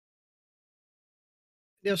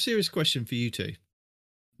Now, serious question for you two.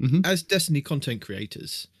 Mhm. As Destiny content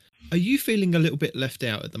creators, are you feeling a little bit left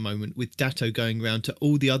out at the moment with Datto going around to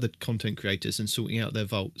all the other content creators and sorting out their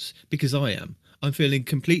vaults? Because I am. I'm feeling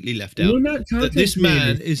completely left out. We're not content That this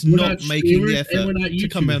man creators. is We're not making the streamers, and effort we're not to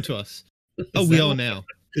come YouTubers. round to us. Oh, Is we that are what- now.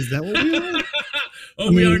 Is that what we are? Oh, I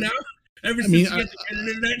we mean- are now? Ever I since mean, you get the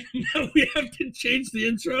internet, now we have to change the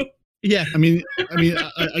intro? Yeah.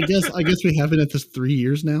 I guess we have been at this 3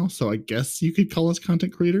 years now, so I guess you could call us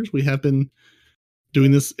content creators. We have been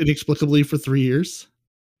doing this inexplicably for 3 years.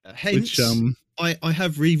 Hence, I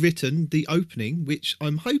have rewritten the opening, which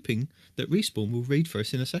I'm hoping that Respawn will read for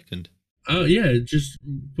us in a second. Oh yeah, just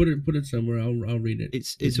put it somewhere. I'll read it.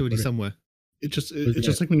 It's already somewhere. It's just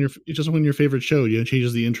that? like when your favorite show,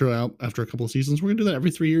 changes the intro out after a couple of seasons. We're gonna do that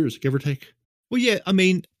every 3 years, give or take. Well, yeah, I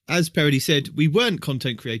mean, as Parody said, we weren't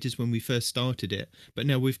content creators when we first started it, but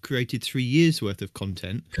now we've created 3 years worth of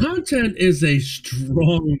content. Content is a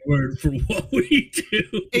strong word for what we do.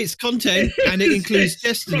 It's content, and it It's includes a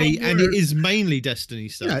Destiny, strong and it word. is mainly Destiny Yeah,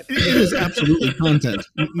 stuff. it is absolutely content.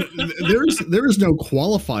 There is no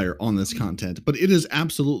qualifier on this content, but it is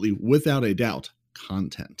absolutely, without a doubt,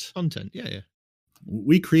 content. Content, yeah.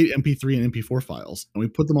 We create MP3 and MP4 files, and we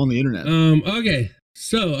put them on the internet. Okay.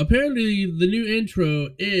 So apparently the new intro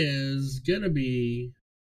is gonna be.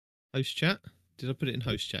 Host chat? Did I put it in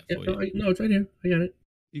host chat for you? No, it's right here. I got it.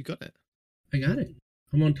 You got it. I got it.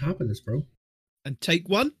 I'm on top of this, bro. And take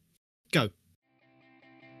one, go.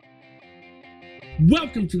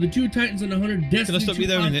 Welcome to the Two Titans and 100 Destiny. Can I stop you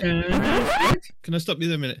there a minute? What? Can I stop you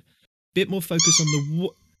there a minute? Bit more focus on the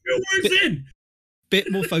 2 words in. bit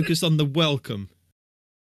more focus on the welcome.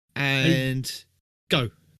 And go.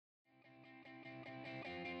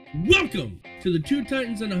 Welcome to the Two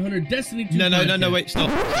Titans and 100 Destiny 2 No, podcast. wait, stop.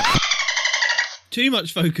 Too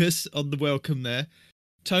much focus on the welcome there.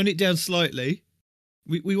 Tone it down slightly.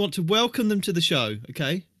 We want to welcome them to the show,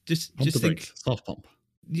 okay? Just Pump the think, brakes. Soft pump.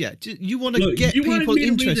 yeah, you want to Look, get you wanted people me to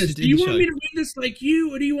read this. interested Do in you the want show. me to read this like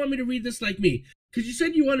you, or do you want me to read this like me? Because you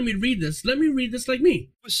said you wanted me to read this. Let me read this like me.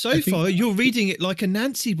 So far, you're reading it like a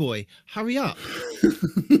Nancy boy. Hurry up.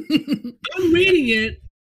 I'm reading it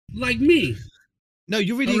like me. No,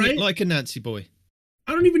 you're reading All right. it like a Nancy boy.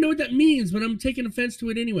 I don't even know what that means, but I'm taking offense to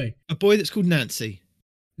it anyway. A boy that's called Nancy.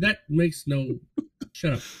 That makes no...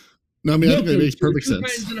 Shut up. No, I mean, I think that Welcome makes to the perfect Two sense.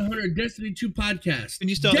 Titans and 100 Destiny 2 podcast. Can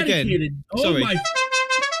you start again? Dedicated- Oh Sorry. my...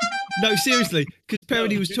 No, seriously, because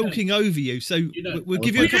Parody was you're talking over you, so done. we'll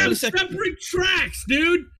give you a We couple have of seconds. separate tracks,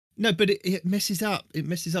 dude. No, but it messes up. It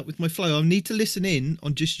messes up with my flow. I need to listen in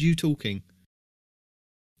on just you talking.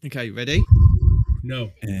 Okay, ready?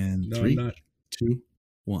 No. And No, 3, I'm not. 2,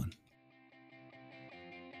 1.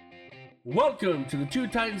 Welcome to the Two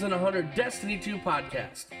Titans and 100 Destiny 2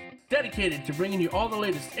 podcast, dedicated to bringing you all the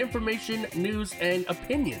latest information, news, and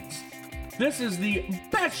opinions. This is the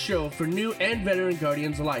best show for new and veteran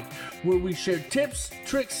Guardians alike, where we share tips,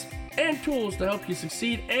 tricks, and tools to help you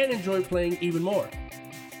succeed and enjoy playing even more.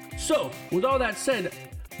 So, with all that said,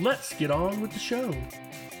 let's get on with the show.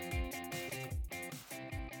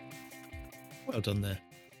 Well done there.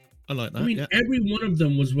 I like that. I mean, yeah. every one of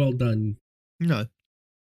them was well done. No,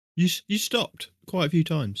 you stopped quite a few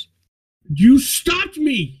times. You stopped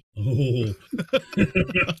me! Oh.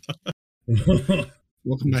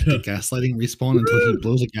 Welcome back to Gaslighting Respawn until he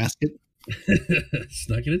blows a gasket. It's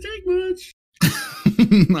not gonna take much.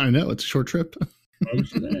 I know, it's a short trip.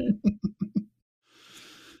 Promise you that.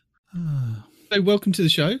 So, welcome to the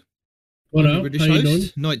show. What I'm the up? British How you doing?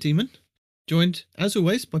 host, Night Demon, joined as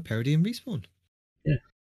always by Parody and Respawn. Yeah.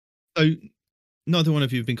 So, neither one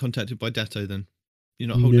of you have been contacted by Datto. Then you're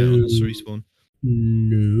not holding out on us, No. Respawn.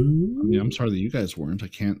 No. I mean, I'm sorry that you guys weren't. I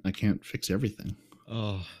can't fix everything.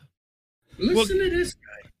 Oh, Listen to this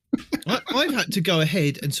guy. I've had to go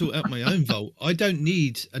ahead and sort out my own vault. I don't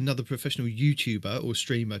need another professional YouTuber or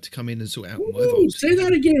streamer to come in and sort out my Ooh, vault. say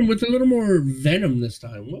that again with a little more venom this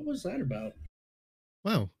time. What was that about?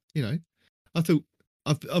 Well, I thought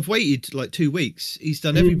I've waited like 2 weeks. He's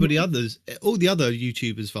done everybody all the other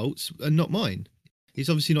YouTubers' vaults, and not mine. He's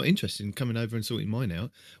obviously not interested in coming over and sorting mine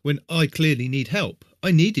out when I clearly need help.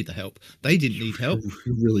 I needed the help. They didn't need help.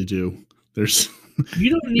 You really do. There's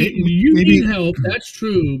You don't need need help, that's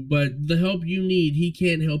true, but the help you need, he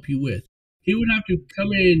can't help you with. He would have to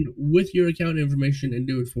come in with your account information and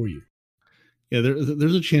do it for you. Yeah,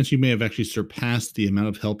 there's a chance you may have actually surpassed the amount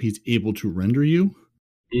of help he's able to render you.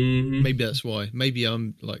 Mm-hmm. Maybe that's why. Maybe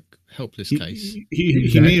I'm like helpless case.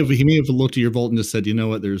 He may have looked at your vault and just said, you know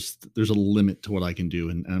what, there's a limit to what I can do,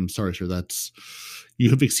 and I'm sorry, sir, you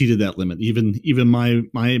have exceeded that limit. Even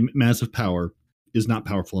my massive power is not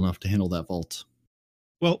powerful enough to handle that vault.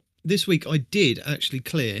 Well, this week I did actually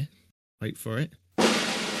clear. Wait for it.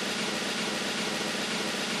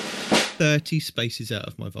 30 spaces out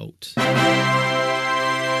of my vault, and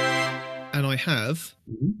I have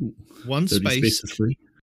Ooh, one 30 space. spaces free.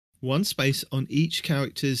 One space on each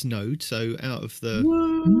character's node. So out of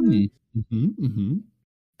the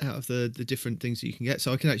out of the different things that you can get,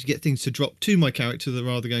 so I can actually get things to drop to my character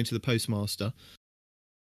rather than going to the postmaster.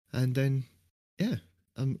 And then, yeah,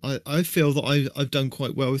 I feel that I've done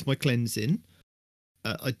quite well with my cleansing.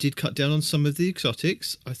 I did cut down on some of the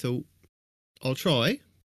exotics. I thought I'll try.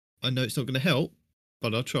 I know it's not going to help,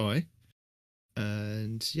 but I'll try.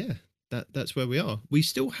 And yeah, that's where we are. We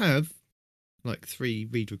still have like 3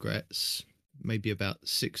 read regrets, maybe about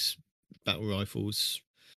 6 battle rifles,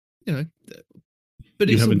 you know, but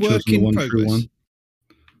You it's a haven't work chosen the in one true progress. one?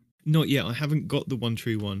 Not yet. I haven't got the one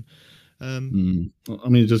true one. Well, I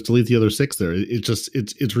mean, just delete the other 6 there.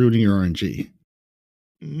 It's ruining your RNG.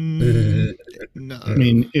 No. I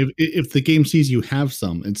mean, if the game sees you have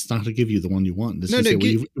some, it's not to give you the one you want. It's No, to say, well,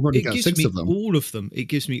 it you've already it got gives 6 me of them. all of them. It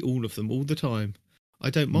gives me all of them all the time.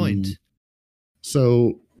 I don't mind.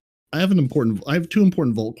 So I have 2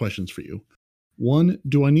 important vault questions for you. One,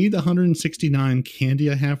 do I need the 169 candy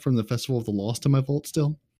I have from the Festival of the Lost in my vault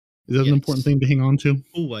still? Is that an Yes. important thing to hang on to?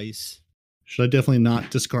 Always. Should I definitely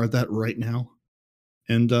not discard that right now?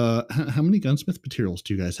 And how many gunsmith materials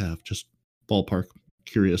do you guys have? Just ballpark,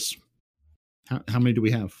 curious. How many do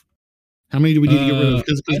we have? How many do we need to get rid of?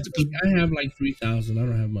 I think I have like 3,000. I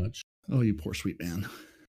don't have much. Oh, you poor sweet man.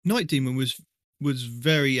 Night Demon was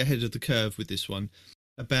very ahead of the curve with this one.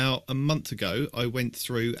 About a month ago, I went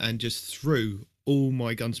through and just threw all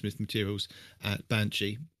my gunsmith materials at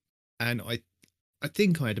Banshee, and I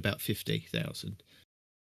think I had about 50,000.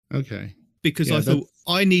 Okay. Because Yeah, I thought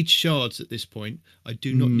I need shards at this point. I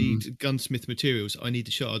do not Mm. need gunsmith materials. I need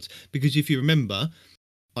the shards. Because if you remember,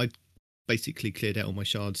 I basically cleared out all my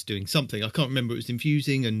shards doing something. I can't remember. It was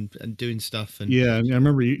infusing and doing stuff. And Yeah, I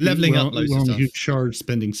remember you Leveling went up loads on of a stuff. huge charge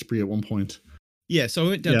spending spree at one point. yeah, so I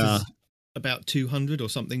went down Yeah. to about 200 or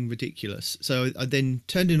something ridiculous. So I then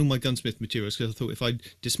turned in all my gunsmith materials because I thought if I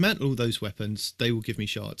dismantle all those weapons, they will give me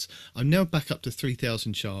shards. I'm now back up to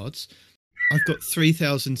 3,000 shards. I've got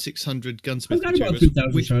 3,600 gunsmith I've got about materials,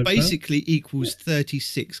 2,000 which shards now. basically equals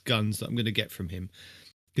 36 guns that I'm going to get from him.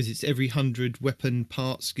 Because it's every 100 weapon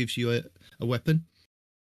parts gives you a weapon.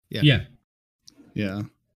 Yeah.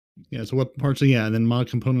 Yeah, so weapon parts, yeah, and then mod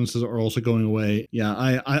components are also going away.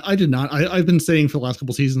 Yeah, I did not. I've been saying for the last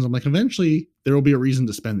couple seasons, I'm like, eventually there will be a reason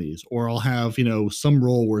to spend these, or I'll have, some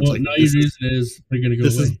role where it's Well, like, now your reason is they're going to go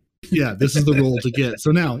this away. this is the role to get.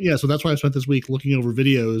 So now, so that's why I spent this week looking over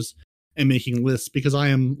videos and making lists, because I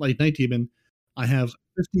am like Night Demon. I have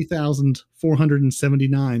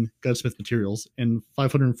 50,479 gunsmith materials and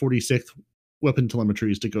 546 weapon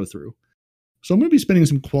telemetries to go through. So I'm going to be spending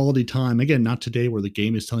some quality time. Again, not today where the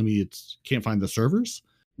game is telling me it can't find the servers.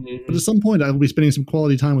 But at some point, I will be spending some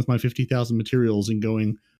quality time with my 50,000 materials and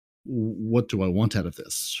going, what do I want out of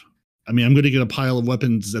this? I mean, I'm going to get a pile of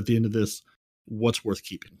weapons at the end of this. What's worth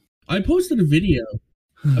keeping? I posted a video.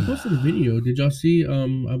 Did y'all see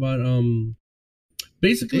about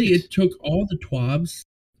basically Did. it took all the TWABs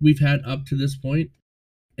we've had up to this point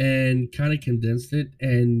and kind of condensed it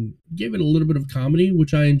and gave it a little bit of comedy,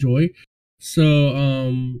 which I enjoy.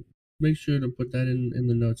 So make sure to put that in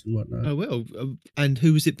the notes and whatnot. Oh, well. And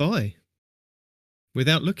who was it by?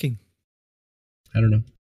 Without looking. I don't know.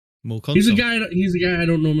 More console. He's a guy I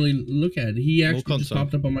don't normally look at. He actually just console.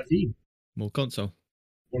 popped up on my feed. More console.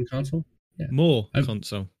 One console. Yeah, More I've-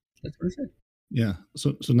 console. that's what I said. Yeah.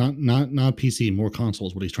 So not PC, more console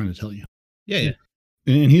is what he's trying to tell you. Yeah.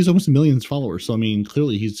 And he's almost 1 million followers. So, I mean,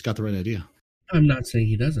 clearly he's got the right idea. I'm not saying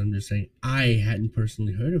he doesn't. I'm just saying I hadn't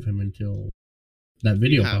personally heard of him until that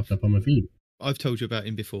video You have. popped up on my feed. I've told you about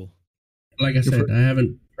him before. Like I said, I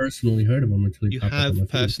haven't personally heard of him until he You popped up on my have feed.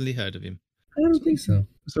 personally heard of him. I don't think so.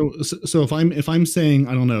 So if I'm saying,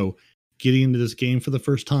 I don't know, getting into this game for the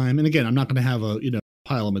first time, and again, I'm not going to have a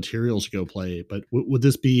pile of materials to go play, but would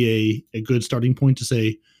this be a good starting point to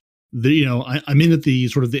say that I'm in at the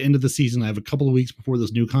sort of the end of the season. I have a couple of weeks before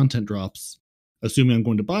this new content drops. Assuming I'm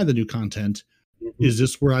going to buy the new content, is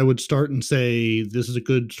this where I would start and say this is a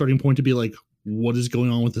good starting point to be like, what is going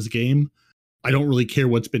on with this game? I don't really care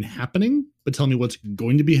what's been happening, but tell me what's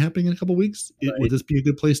going to be happening in a couple of weeks. Right. Would this be a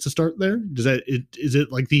good place to start there? Is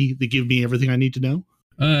it like the give me everything I need to know?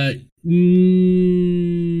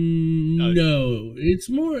 No. It's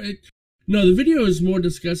more. No, the video is more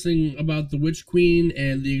discussing about the Witch Queen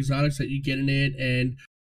and the exotics that you get in it, and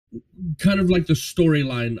kind of like the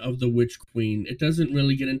storyline of the Witch Queen. It doesn't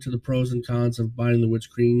really get into the pros and cons of buying the Witch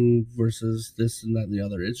Queen versus this and that and the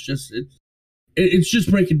other. It's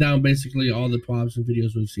just breaking down basically all the TWABs and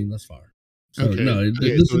videos we've seen thus far. So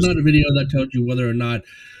this is not a video that tells you whether or not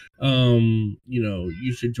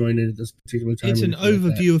you should join it at this particular time. It's an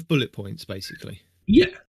overview of bullet points, basically. Yeah.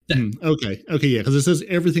 Okay, yeah, because it says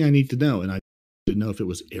everything I need to know, and I didn't know if it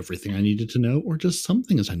was everything I needed to know or just some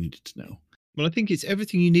things I needed to know. Well, I think it's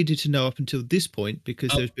everything you needed to know up until this point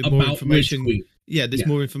because there's been more information. Yeah, there's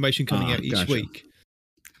more information coming out each week.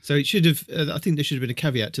 So it should have. I think there should have been a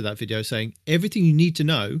caveat to that video saying everything you need to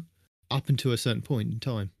know up until a certain point in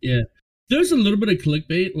time. Yeah, there's a little bit of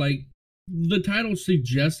clickbait. Like the title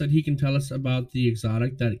suggests that he can tell us about the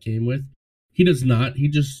exotic that it came with. He does not. He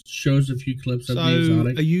just shows a few clips of the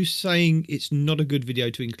exotic. Are you saying it's not a good video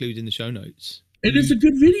to include in the show notes? It is a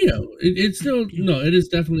good video. It is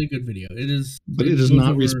definitely a good video. It is, but it is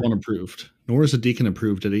not Respawn approved, nor is it Deacon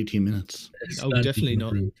approved at 18 minutes. Definitely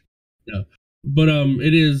not. No, but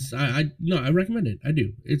it is. I recommend it. I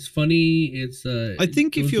do. It's funny. It's. I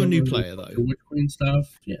think if you're a new player though, the Witch Queen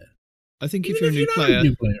stuff. Yeah. I think if you're a new player.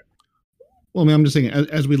 Well, I mean, I'm just saying,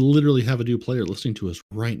 as we literally have a new player listening to us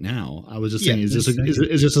right now, I was just saying, is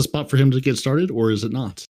this a spot for him to get started, or is it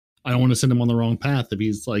not? I don't want to send him on the wrong path if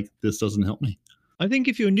he's like, this doesn't help me. I think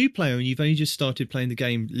if you're a new player and you've only just started playing the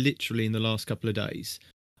game literally in the last couple of days,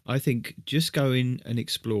 I think just go in and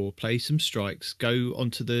explore, play some strikes, go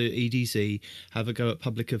onto the EDZ, have a go at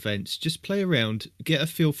public events, just play around, get a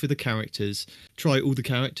feel for the characters, try all the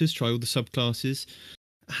characters, try all the subclasses,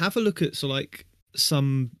 have a look at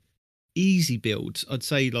some easy builds. I'd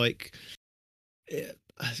say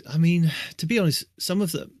I mean, to be honest,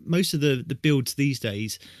 most of the builds these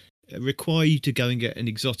days require you to go and get an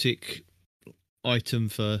exotic item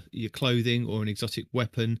for your clothing or an exotic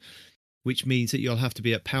weapon, which means that you'll have to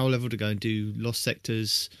be at power level to go and do lost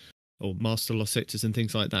sectors or master lost sectors and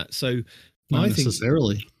things like that. So not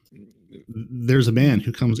necessarily. There's a man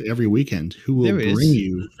who comes every weekend who will bring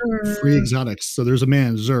you free exotics. So there's a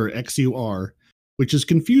man, Xur, XUR, which is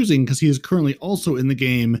confusing because he is currently also in the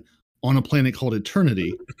game on a planet called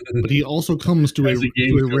Eternity, but he also comes to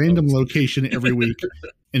a random location every week,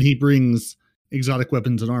 and he brings exotic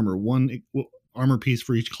weapons and armor, one armor piece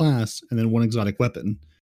for each class, and then one exotic weapon,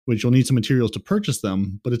 which you'll need some materials to purchase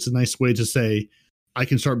them, but it's a nice way to say, I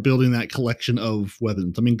can start building that collection of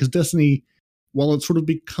weapons. I mean, because Destiny, while it's sort of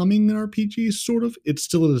becoming an RPG, it's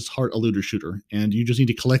still at its heart a looter shooter, and you just need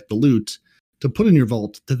to collect the loot to put in your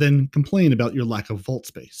vault to then complain about your lack of vault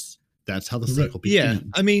space. That's how the cycle begins. Yeah,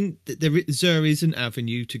 I mean, Xur is an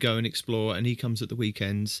avenue to go and explore, and he comes at the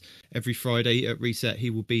weekends. Every Friday at Reset, he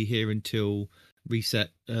will be here until Reset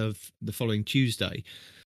of the following Tuesday.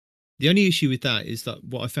 The only issue with that is that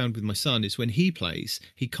what I found with my son is when he plays,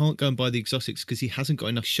 he can't go and buy the exotics because he hasn't got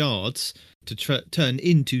enough shards to turn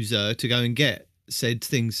into Xur to go and get said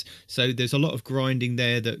things. So there's a lot of grinding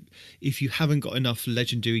there that if you haven't got enough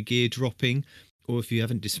legendary gear dropping, or if you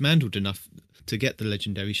haven't dismantled enough to get the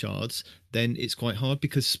legendary shards, then it's quite hard,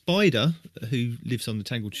 because Spider, who lives on the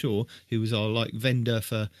Tangled Shore, who was our vendor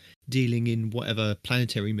for dealing in whatever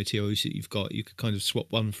planetary materials that you've got, you could kind of swap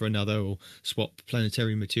one for another, or swap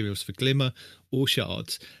planetary materials for glimmer or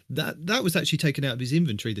shards. That was actually taken out of his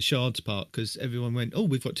inventory, the shards part, because everyone went, oh,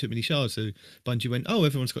 we've got too many shards. So Bungie went, oh,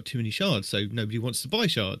 everyone's got too many shards, so nobody wants to buy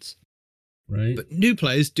shards. Right. But new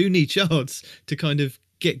players do need shards to kind of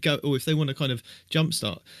get go, or if they want to kind of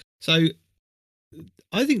jumpstart. So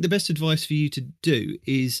I think the best advice for you to do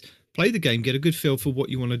is play the game, get a good feel for what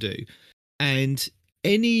you want to do, and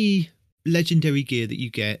any legendary gear that you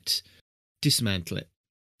get, dismantle it.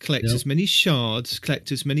 Collect as many shards,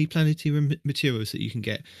 collect as many planetary materials that you can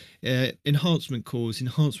get. Enhancement cores,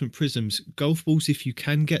 enhancement prisms, golf balls if you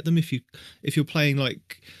can get them. If you're playing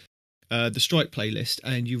the Strike playlist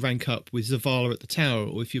and you rank up with Zavala at the tower,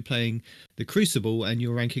 or if you're playing the Crucible and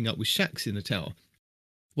you're ranking up with Shaxx in the tower.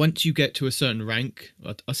 Once you get to a certain rank,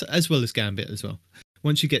 as well as Gambit as well,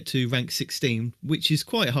 once you get to rank 16, which is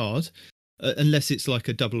quite hard, unless it's like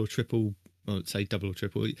a double or triple, I would say double or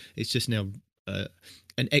triple, it's just now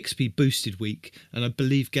an XP boosted week, and I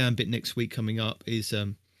believe Gambit next week coming up is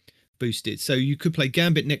boosted. So you could play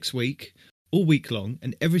Gambit next week, all week long,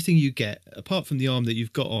 and everything you get, apart from the arm that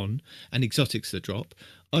you've got on and exotics that drop,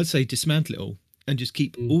 I'd say dismantle it all and just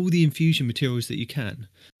keep all the infusion materials that you can.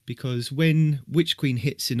 Because when Witch Queen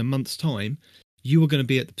hits in a month's time, you are going to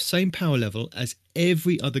be at the same power level as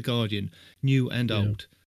every other Guardian, new and old.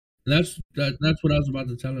 That's what I was about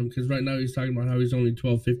to tell him, because right now he's talking about how he's only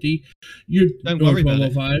 1250. You're Don't worry about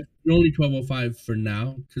it. You're only 1205 for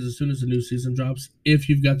now, because as soon as the new season drops, if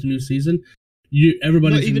you've got the new season,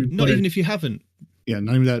 Everybody's not even if you haven't. Yeah,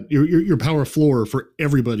 not even that. Your power floor for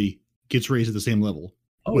everybody gets raised at the same level.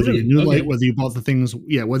 Oh, whether really? you're New Light, Okay. whether you bought the things,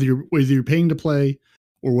 whether you're paying to play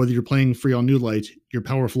or whether you're playing free on New Light, your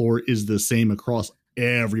power floor is the same across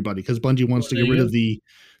everybody because Bungie wants to get rid of the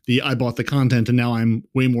I bought the content and now I'm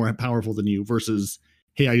way more powerful than you versus,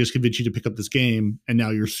 hey, I just convinced you to pick up this game and now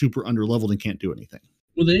you're super underleveled and can't do anything.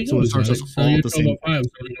 Well, there you So go. it starts us So all your at the same 1205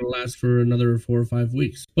 is only going to last for another 4 or 5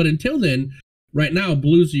 weeks. But until then, right now,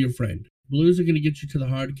 blues are your friend. Blues are going to get you to the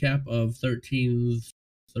hard cap of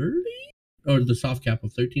 1330 or the soft cap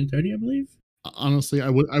of 1330, I believe. Honestly, I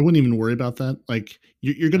wouldn't even worry about that. Like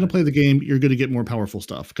you're going to play the game, you're going to get more powerful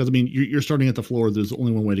stuff because I mean you're starting at the floor. There's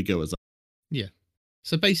only one way to go. Is up. Yeah.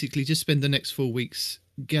 So basically, just spend the next 4 weeks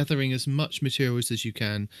gathering as much materials as you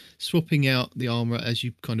can, swapping out the armor as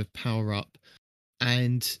you kind of power up,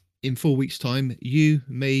 and in 4 weeks' time, you,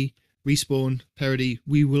 me, Respawn, Parody,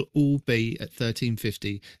 we will all be at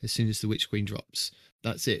 1350 as soon as the Witch Queen drops.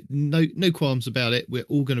 That's it. No qualms about it. We're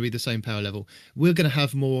all going to be the same power level. We're going to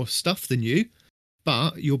have more stuff than you,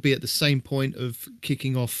 but you'll be at the same point of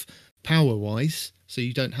kicking off power-wise, so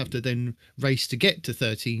you don't have to then race to get to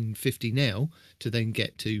 1350 now to then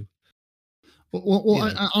get to... Well,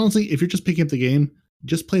 I honestly, if you're just picking up the game,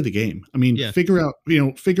 just play the game. I mean, figure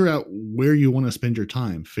out where you want to spend your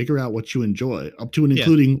time. Figure out what you enjoy, up to and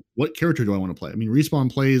including what character do I want to play. I mean,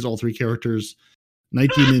 Respawn plays all 3 characters. Night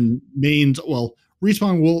Demon mains. Well,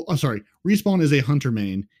 Respawn is a hunter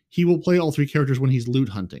main. He will play all 3 characters when he's loot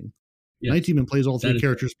hunting. Yes. Night Demon plays all 3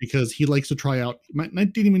 characters because he likes to try out.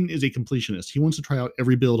 Night Demon is a completionist. He wants to try out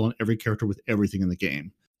every build on every character with everything in the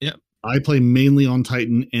game. Yeah. I play mainly on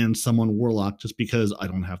Titan and some on Warlock just because I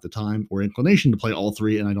don't have the time or inclination to play all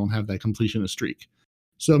 3 and I don't have that completionist streak.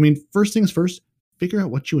 So, I mean, first things first, figure out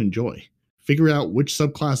what you enjoy. Figure out which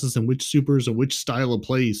subclasses and which supers and which style of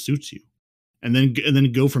play suits you. And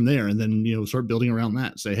then go from there and then, start building around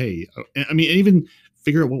that. Say, hey, I mean, and even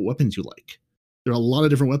figure out what weapons you like. There are a lot of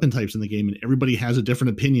different weapon types in the game and everybody has a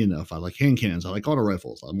different opinion of, I like hand cannons, I like auto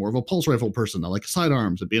rifles, I'm more of a pulse rifle person, I like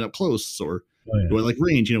sidearms and being up close, or do I like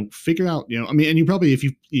range? Figure out, I mean, and you probably, if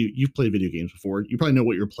you've played video games before, you probably know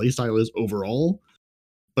what your play style is overall,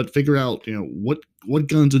 but figure out, what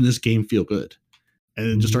guns in this game feel good and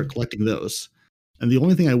then just start collecting those. And the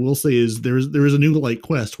only thing I will say is there is a New Light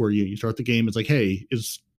quest where you start the game. It's like, hey, it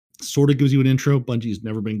sort of gives you an intro. Bungie's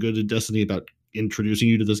never been good at Destiny about introducing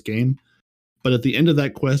you to this game. But at the end of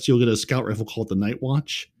that quest, you'll get a scout rifle called the Night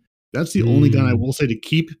Watch. That's the only gun I will say to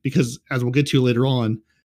keep because, as we'll get to later on,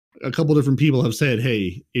 a couple different people have said,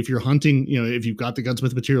 hey, if you're hunting, if you've got the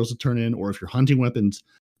gunsmith materials to turn in, or if you're hunting weapons,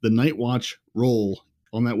 the Night Watch roll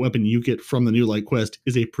on that weapon you get from the New Light quest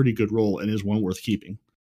is a pretty good roll and is one worth keeping.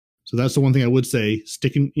 So that's the one thing I would say.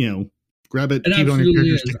 Sticking, grab it, keep it on your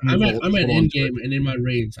character. I'm at end game and in my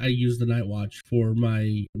raids, I use the Night Watch for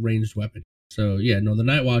my ranged weapon. So yeah, no, the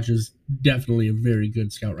Night Watch is definitely a very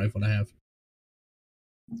good scout rifle to have.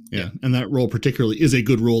 Yeah, and that roll particularly is a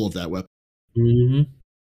good roll of that weapon. Mm-hmm.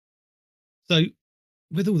 So,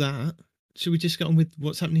 with all that, should we just get on with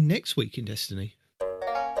what's happening next week in Destiny?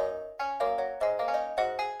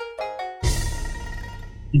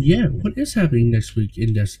 Yeah, what is happening next week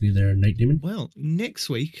in Destiny there, Night Demon? Well, next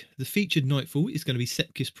week, the featured Nightfall is going to be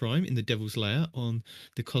Sepkis Prime in the Devil's Lair on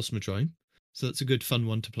the Cosmodrome. So that's a good fun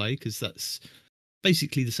one to play because that's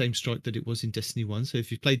basically the same strike that it was in Destiny 1. So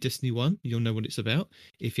if you've played Destiny 1, you'll know what it's about.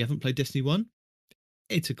 If you haven't played Destiny 1,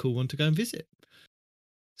 it's a cool one to go and visit.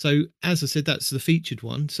 So as I said, that's the featured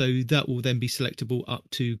one. So that will then be selectable up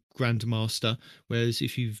to Grandmaster. Whereas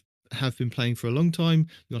if you have been playing for a long time,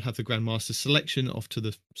 you'll have the Grandmaster selection off to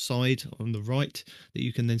the side on the right that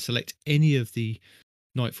you can then select any of the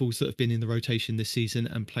Nightfalls that have been in the rotation this season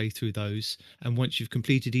and play through those. And once you've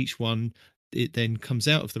completed each one, it then comes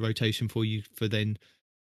out of the rotation for you for then,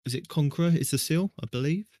 is it Conqueror is the seal, I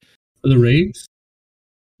believe? For the raids?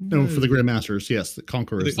 No, for the Grandmasters, yes. The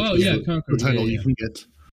Conqueror is Conqueror, the title you can get.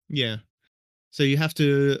 Yeah. So you have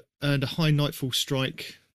to earn a high Nightfall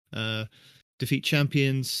strike, defeat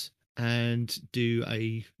champions, and do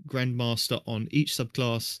a Grandmaster on each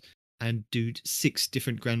subclass, and do 6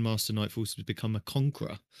 different Grandmaster Nightfalls to become a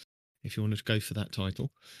Conqueror, if you want to go for that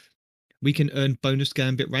title. We can earn bonus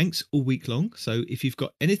Gambit ranks all week long, so if you've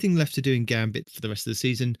got anything left to do in Gambit for the rest of the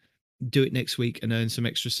season, do it next week and earn some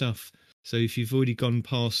extra stuff. So if you've already gone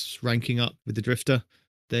past ranking up with the Drifter,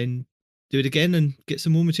 then do it again and get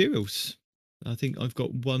some more materials. I think I've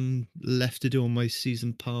got one left to do on my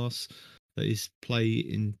season pass that is play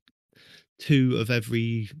in 2 of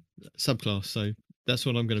every subclass. So that's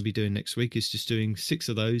what I'm going to be doing next week, is just doing 6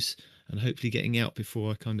 of those and hopefully getting out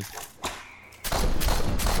before I kind of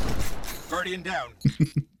Guardian down.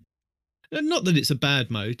 Not that it's a bad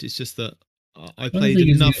mode. It's just that I I played think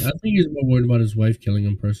enough. I think he's more worried about his wife killing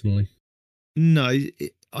him personally. No,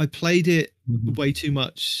 I played it Mhm. way too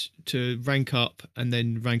much to rank up and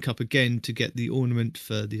then rank up again to get the ornament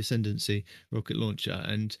for the Ascendancy rocket launcher.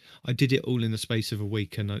 And I did it all in the space of a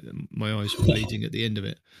week, and my eyes were bleeding at the end of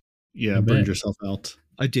it. Yeah, I burned bet. yourself out.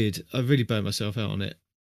 I did. I really burned myself out on it.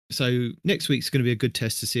 So next week's going to be a good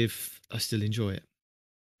test to see if I still enjoy it.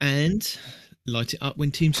 And light it up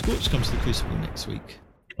when Team Scorch comes to the Crucible next week.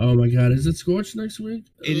 Oh my God, is it Scorch next week?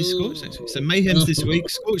 It is Scorch next week. So Mayhem's this week,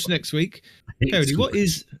 Scorch next week. I hate Parody, what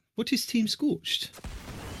Scorch. is Team Scorched?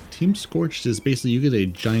 Team Scorched is basically you get a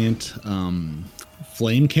giant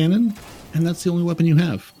flame cannon, and that's the only weapon you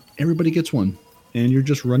have. Everybody gets one, and you're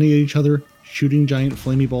just running at each other, shooting giant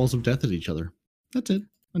flamey balls of death at each other. That's it.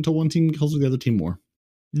 Until one team kills the other team more.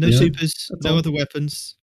 No Yeah, supers, that's no all. other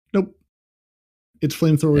weapons. Nope. It's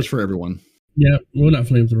flamethrowers for everyone. Yeah, well, not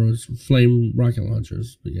flamethrowers, flame rocket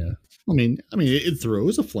launchers, but yeah. I mean, it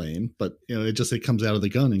throws a flame, but it comes out of the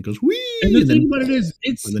gun and goes whee. And the and then- thing about it is,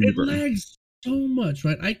 and then you it burn. lags so much,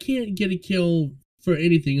 right? I can't get a kill for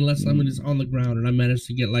anything unless I'm just on the ground and I manage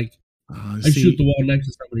to get like I shoot the wall next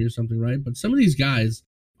to somebody or something, right? But some of these guys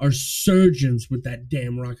are surgeons with that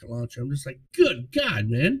damn rocket launcher. I'm just like, good God,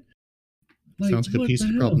 man! Sounds like a what PC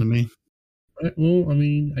the problem to hell? me. Right? Well, I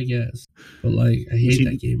mean, I guess, but like, I hate See,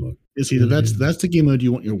 that game mode. You see, that's the game mode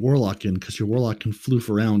you want your warlock in, because your warlock can floof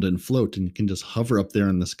around and float and can just hover up there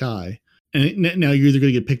in the sky. And now you're either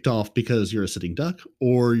going to get picked off because you're a sitting duck,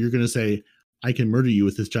 or you're going to say, "I can murder you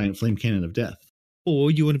with this giant flame cannon of death."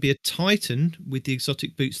 Or you want to be a Titan with the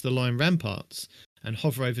exotic boots of the Lion Ramparts and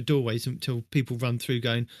hover over doorways until people run through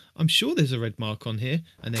going, I'm sure there's a red mark on here.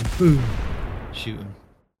 And then boom, shoot them.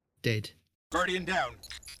 Dead. Guardian down.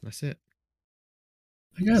 That's it.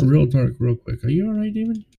 I got real dark real quick. Are you all right,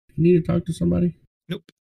 Demon? You need to talk to somebody?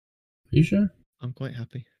 Nope. Are you sure? I'm quite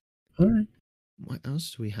happy. All right. What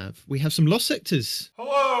else do we have? We have some lost sectors.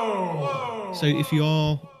 Hello. So if you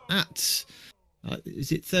are at,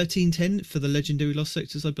 is it 1310 for the legendary lost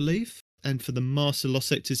sectors, I believe? And for the master lost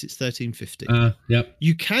sectors, it's 1350. Yep.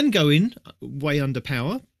 You can go in way under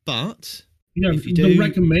power, but Yeah, if you the do-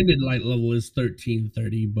 recommended light level is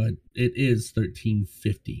 1330, but it is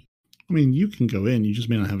 1350. I mean, you can go in, you just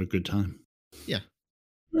may not have a good time.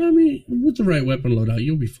 I mean, with the right weapon loadout,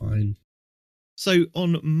 you'll be fine. So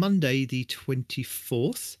on Monday, the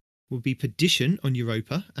 24th, will be Perdition on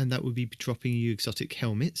Europa, and that will be dropping you exotic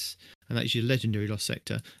helmets, and that is your legendary lost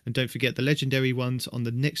sector. And don't forget, the legendary ones on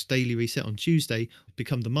the next daily reset on Tuesday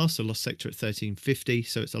become the master lost sector at 1350,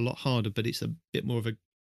 so it's a lot harder, but it's a bit more of a...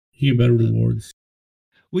 You get better rewards.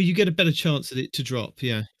 Well, you get a better chance at it to drop,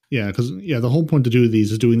 yeah. Yeah, because the whole point to do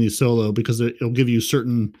these is doing these solo, because it'll give you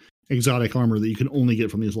certain exotic armor that you can only get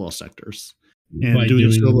from these lost sectors. And by doing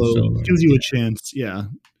them solo gives you a chance. Yeah,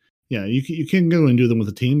 you can go and do them with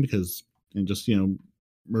a team because and just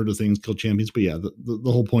murder things, kill champions. But yeah,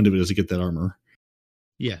 the whole point of it is to get that armor.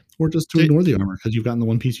 Yeah. Or just to So- ignore the armor because you've gotten the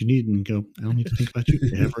one piece you need and go, I don't need to think about you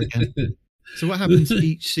ever again. So what happens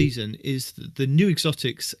each season is that the new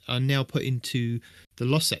exotics are now put into the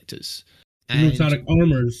lost sectors. New exotic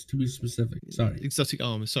armors, to be specific. Sorry. Exotic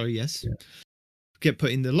armor, sorry, yes. Yeah. Get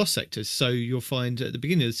put in the lost sectors. So you'll find at the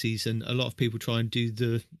beginning of the season, a lot of people try and do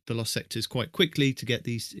the lost sectors quite quickly to get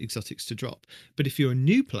these exotics to drop. But if you're a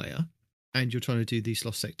new player and you're trying to do these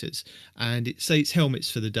lost sectors, and say it's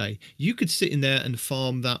helmets for the day, you could sit in there and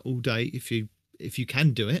farm that all day if you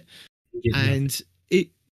can do it. Get nothing. And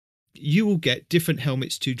you will get different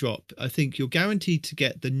helmets to drop. I think you're guaranteed to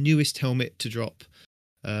get the newest helmet to drop,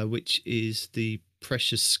 which is the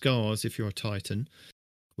Precious Scars if you're a Titan,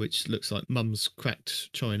 which looks like Mum's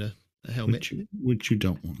cracked china helmet. Which you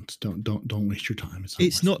don't want. Don't waste your time. It's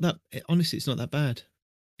worth not that, honestly, it's not that bad.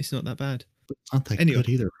 It's not that bad. It's not that Anyway. good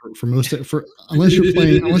either. For most, unless you're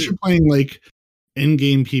playing like end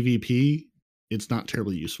game PvP, it's not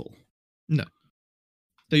terribly useful.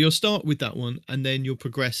 So you'll start with that one, and then you'll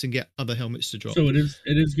progress and get other helmets to drop. So it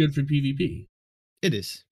is good for PvP. It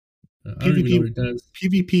is. I don't even know what it does.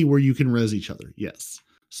 PvP where you can res each other. Yes.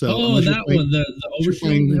 So Oh, unless you're that playing- one, the you're overshield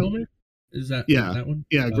playing- helmet? Is that Yeah. that one?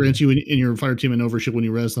 Yeah, it Okay. grants you in your fire team an overshield when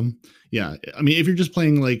you res them. Yeah, I mean, if you're just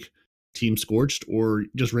playing like Team Scorched or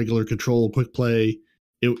just regular control, quick play,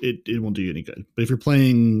 it won't do you any good. But if you're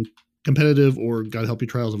playing competitive or God help you,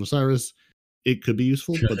 Trials of Osiris, it could be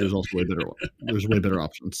useful. But there's also way better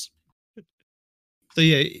options. So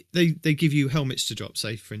yeah, they give you helmets to drop,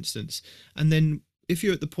 say for instance, and then if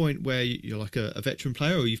you're at the point where you're like a veteran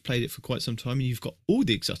player or you've played it for quite some time and you've got all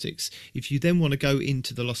the exotics, if you then want to go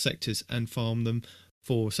into the lost sectors and farm them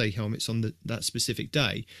for say helmets on that specific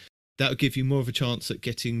day, that'll give you more of a chance at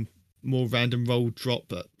getting more random roll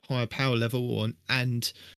drop at higher power level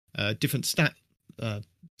and different stat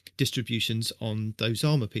distributions on those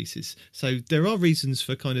armor pieces. So there are reasons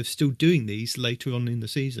for kind of still doing these later on in the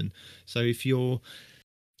season. So if you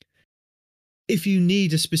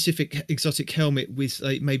need a specific exotic helmet with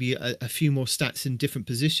maybe a few more stats in different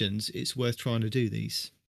positions, it's worth trying to do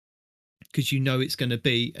these, because you know it's going to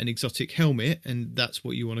be an exotic helmet and that's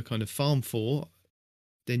what you want to kind of farm for.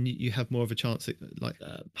 Then you have more of a chance at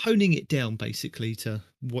honing it down basically to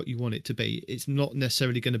what you want it to be. It's not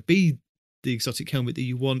necessarily going to be the exotic helmet that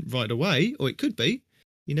you want right away, or it could be.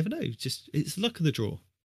 You never know. Just it's luck of the draw.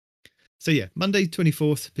 So yeah, Monday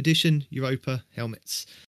 24th, Perdition, Europa, helmets.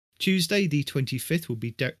 Tuesday the 25th will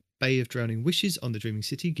be Bay of Drowning Wishes on the Dreaming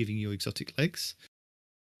City, giving you exotic legs.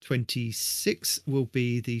 26th will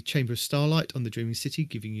be the Chamber of Starlight on the Dreaming City,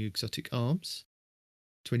 giving you exotic arms.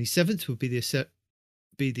 27th will be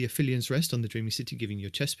the Aphelian's Rest on the Dreaming City, giving you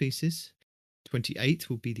your chess pieces. 28th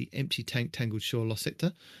will be the Empty Tank Tangled Shore Lost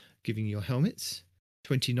Sector, giving you your helmets.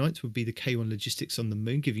 29th will be the K1 Logistics on the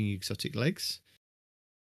Moon, giving you exotic legs.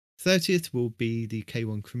 30th will be the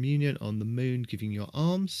K1 Communion on the Moon, giving you your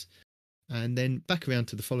arms. And then back around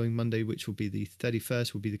to the following Monday, which will be the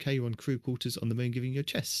 31st, will be the K1 Crew Quarters on the Moon, giving you your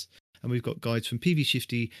chests. And we've got guides from PV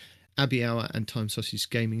Shifty, Abbey Hour and Time Sausage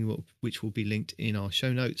Gaming, which will be linked in our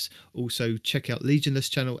show notes. Also, check out Legionless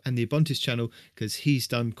channel and the Abontis channel, because he's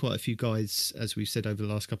done quite a few guides, as we've said over the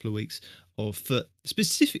last couple of weeks,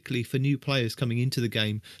 specifically for new players coming into the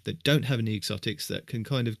game that don't have any exotics, that can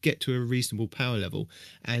kind of get to a reasonable power level,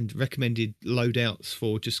 and recommended loadouts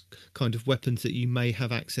for just kind of weapons that you may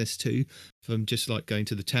have access to from just like going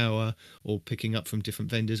to the tower or picking up from different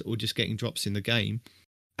vendors or just getting drops in the game.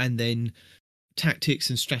 And then tactics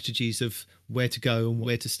and strategies of where to go and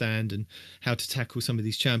where to stand and how to tackle some of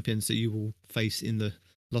these champions that you will face in the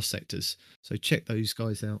lost sectors. So check those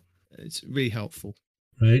guys out. It's really helpful.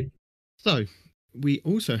 Right. So we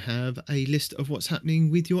also have a list of what's happening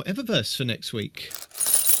with your Eververse for next week.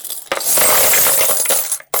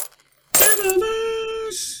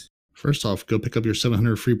 Eververse! First off, go pick up your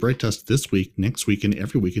 700 free Bright Dust this week, next week, and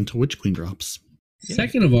every week until Witch Queen drops. Yeah.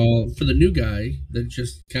 Second of all, for the new guy that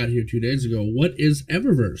just got here 2 days ago, what is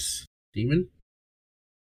Eververse, Demon?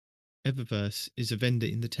 Eververse is a vendor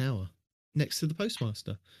in the tower next to the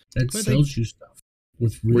postmaster. That Where sells you stuff.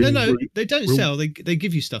 With really No, they don't sell. They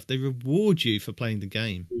give you stuff. They reward you for playing the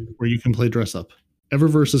game. Where you can play dress up.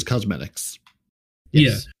 Eververse is cosmetics.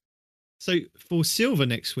 Yes. Yeah. So for silver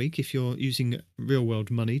next week, if you're using real world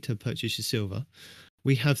money to purchase your silver,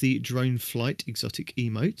 we have the Drone Flight exotic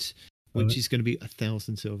emote, which is going to be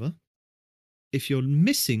 1,000 silver. If you're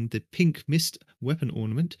missing the pink mist weapon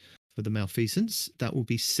ornament for the Malfeasance, that will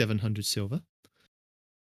be 700 silver.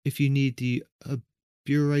 If you need the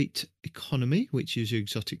Burate Economy, which is your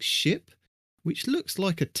exotic ship, which looks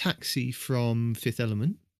like a taxi from Fifth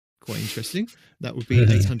Element, quite interesting, that would be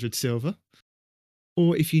 800 silver.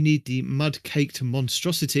 Or if you need the Mud Caked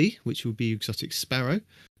Monstrosity, which will be exotic Sparrow,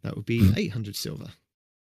 that would be 800 silver.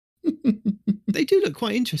 They do look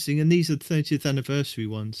quite interesting, and these are the 30th anniversary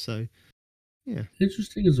ones, so yeah.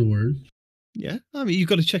 Interesting is a word. Yeah, I mean, you've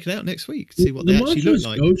got to check it out next week to see what they actually look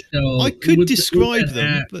like. Shell, I could describe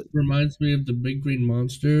them, but reminds me of the big green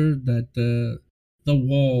monster that the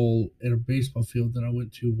wall in a baseball field that I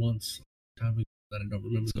went to once time ago that I don't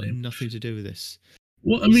remember it's the got name. nothing to do with this.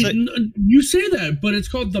 Well, I mean, you say that, but it's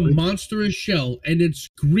called the Monstrous Shell, and it's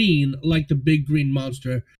green like the big green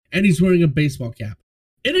monster, and he's wearing a baseball cap.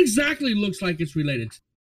 It exactly looks like it's related.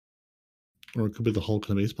 Or it could be the Hulk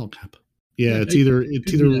in a baseball cap. Yeah, it's either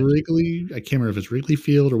Wrigley. I can't remember if it's Wrigley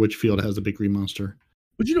Field or which field has the big green monster.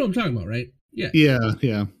 But you know what I'm talking about, right? Yeah.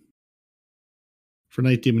 Yeah. For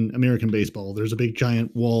Night Demon American Baseball, there's a big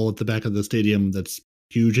giant wall at the back of the stadium that's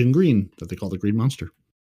huge and green that they call the Green Monster.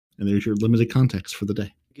 And there's your limited context for the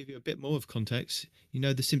day. To give you a bit more of context, you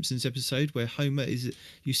know the Simpsons episode where Homer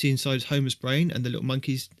you see inside Homer's brain and the little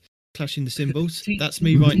monkeys clashing the cymbals? That's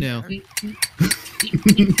me right now.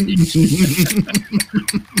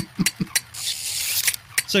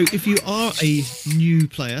 So if you are a new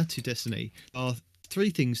player to Destiny, there are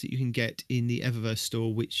 3 things that you can get in the Eververse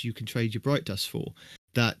store which you can trade your Bright Dust for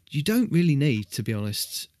that you don't really need, to be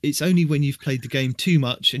honest. It's only when you've played the game too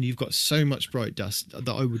much and you've got so much Bright Dust that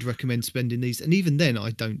I would recommend spending these, and even then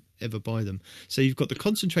I don't ever buy them. So you've got the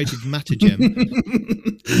concentrated Matter Gem.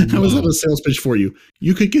 How is that a sales pitch for you?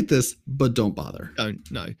 You could get this, but don't bother. Don't,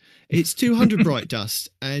 no. It's 200 Bright Dust,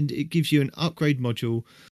 and it gives you an upgrade module,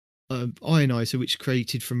 Ionizer, which is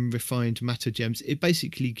created from refined Matter Gems. It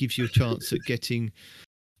basically gives you a chance at getting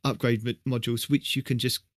upgrade modules, which you can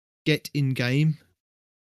just get in game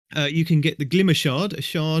You can get the Glimmer Shard, a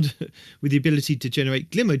shard with the ability to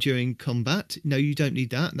generate glimmer during combat. No, you don't need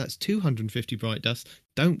that. That's 250 Bright Dust.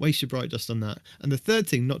 Don't waste your Bright Dust on that. And the third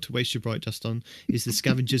thing not to waste your Bright Dust on is the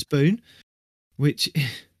Scavenger's Boon, which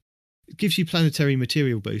gives you planetary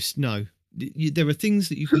material boost. No. There are things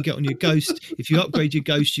that you can get on your Ghost. If you upgrade your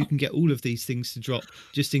Ghost, you can get all of these things to drop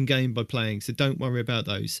just in game by playing. So don't worry about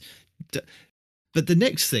those. But the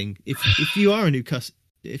next thing, if you are a new customer,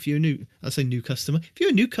 if you're a new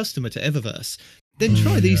customer to Eververse, then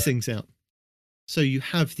try these things out. So you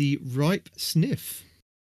have the Ripe Sniff.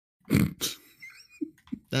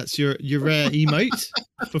 That's your rare emote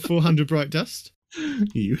for 400 Bright Dust.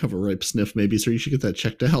 You have a ripe sniff, maybe, so you should get that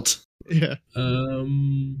checked out. Yeah.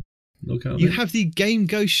 No comment. You have the Game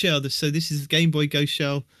Ghost Shell. So this is the Game Boy Ghost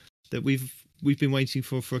Shell that we've been waiting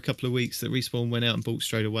for a couple of weeks. That Respawn went out and bought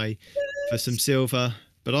straight away for some silver.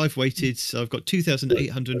 But I've waited, so I've got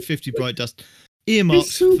 2,850 Bright Dust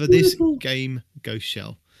earmarked for this Game Ghost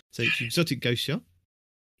Shell. So it's exotic Ghost Shell.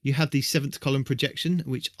 You have the 7th column projection,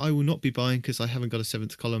 which I will not be buying because I haven't got a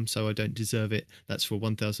 7th column, so I don't deserve it. That's for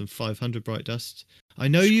 1,500 Bright Dust. I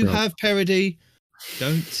know you have parody.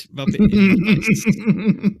 Don't rub it in my face.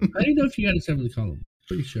 I don't know if you got a 7th column.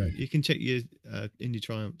 Pretty sure. You can check your in your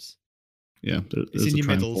triumphs. Yeah, it's in your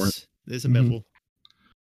medals. There's a medal.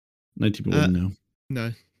 90 people wouldn't know.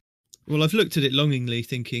 No. Well, I've looked at it longingly,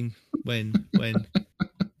 thinking, when?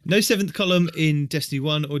 No 7th column in Destiny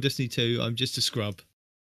 1 or Destiny 2. I'm just a scrub.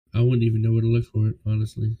 I wouldn't even know where to look for it,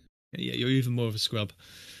 honestly. Yeah, you're even more of a scrub.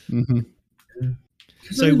 Mm-hmm. Yeah.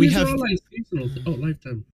 So we have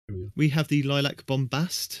lifetime. There we go. We have the Lilac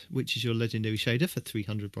Bombast, which is your legendary shader for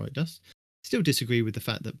 300 Bright Dust. Still disagree with the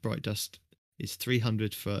fact that Bright Dust is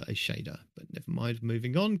 300 for a shader, but never mind.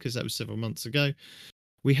 Moving on, because that was several months ago.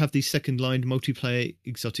 We have the second line multiplayer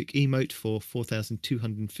exotic emote for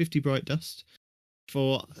 4,250 Bright Dust.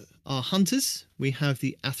 For our hunters, we have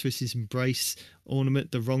the Atheris's Embrace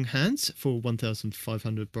ornament, the Wrong Hands, for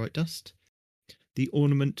 1,500 Bright Dust. The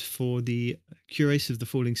ornament for the Curace of the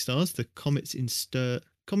Falling Stars, the Comet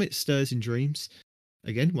Stirs in Dreams,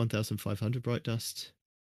 again 1,500 Bright Dust.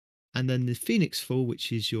 And then the Phoenix Fall,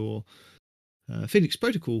 which is your Phoenix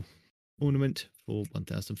Protocol ornament for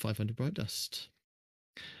 1,500 Bright Dust.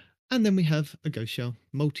 And then we have a Ghost Shell,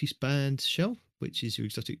 multi-band shell, which is your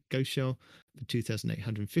exotic Ghost Shell for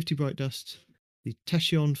 2,850 Bright Dust. The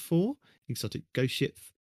Tachyon 4, exotic Ghost Ship.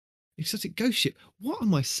 Exotic Ghost Ship? What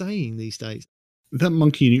am I saying these days? That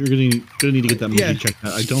monkey, you're gonna need to get that monkey checked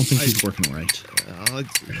out. I don't think he's working right.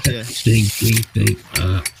 Yeah. Stink.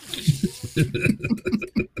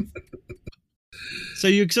 So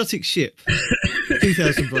your exotic ship,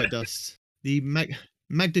 2,000 Bright Dust. The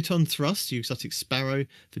Magneton Thrust, your exotic Sparrow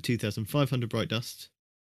for 2,500 Bright Dust.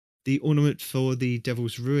 The ornament for the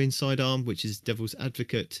Devil's Ruin sidearm, which is Devil's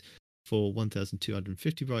Advocate for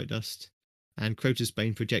 1,250 Bright Dust. And Crota's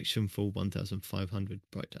Bane Projection for 1,500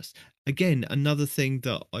 Bright Dust. Again, another thing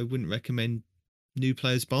that I wouldn't recommend new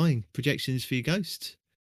players buying. Projections for your Ghost.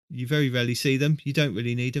 You very rarely see them. You don't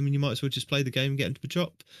really need them, and you might as well just play the game and get them to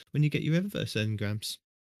drop when you get your Eververse engrams.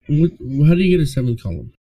 How do you get a 7th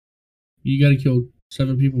column? You got to kill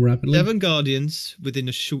 7 people rapidly? 7 Guardians within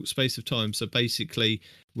a short space of time. So basically,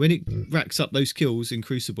 when it racks up those kills in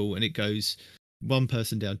Crucible and it goes 1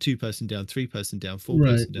 person down, 2 person down, 3 person down, 4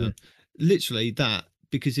 person down. Literally that,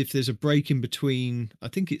 because if there's a break in between, I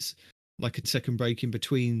think it's like a second break in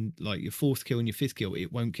between like your 4th kill and your 5th kill,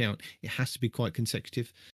 it won't count. It has to be quite consecutive.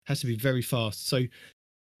 It has to be very fast. So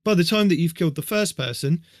by the time that you've killed the first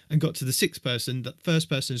person and got to the 6th person, that first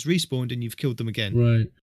person has respawned and you've killed them again.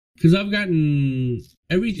 Right. Because I've gotten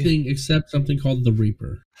everything except something called the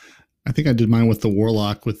Reaper. I think I did mine with the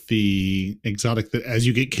Warlock with the exotic that as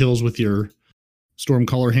you get kills with your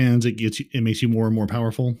Stormcaller hands, it makes you more and more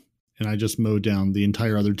powerful. And I just mowed down the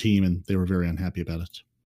entire other team, and they were very unhappy about it.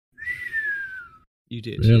 You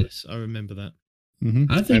did, really? Yes. I remember that. Mm-hmm.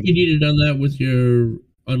 I think you need to done that with your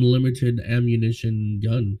unlimited ammunition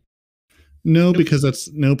gun. No, because that's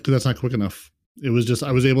not quick enough. It was just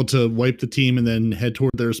I was able to wipe the team and then head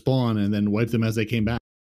toward their spawn and then wipe them as they came back.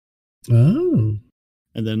 Oh.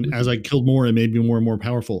 And then as I killed more, it made me more and more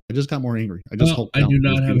powerful. I just got more angry. I do not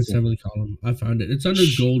have a 7th column. I found it. It's under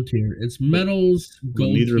gold tier. It's medals,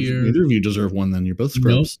 gold tier. Neither of you deserve one then. You're both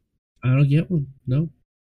scrubs. Nope, I don't get one. No.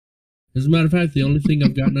 As a matter of fact, the only thing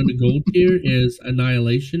I've gotten under gold tier is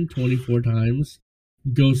Annihilation 24 times,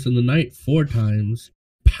 Ghost in the Night 4 times,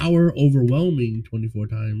 Power Overwhelming 24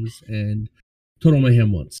 times, and Total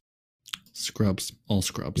Mayhem once. Scrubs. All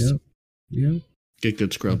scrubs. Yeah. Get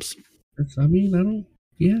good scrubs.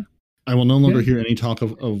 Yeah. I will no longer hear any talk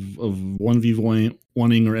of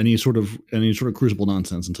 1v1ing or any sort of Crucible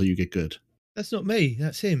nonsense until you get good. That's not me.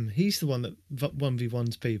 That's him. He's the one that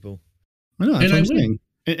 1v1s people. I know. That's what I'm saying.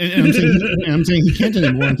 And I'm saying he can't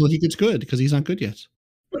anymore until he gets good because he's not good yet.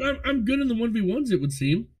 But I'm good in the 1v1s, it would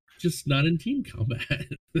seem. Just not in team combat.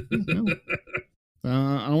 No.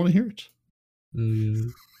 I don't want to hear it.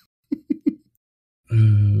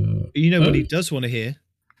 You know what he does want to hear?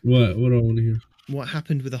 What do I want to hear? What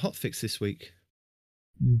happened with the hotfix this week?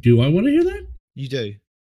 Do I want to hear that? You do.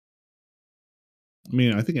 I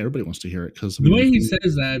mean, I think everybody wants to hear it because the way he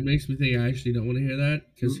says that makes me think I actually don't want to hear that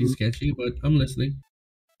because he's sketchy. But I'm listening.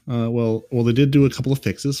 Well, they did do a couple of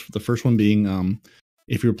fixes. The first one being,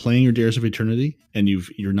 if you're playing your Dares of Eternity and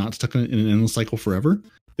you're not stuck in an endless cycle forever,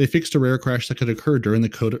 they fixed a rare crash that could occur during the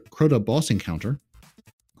Crota boss encounter.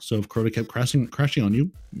 So if Crota kept crashing on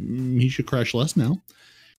you, he should crash less now.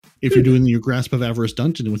 If you're doing your Grasp of Avarice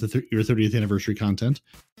dungeon with your 30th anniversary content,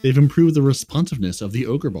 they've improved the responsiveness of the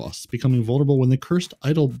Ogre boss, becoming vulnerable when the Cursed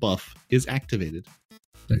Idol buff is activated.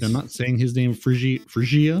 Nice. I'm not saying his name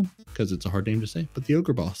Phrygia, because it's a hard name to say, but the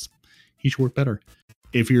Ogre boss. He should work better.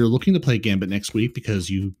 If you're looking to play Gambit next week because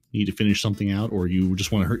you need to finish something out or you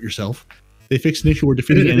just want to hurt yourself, they fixed an issue where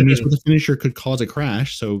defeating enemies with a finisher could cause a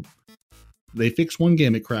crash, so they fixed one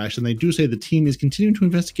Gambit crash, and they do say the team is continuing to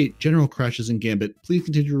investigate general crashes in Gambit. Please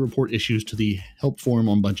continue to report issues to the help forum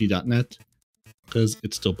on Bungie.net, because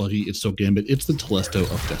it's still buggy, it's still Gambit, it's the Telesto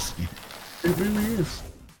of Destiny. It really is.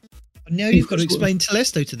 Now you've got to explain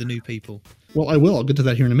Telesto to the new people. Well, I will. I'll get to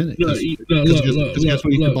that here in a minute. Because guess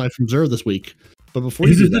what you can buy from Xur this week. But before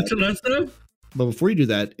you do that, Telesto? But before you do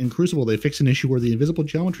that, in Crucible, they fixed an issue where the invisible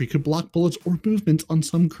geometry could block bullets or movements on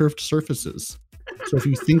some curved surfaces. So if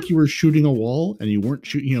you think you were shooting a wall and you weren't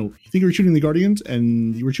shooting, you think you were shooting the Guardians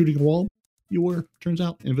and you were shooting a wall, you were. Turns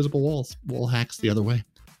out, invisible wall hacks the other way.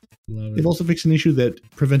 They've also fixed an issue that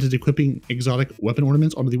prevented equipping exotic weapon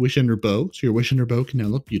ornaments onto the Wishender bow, so your Wishender bow can now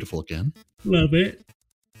look beautiful again. Love it.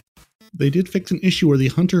 They did fix an issue where the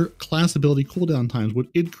Hunter class ability cooldown times would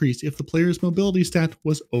increase if the player's mobility stat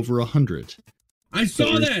was over 100. I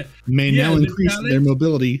saw that! May now increase their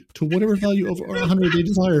mobility to whatever value over 100 they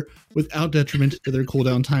desire without detriment to their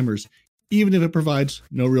cooldown timers, even if it provides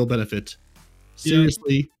no real benefit.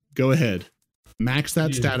 Seriously, go ahead. Max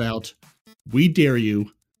that stat out. We dare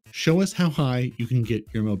you. Show us how high you can get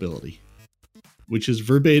your mobility. Which is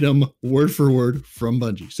verbatim, word for word from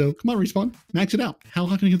Bungie. So come on, Respawn. Max it out. How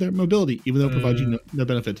high can you get that mobility, even though it provides you no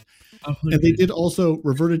benefit? 100. And they did also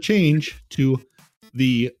revert a change to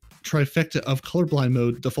the trifecta of colorblind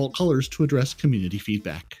mode default colors to address community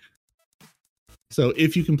feedback. So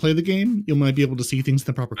if you can play the game, you might be able to see things in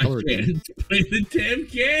the proper color. I can't play the damn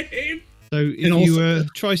game. So if you were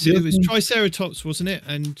it was Triceratops, wasn't it?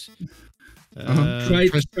 And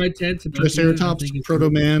Triceratops,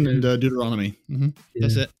 Proto-Man, and Deuteronomy. Mm-hmm.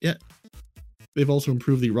 That's it. Yeah. They've also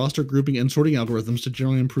improved the roster grouping and sorting algorithms to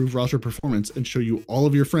generally improve roster performance and show you all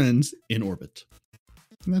of your friends in orbit.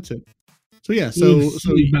 And that's it. So yeah, so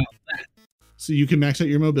you can max out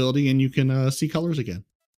your mobility and you can see colors again.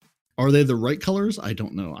 Are they the right colors? I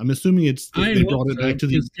don't know. I'm assuming they brought it back to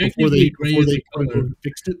the before they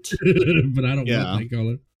fixed it. But I don't want that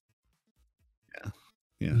color.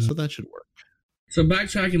 Yeah. So that should work. So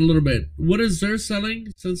backtracking a little bit, what is Xur selling?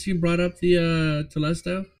 Since you brought up the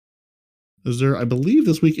Telesto, Xur, I believe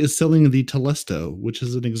this week is selling the Telesto, which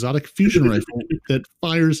is an exotic fusion rifle that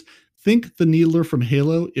fires. Think the Needler from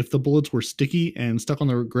Halo if the bullets were sticky and stuck on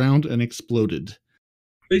the ground and exploded.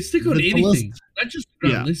 They stick on anything. Not just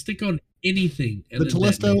ground. They stick on anything. The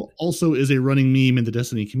Telesto also is a running meme in the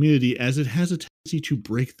Destiny community as it has a tendency to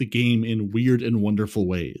break the game in weird and wonderful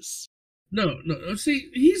ways. No. See,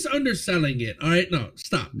 he's underselling it. All right, no,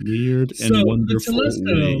 stop. Weird and wonderful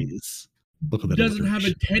ways. Look at that doesn't have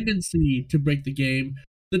a tendency to break the game.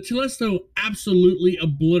 The Telesto absolutely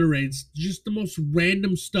obliterates just the most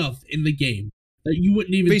random stuff in the game that you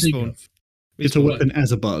wouldn't even think of. It's a weapon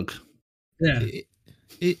as a bug. Yeah.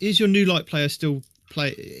 Is your new light player still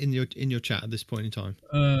play in your chat at this point in time?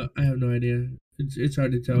 I have no idea. It's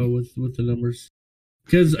hard to tell with the numbers.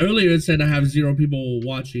 Because earlier it said I have 0 people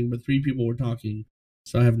watching, but 3 people were talking.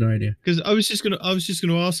 So I have no idea. Because I was just gonna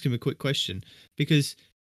ask him a quick question. Because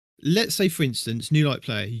let's say, for instance, new light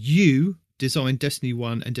player, you designed Destiny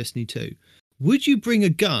 1 and Destiny 2. Would you bring a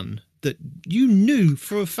gun that you knew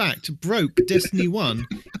for a fact broke Destiny 1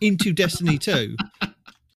 into Destiny 2?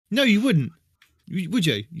 No, you wouldn't. Would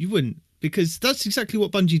you? You wouldn't. Because that's exactly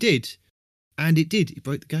what Bungie did. And it did. It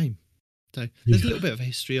broke the game. So there's a little bit of a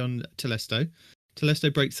history on Telesto.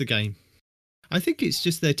 Telesto breaks the game. I think it's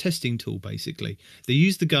just their testing tool, basically. They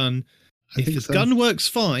use the gun. If the gun works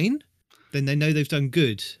fine, then they know they've done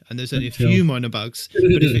good, and there's only a few minor bugs.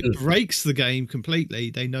 But if it breaks the game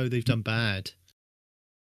completely, they know they've done bad.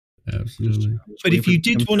 Absolutely. But if you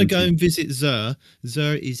did want to go and visit Xur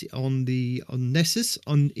is on Nessus,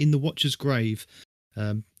 in the Watcher's Grave,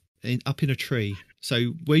 up in a tree.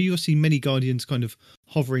 So where you'll see many Guardians kind of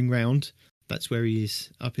hovering round, that's where he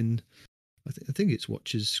is, up in. I think it's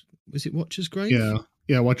Watcher's. Was it Watcher's Grave?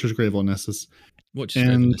 Yeah, Watcher's Grave on Nessus. Watcher's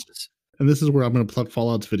Grave on Nessus. And this is where I'm going to plug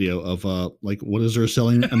Fallout's video of like what is Xur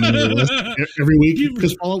selling every week,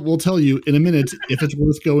 because Fallout will tell you in a minute if it's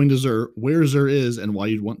worth going to Xur, where Xur is, and why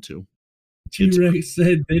you'd want to. T-Rex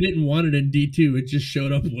said they didn't want it in D2. It just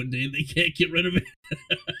showed up one day and they can't get rid of it.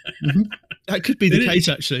 Mm-hmm. That could be the case,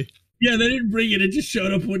 actually. Yeah, they didn't bring it. It just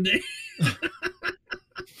showed up one day.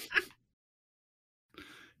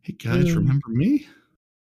 Hey, guys, remember me?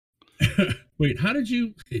 Wait, how did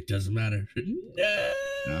you... It doesn't matter.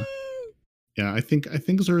 No. Yeah, I think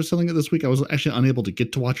Xur is selling it this week. I was actually unable to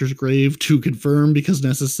get to Watcher's Grave to confirm because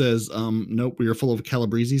Nessus says, nope, we are full of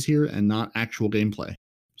Calabreses here and not actual gameplay.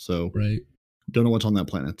 So, don't know what's on that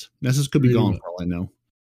planet. Nessus could be gone for all I know.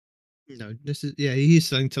 No, he is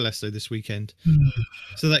selling to Leicester this weekend.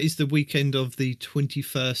 So that is the weekend of the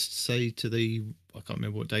 21st, say to the, I can't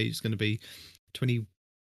remember what day it's going to be, 24th,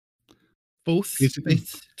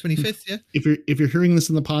 25th, yeah? If you're hearing this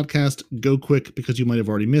in the podcast, go quick because you might have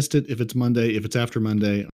already missed it. If it's Monday, if it's after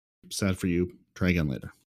Monday, sad for you. Try again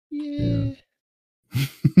later. Yeah.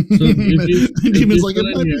 So Demon's like,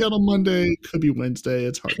 it might be on a Monday, could be Wednesday.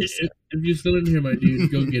 It's hard to say. If you're still in here, my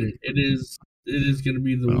dude, go get it. It is going to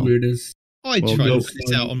be the weirdest. I try to put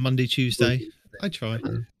this out on Monday, Tuesday. I try.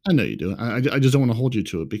 I know you do. I just don't want to hold you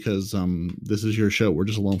to it because this is your show. We're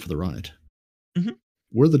just along for the ride. Mm-hmm.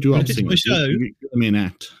 We're the doo-wop singers. singers. You're the main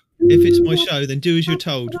act. If it's my show, then do as you're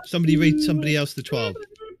told. Somebody read somebody else the TWAB.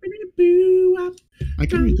 I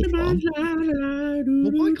can read the TWAB.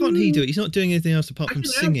 Well, why can't he do it? He's not doing anything else apart from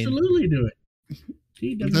singing. Absolutely do it.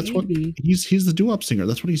 That's what he's the doo-wop singer.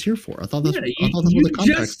 That's what he's here for. I thought that's what the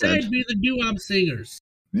contract just said. Be the doo-wop singers.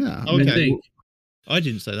 Yeah. Okay. I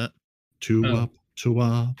didn't say that. Doo-wop,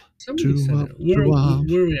 doo-wop, doo-wop. Where are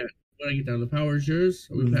we at? When I get down, the power is yours.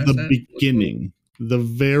 Are we past the that? Beginning, the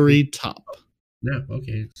very top. No,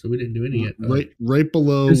 okay. So we didn't do any yet. Right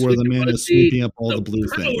below where the man is sweeping up all the blue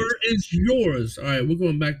things. The power is yours. All right, we're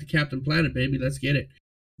going back to Captain Planet, baby. Let's get it.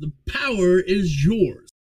 The power is yours.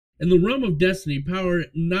 In the realm of Destiny, power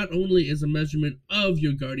not only is a measurement of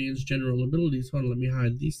your Guardian's general abilities. Hold on, let me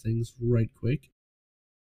hide these things right quick.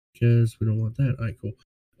 Because we don't want that. All right, cool.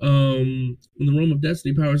 In the realm of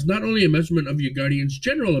Destiny, power is not only a measurement of your Guardian's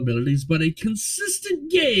general abilities, but a consistent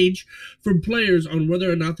gauge for players on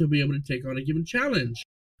whether or not they'll be able to take on a given challenge.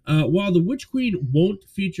 While the Witch Queen won't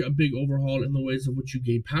feature a big overhaul in the ways of which you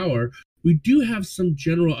gain power, we do have some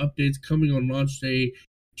general updates coming on launch day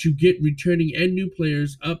to get returning and new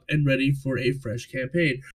players up and ready for a fresh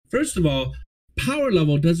campaign. First of all, power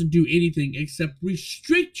level doesn't do anything except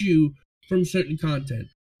restrict you from certain content.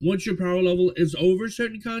 Once your power level is over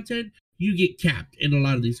certain content, you get capped in a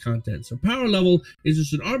lot of these content. So power level is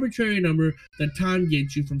just an arbitrary number that time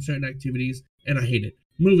gates you from certain activities, and I hate it.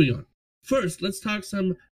 Moving on. First, let's talk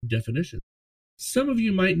some definitions. Some of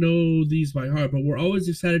you might know these by heart, but we're always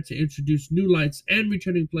excited to introduce new lights and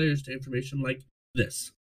returning players to information like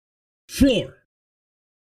this. Floor.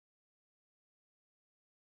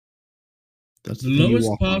 That's the lowest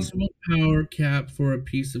possible power cap for a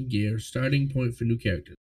piece of gear, starting point for new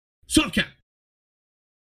characters. Soft cap.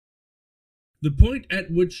 The point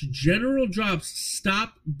at which general drops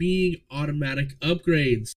stop being automatic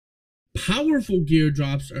upgrades. Powerful gear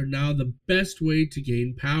drops are now the best way to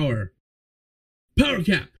gain power. Power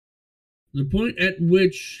cap. The point at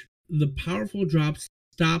which the powerful drops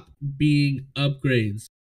stop being upgrades.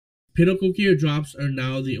 Pinnacle gear drops are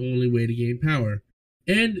now the only way to gain power.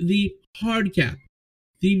 And the hard cap.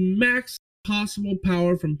 The max possible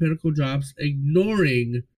power from pinnacle drops,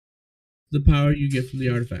 ignoring the power you get from the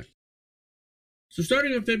artifact. So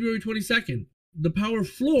starting on February 22nd, the power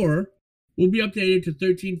floor will be updated to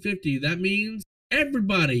 1350. That means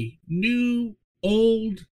everybody, new,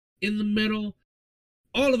 old, in the middle,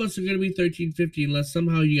 all of us are going to be 1350 unless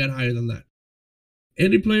somehow you got higher than that.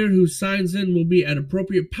 Any player who signs in will be at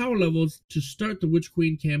appropriate power levels to start the Witch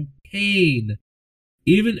Queen campaign,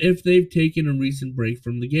 even if they've taken a recent break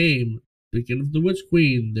from the game. Speaking of the Witch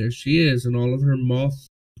Queen, there she is in all of her moth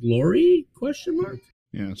glory? ?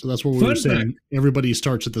 Yeah, so that's what we were saying. Everybody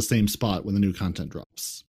starts at the same spot when the new content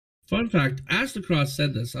drops. Fun fact, Astacross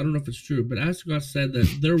said this. I don't know if it's true, but Astacross said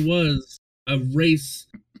that there was a race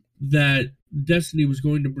that Destiny was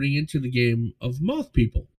going to bring into the game of moth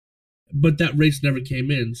people. but that race never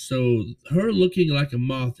came in. So her looking like a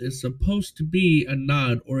moth is supposed to be a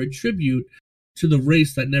nod or a tribute to the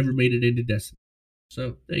race that never made it into Destiny.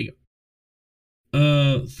 So there you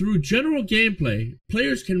go. Through general gameplay,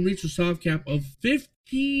 players can reach a soft cap of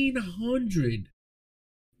 1,500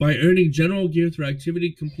 by earning general gear through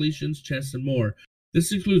activity completions, chests, and more.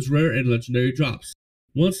 This includes rare and legendary drops.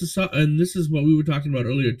 And this is what we were talking about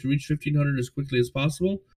earlier. To reach 1,500 as quickly as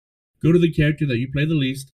possible, go to the character that you play the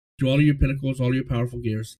least, do all of your pinnacles, all your powerful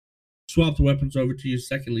gears, swap the weapons over to your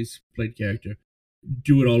second least played character,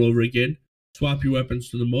 do it all over again, swap your weapons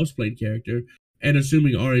to the most played character, and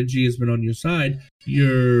assuming RNG has been on your side,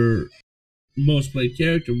 your most played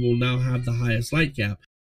character will now have the highest light cap.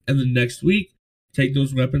 And then next week, take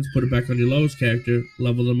those weapons, put it back on your lowest character,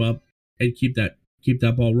 level them up, and keep that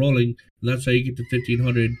ball rolling. And that's how you get to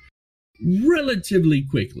 1,500 relatively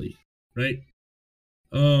quickly, right?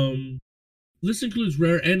 This includes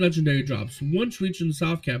rare and legendary drops. Once reaching the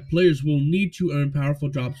soft cap, players will need to earn powerful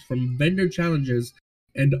drops from vendor challenges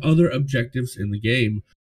and other objectives in the game.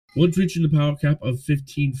 Once reaching the power cap of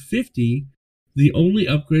 1,550, the only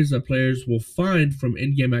upgrades that players will find from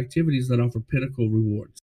in-game activities that offer pinnacle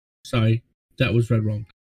rewards. Sorry, that was read wrong.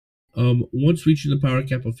 Once reaching the power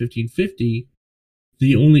cap of 1,550,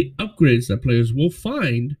 the only upgrades that players will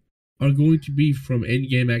find are going to be from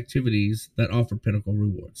in-game activities that offer pinnacle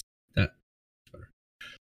rewards. That's better.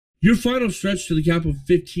 Your final stretch to the cap of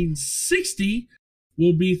 1,560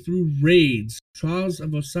 will be through raids, Trials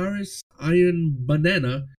of Osiris, Iron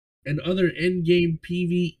Banana, and other endgame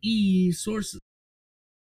PvE sources.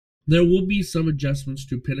 There will be some adjustments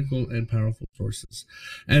to pinnacle and powerful sources,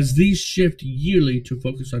 as these shift yearly to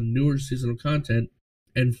focus on newer seasonal content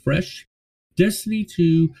and fresh Destiny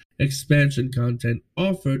 2 expansion content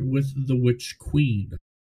offered with the Witch Queen.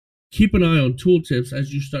 Keep an eye on tooltips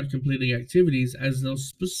as you start completing activities, as they'll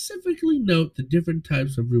specifically note the different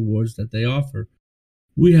types of rewards that they offer.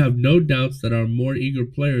 We have no doubts that our more eager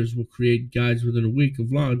players will create guides within a week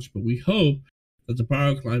of launch, but we hope that the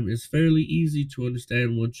power climb is fairly easy to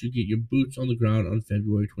understand once you get your boots on the ground on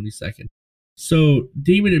February 22nd. So,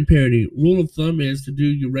 Demon and Parody, rule of thumb is to do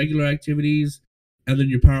your regular activities, and then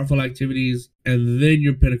your powerful activities, and then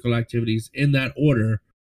your pinnacle activities in that order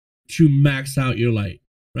to max out your light,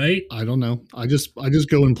 right? I don't know. I just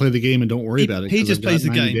go and play the game and don't worry about it. He just plays the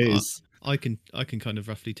game. Days. I can kind of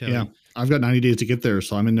roughly tell. Yeah, I've got 90 days to get there,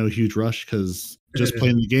 so I'm in no huge rush because just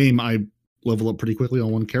playing the game, I level up pretty quickly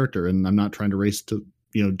on one character, and I'm not trying to race to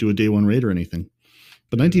do a day one raid or anything.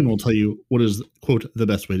 But 19 will tell you what is, quote, the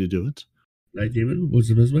best way to do it. 19, what's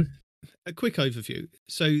the best way? A quick overview.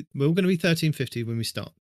 So we're all going to be 1350 when we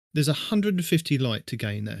start. There's 150 light to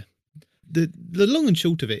gain there. The long and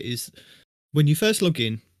short of it is, when you first log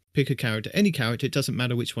in, pick a character, any character. It doesn't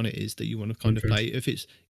matter which one it is that you want to kind of play. If it's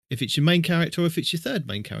your main character or if it's your third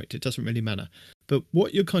main character, it doesn't really matter. But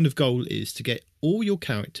what your kind of goal is to get all your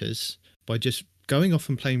characters by just going off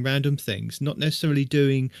and playing random things, not necessarily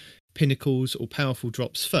doing pinnacles or powerful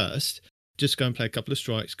drops first. Just go and play a couple of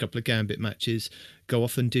strikes, a couple of gambit matches, go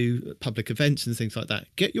off and do public events and things like that.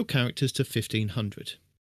 Get your characters to 1,500.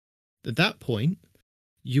 At that point,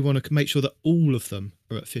 you want to make sure that all of them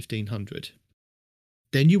are at 1,500.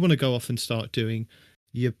 Then you want to go off and start doing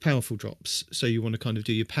your powerful drops. So you want to kind of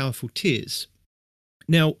do your powerful tiers.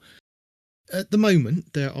 Now, at the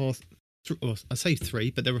moment, there are, I say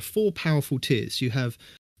 3, but there are 4 powerful tiers. You have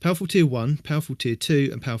powerful tier 1, powerful tier 2,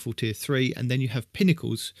 and powerful tier 3. And then you have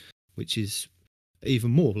pinnacles, which is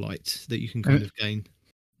even more light that you can kind of gain.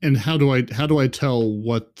 And how do I tell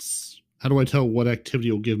what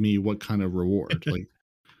activity will give me what kind of reward? Like,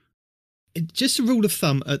 just a rule of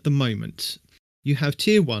thumb at the moment, you have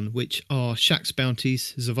tier 1, which are Shaxx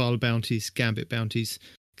bounties, Zavala bounties, Gambit bounties,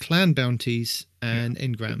 clan bounties, and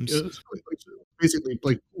engrams. Basically,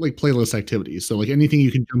 like playlist activities. So like anything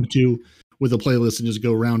you can jump to with a playlist and just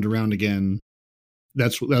go round and round again.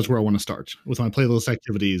 That's where I want to start with my playlist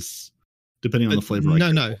activities, depending on the flavor.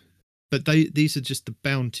 No. But these are just the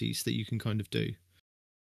bounties that you can kind of do.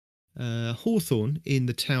 Hawthorne in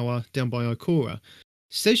the tower down by Ikora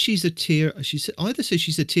says she's a tier. She either says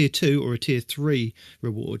she's a tier 2 or a tier 3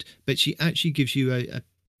 reward, but she actually gives you a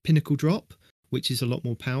pinnacle drop, which is a lot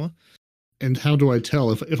more power. And how do I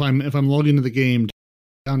tell if I'm logged into the game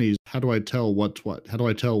bounties? How do I tell what? How do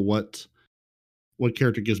I tell what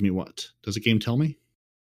character gives me what? Does the game tell me?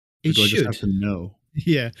 It I should. just have to know?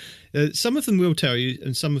 Yeah, some of them will tell you,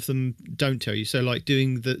 and some of them don't tell you. So, like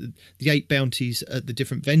doing the 8 bounties at the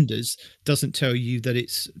different vendors doesn't tell you that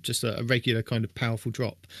it's just a regular kind of powerful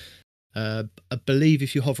drop. I believe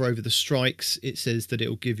if you hover over the strikes, it says that it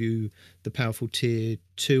will give you the powerful tier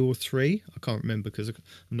 2 or 3. I can't remember because I'm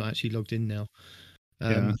not actually logged in now.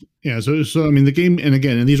 Yeah. So I mean, the game, and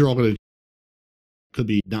again, and these are all going to could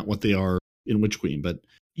be not what they are in Witch Queen, but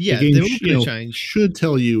yeah, the game they're all going to change. Should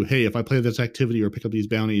tell you, hey, if I play this activity or pick up these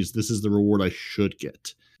bounties, this is the reward I should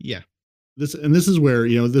get. Yeah. This is where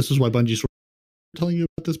this is why Bungie's sort of telling you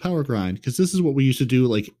about this power grind, because this is what we used to do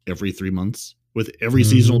like every 3 months with every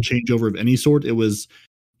seasonal changeover of any sort. It was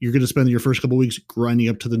you're going to spend your first couple of weeks grinding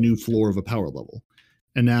up to the new floor of a power level.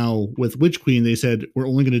 And now with Witch Queen, they said we're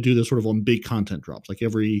only going to do this sort of on big content drops, like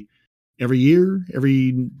every year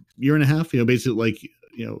and a half. Basically like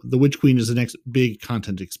the Witch Queen is the next big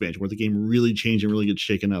content expansion where the game really changed and really gets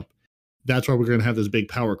shaken up. That's why we're going to have this big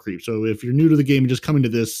power creep. So if you're new to the game and just coming to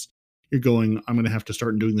this, you're going, I'm going to have to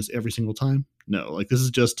start doing this every single time. No, like this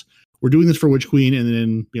is just we're doing this for Witch Queen,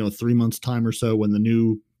 and then 3 months time or so when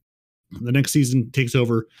the next season takes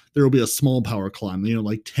over, there will be a small power climb,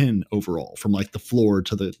 like 10 overall from like the floor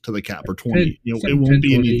to the cap, or 20. It won't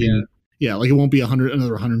be anything. Yeah, like it won't be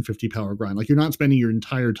another 150 power grind. Like you're not spending your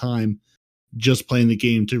entire time just playing the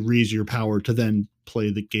game to raise your power to then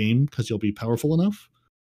play the game because you'll be powerful enough.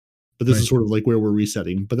 But this is sort of like where we're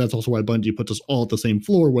resetting. But that's also why Bungie puts us all at the same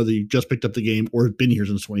floor, whether you just picked up the game or have been here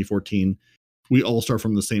since 2014. We all start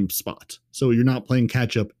from the same spot. So you're not playing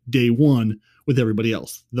catch up day one with everybody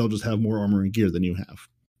else. They'll just have more armor and gear than you have.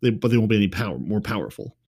 But they won't be any more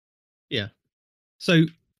powerful. Yeah. So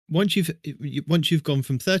once you've gone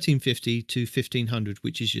from 1350 to 1500,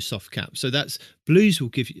 which is your soft cap, so that's blues will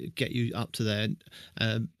get you up to there,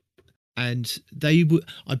 and they would,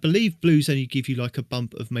 I believe, blues only give you like a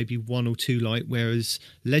bump of maybe 1 or 2 light, whereas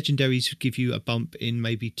legendaries give you a bump in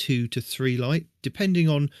maybe 2 to 3 light, depending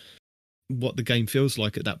on what the game feels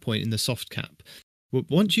like at that point in the soft cap. Well,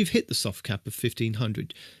 once you've hit the soft cap of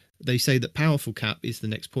 1500, they say that powerful cap is the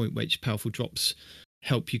next point, which powerful drops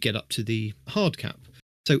help you get up to the hard cap.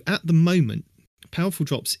 So at the moment, powerful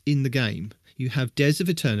drops in the game, you have Dares of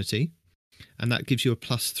Eternity, and that gives you a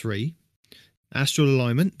 +3. Astral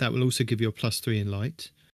Alignment, that will also give you a +3 in light.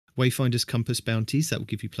 Wayfinder's Compass bounties, that will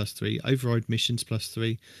give you +3. Override missions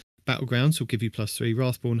 +3. Battlegrounds will give you +3.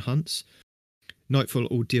 Wrathborn hunts. Nightfall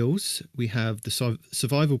ordeals, we have the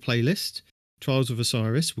survival playlist. Trials of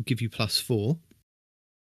Osiris will give you +4.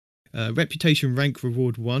 Reputation rank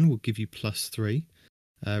reward 1 will give you +3.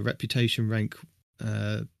 Reputation rank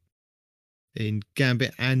in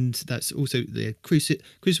Gambit, and that's also the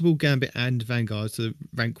Crucible, Gambit, and Vanguard. So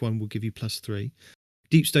rank 1 will give you +3.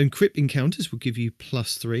 Deepstone Crypt encounters will give you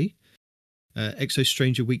 +3. Exo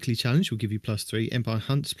Stranger Weekly Challenge will give you +3. Empire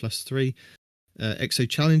Hunts +3. Exo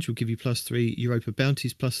Challenge will give you +3. Europa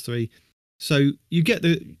Bounties +3. So you get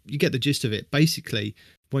the gist of it. Basically,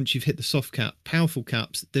 once you've hit the soft cap, powerful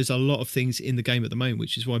caps, there's a lot of things in the game at the moment,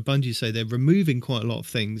 which is why Bungie say they're removing quite a lot of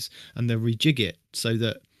things and they'll rejig it so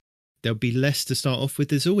that there'll be less to start off with.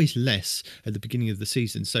 There's always less at the beginning of the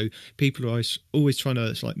season. So people are always trying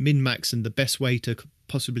to like min-max and the best way to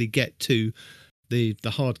possibly get to the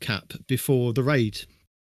hard cap before the raid.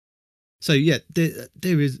 So yeah,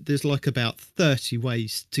 there's like about 30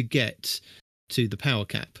 ways to get to the power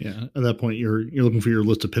cap. Yeah, at that point you're looking for your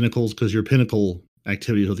list of pinnacles, because your pinnacle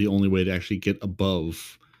activities are the only way to actually get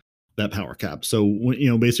above that power cap. So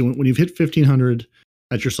basically when you've hit 1500,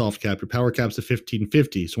 that's your soft cap. Your power cap's at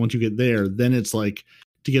 1550. So once you get there, then it's like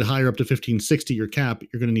to get higher up to 1560, your cap,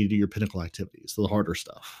 you're going to need to do your pinnacle activities, so the harder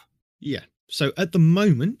stuff. Yeah. So at the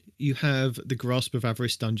moment, you have the Grasp of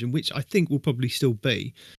Avarice dungeon, which I think will probably still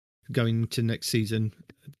be going to next season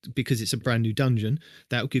because it's a brand new dungeon.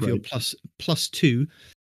 That will give you a +2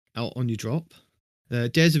 out on your drop.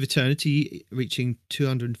 Dares of Eternity reaching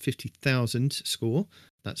 250,000 score.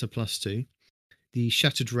 That's a +2. The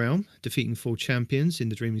Shattered Realm, defeating 4 champions in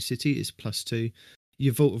the Dreaming City, is +2.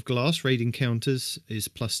 Your Vault of Glass raid encounters is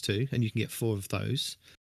 +2, and you can get 4 of those.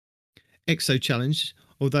 Exo Challenge,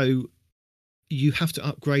 although you have to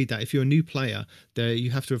upgrade that. If you're a new player, you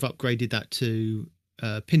have to have upgraded that to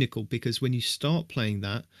Pinnacle, because when you start playing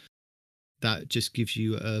that just gives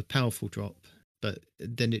you a powerful drop, but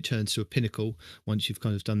then it turns to a Pinnacle once you've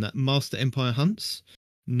kind of done that. Master Empire Hunts,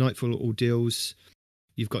 Nightfall Ordeals.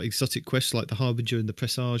 You've got exotic quests like the Harbinger and the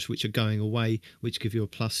Presage, which are going away, which give you a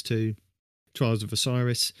 +2. Trials of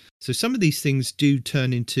Osiris. So some of these things do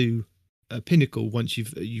turn into a Pinnacle once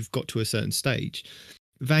you've got to a certain stage.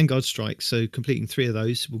 Vanguard Strikes, so completing 3 of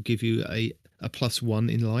those will give you a +1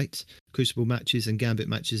 in light. Crucible matches and Gambit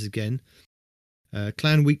matches again.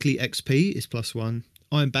 Clan Weekly XP is +1.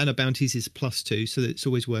 Iron Banner bounties is +2, so it's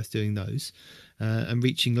always worth doing those. And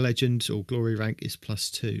reaching Legend or Glory rank is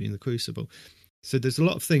 +2 in the Crucible. So there's a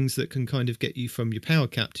lot of things that can kind of get you from your power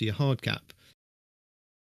cap to your hard cap.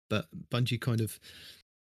 But Bungie kind of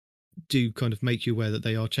make you aware that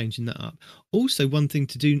they are changing that up. Also, one thing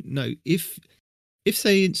to do note, if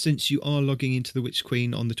say instance you are logging into the Witch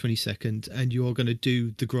Queen on the 22nd and you are going to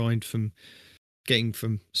do the grind from getting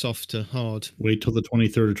from soft to hard. Wait till the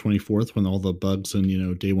 23rd or 24th when all the bugs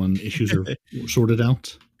and day one issues are sorted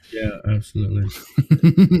out. Yeah, absolutely.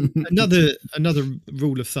 Another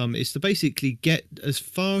rule of thumb is to basically get as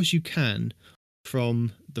far as you can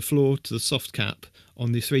from the floor to the soft cap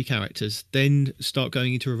on the 3 characters, then start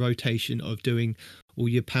going into a rotation of doing all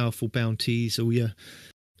your powerful bounties, all your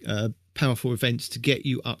powerful events to get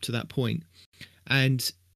you up to that point.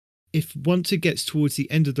 And if once it gets towards the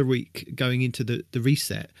end of the week going into the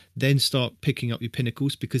reset, then start picking up your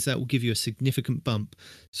pinnacles, because that will give you a significant bump.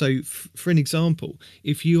 So for an example,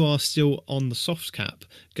 if you are still on the soft cap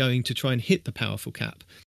going to try and hit the powerful cap,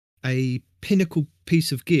 a pinnacle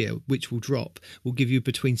piece of gear which will drop will give you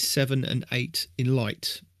between 7 and 8 in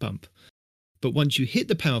light bump. But once you hit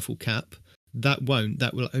the powerful cap, that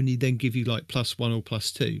will only then give you like +1 or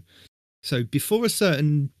 +2. So before a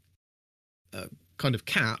certain kind of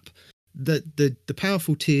cap, the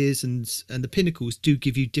powerful tiers and the pinnacles do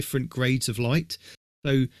give you different grades of light.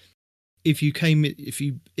 So if you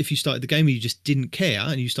started the game and you just didn't care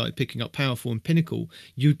and you started picking up powerful and pinnacle,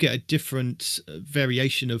 you'd get a different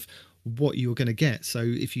variation of what you're going to get. So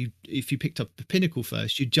if you picked up the pinnacle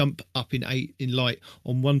first, you'd jump up in 8 in light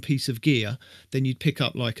on one piece of gear, then you'd pick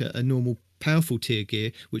up like a normal powerful tier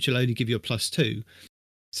gear, which will only give you a +2.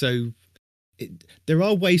 So there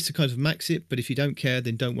are ways to kind of max it, but if you don't care,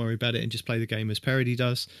 then don't worry about it and just play the game as Parody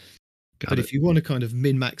does. But if you want to kind of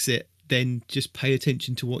min-max it, then just pay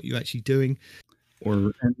attention to what you're actually doing.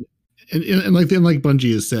 And like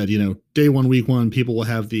Bungie has said, day one, week one, people will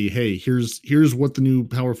have hey, here's what the new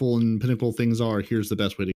powerful and pinnacle things are. Here's the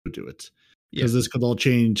best way to do it. Because this could all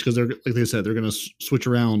change. Because they're, like they said, they're going to switch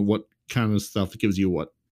around what kind of stuff that gives you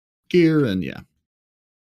what gear, and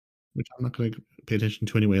which I'm not going to pay attention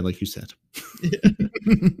to anyway, like you said.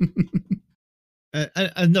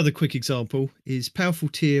 Another quick example is powerful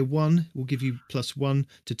tier 1 will give you +1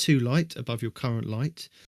 to 2 light above your current light.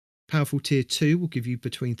 Powerful tier 2 will give you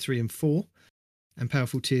between 3 and 4, and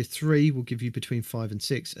powerful tier 3 will give you between 5 and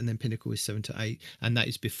 6, and then pinnacle is 7 to 8, and that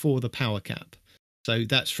is before the power cap. So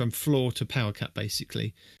that's from floor to power cap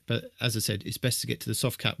basically. But as I said, it's best to get to the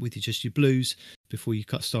soft cap with just your blues before you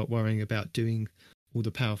start worrying about doing all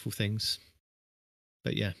the powerful things.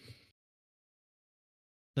 But yeah,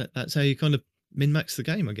 that's how you kind of min-max the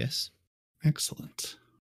game, I guess. Excellent.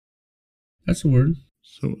 That's a word.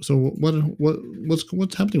 So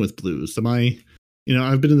what's happening with blues?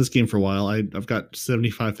 I've been in this game for a while. I've got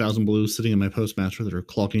 75,000 blues sitting in my postmaster that are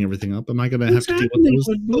clogging everything up. Am I going to have to deal with those?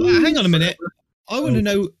 Well, hang on a minute. I want to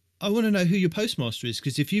know who your postmaster is,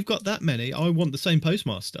 because if you've got that many, I want the same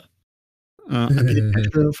postmaster. I paid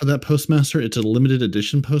extra for that postmaster. It's a limited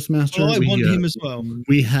edition postmaster. I want him as well.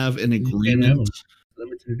 We have an agreement.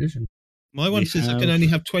 Limited edition. My one says I can only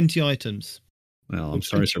have 20 items. Well, I'm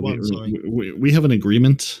sorry, sir. We have an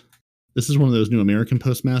agreement. This is one of those new American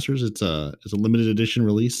postmasters. It's a limited edition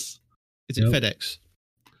release. Is it FedEx?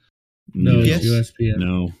 No, yes.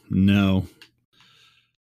 USPS. No.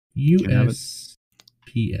 USPS.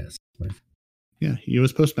 Yeah,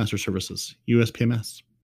 U.S. Postmaster Services, USPMS.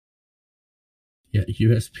 Yeah,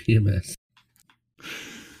 USPMS.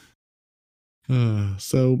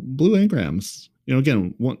 So blue engrams.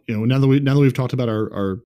 Again, now that we've talked about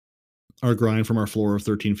our grind from our floor of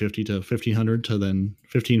 1350 to 1500 to then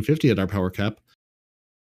 1550 at our power cap,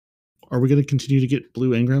 are we going to continue to get blue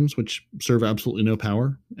engrams, which serve absolutely no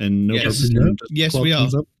power and no purpose? Yes, we are.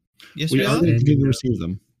 Yes, we are going to continue to receive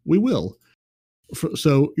them. We will.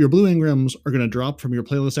 So your blue engrams are going to drop from your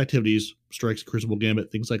playlist activities, Strikes, Crucible,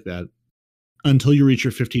 Gambit, things like that, until you reach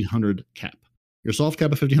your 1500 cap. Your soft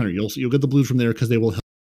cap of 1500, you'll get the blues from there because they will help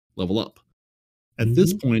level up. At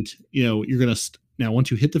this point, you're going to now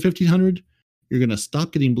once you hit the 1500, you're going to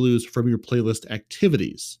stop getting blues from your playlist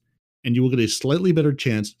activities, and you will get a slightly better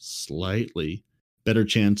chance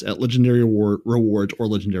at legendary rewards or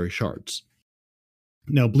legendary shards.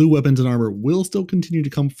 Now, blue weapons and armor will still continue to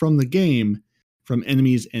come from the game, from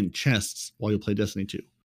enemies and chests while you play Destiny 2.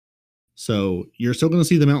 So you're still going to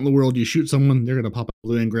see them out in the world. You shoot someone, they're going to pop up a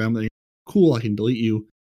blue engram. Then cool, I can delete you.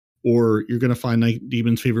 Or you're going to find Night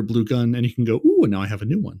Demon's favorite blue gun, and you can go, ooh, now I have a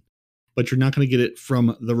new one. But you're not going to get it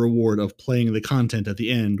from the reward of playing the content at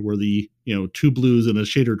the end, where the 2 blues and a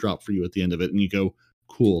shader drop for you at the end of it, and you go,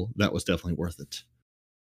 cool, that was definitely worth it.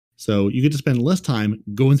 So you get to spend less time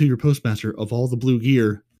going through your postmaster of all the blue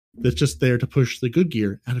gear that's just there to push the good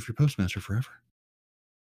gear out of your postmaster forever.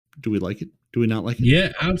 Do we like it? Do we not like it?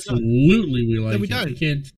 Yeah, absolutely. We like we it. don't. We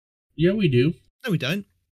can't. Yeah, we do. No, we don't.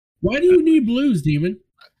 Why do you need blues, Demon?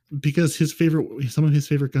 Because some of his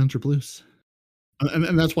favorite guns are blues.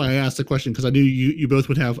 And that's why I asked the question, because I knew you both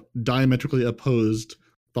would have diametrically opposed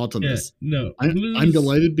thoughts on this. No, I'm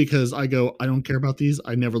delighted because I don't care about these.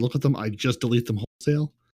 I never look at them. I just delete them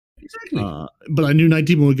wholesale. Exactly. But I knew Night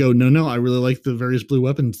Demon would go, no, I really like the various blue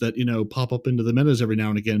weapons that, pop up into the metas every now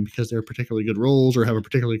and again because they're particularly good rolls or have a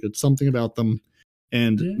particularly good something about them.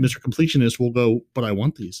 And Mr. Completionist will go, but I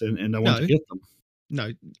want these and I want to get them.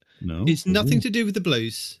 No. It's nothing to do with the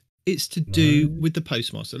blues. It's to do with the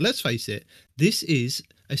Postmaster. Let's face it, this is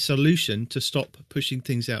a solution to stop pushing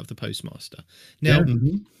things out of the Postmaster. Now,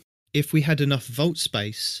 if we had enough vault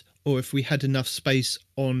space, or if we had enough space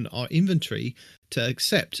on our inventory to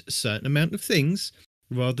accept a certain amount of things,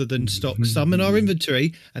 rather than stock some in our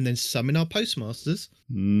inventory and then some in our Postmasters,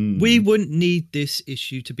 we wouldn't need this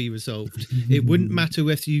issue to be resolved. It wouldn't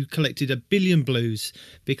matter if you collected 1 billion blues,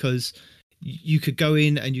 because you could go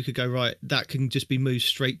in and you could go, right, that can just be moved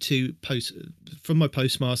straight to from my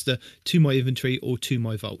Postmaster to my inventory or to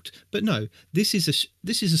my vault. But no, this is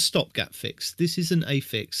a stopgap fix. This isn't a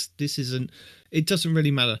fix. It doesn't really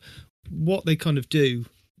matter what they kind of do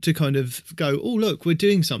to kind of go, oh, look, we're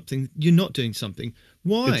doing something. You're not doing something.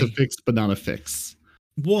 Why? It's a fix, but not a fix.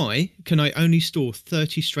 Why can I only store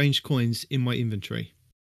 30 strange coins in my inventory?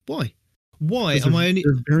 Why? Why am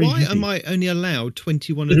I only allowed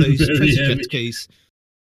 21 of those treasure chest keys?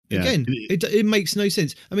 Yeah, again, it makes no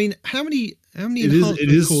sense. I mean, how many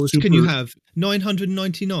enhancement cores can you have?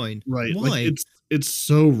 999. Right. Why? Like it's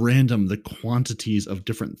so random, the quantities of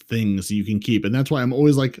different things you can keep. And that's why I'm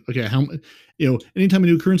always like, okay, anytime a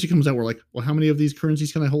new currency comes out, we're like, well, how many of these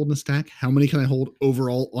currencies can I hold in a stack? How many can I hold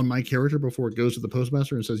overall on my character before it goes to the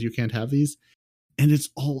Postmaster and says you can't have these? And it's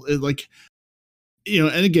all like,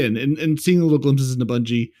 and again, and seeing little glimpses into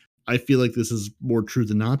Bungie, I feel like this is more true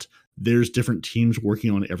than not. There's different teams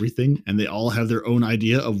working on everything, and they all have their own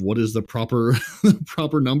idea of what is the proper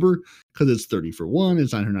number, because it's 30 for one,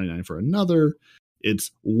 it's 999 for another,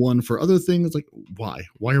 it's 1 for other things. Like, why?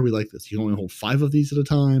 Why are we like this? You only hold 5 of these at a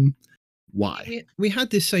time. Why? We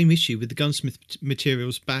had this same issue with the gunsmith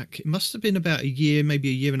materials back. It must have been about a year, maybe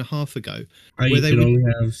a year and a half ago. Where they would only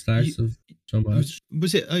have stacks of so much.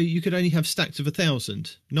 Was it? You could only have stacks of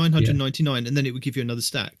 1,000, 999, and then it would give you another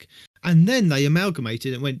stack. And then they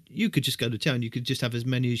amalgamated and went, you could just go to town. You could just have as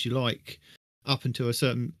many as you like up until a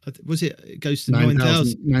certain. Was it? It goes to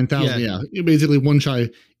 9,000. 9,000. Yeah. Basically, one shy.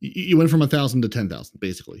 You went from 1,000 to 10,000.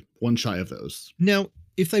 Basically, one shy of those. Now,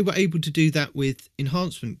 if they were able to do that with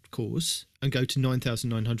enhancement cores and go to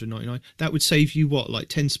 9,999, that would save you what, like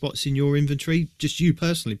 10 spots in your inventory? Just you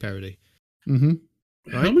personally, Parody. Mm-hmm.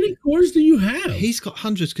 Right? How many cores do you have? He's got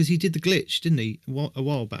hundreds because he did the glitch, didn't he? A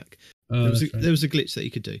while back. There was a glitch that he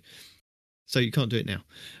could do. So you can't do it now.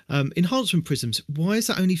 Enhancement prisms. Why is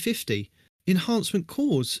that only 50? Enhancement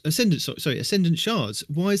cores, ascendant shards.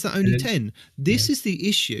 Why is that only 10? This is the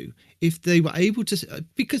issue. If they were able to,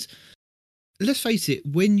 because let's face it,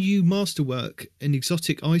 when you masterwork an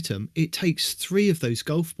exotic item, it takes 3 of those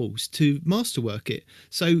golf balls to masterwork it.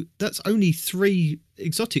 So that's only 3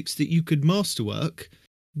 exotics that you could masterwork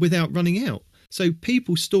without running out. So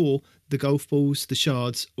people store the golf balls, the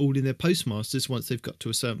shards, all in their Postmasters once they've got to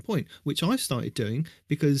a certain point, which I've started doing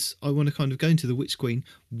because I want to kind of go into the Witch Queen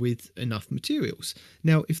with enough materials.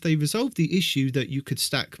 Now, if they resolve the issue that you could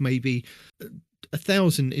stack maybe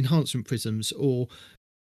 1,000 enhancement prisms or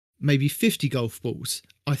maybe 50 golf balls,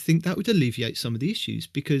 I think that would alleviate some of the issues,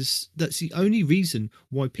 because that's the only reason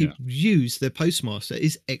why people use their Postmaster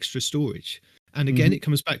is extra storage. And again, it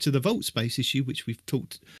comes back to the vault space issue, which we've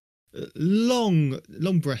talked long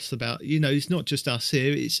breaths about. It's not just us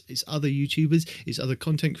here, it's other YouTubers, it's other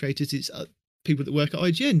content creators, it's people that work at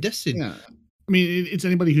IGN, Destiny. Yeah. I mean, it's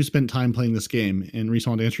anybody who spent time playing this game. And Reese,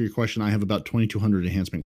 to answer your question, I have about 2,200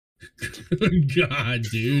 enhancement. God,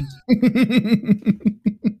 dude.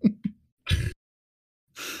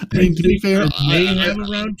 I mean, to be fair, I have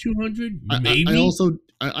around 200. Maybe.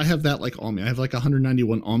 I have that like on me. I have like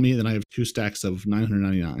 191 on me, and then I have 2 stacks of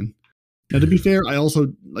 999. Now, to be fair,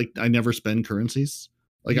 I never spend currencies.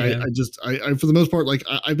 Like I for the most part, like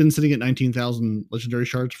I've been sitting at 19,000 legendary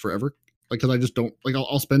shards forever. Like, because I just don't like.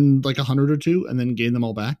 I'll spend like 100 or 2 and then gain them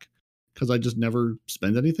all back because I just never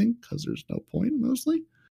spend anything because there's no point mostly.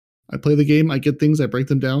 I play the game, I get things, I break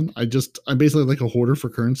them down. I'm basically like a hoarder for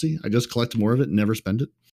currency. I just collect more of it and never spend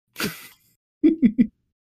it.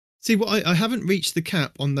 See, I haven't reached the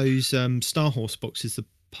cap on those Star Horse boxes,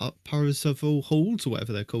 Parzival halls or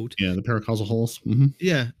whatever they're called. Yeah, the paracausal holes. Mm-hmm.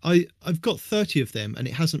 Yeah, I've got 30 of them, and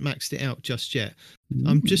it hasn't maxed it out just yet.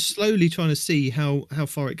 I'm just slowly trying to see how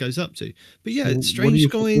far it goes up to. But yeah, Well, strange what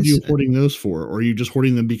are coins. you hoarding those for? Or are you just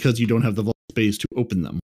hoarding them because you don't have the vault space to open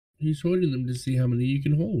them? He's hoarding them to see how many you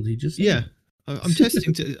can hold. He just said Yeah, that.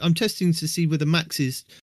 I'm testing to see where the max is,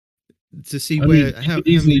 to see I where mean, how you could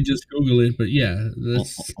easily many. just Google it, but yeah,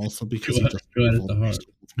 that's Also because go he at- doesn't go at have it all the the heart.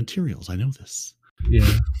 materials. I know this.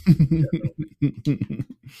 yeah.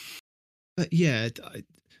 But yeah,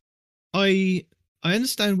 I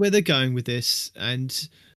understand where they're going with this, and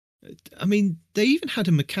I mean, they even had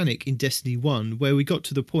a mechanic in Destiny 1 where we got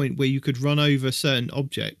to the point where you could run over certain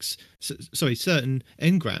objects, certain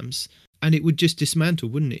engrams, and it would just dismantle,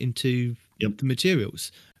 wouldn't it, into Yep. the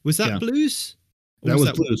materials. Was that Yeah. blues? Or That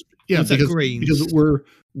was blues. Yeah, was that because greens?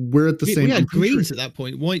 we're at the We same. had I'm pretty sure- greens at that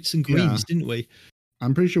point, whites and greens, Yeah. didn't we?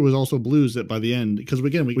 I'm pretty sure it was also blues that by the end, because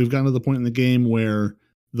again, we've gotten to the point in the game where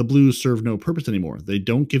the blues serve no purpose anymore. They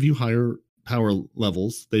don't give you higher power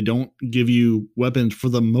levels. They don't give you weapons for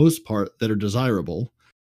the most part that are desirable.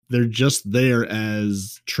 They're just there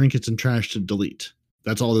as trinkets and trash to delete.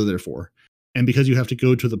 That's all they're there for. And because you have to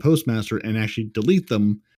go to the postmaster and actually delete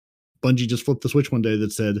them, Bungie just flipped the switch one day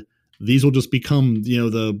that said, these will just become,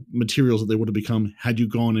 the materials that they would have become had you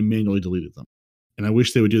gone and manually deleted them. And I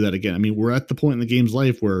wish they would do that again. I mean, we're at the point in the game's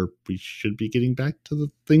life where we should be getting back to the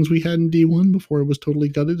things we had in D1 before it was totally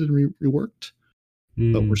gutted and reworked.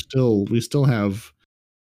 But we still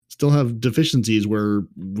have deficiencies where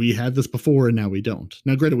we had this before and now we don't.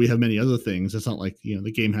 Now, granted, we have many other things. It's not like,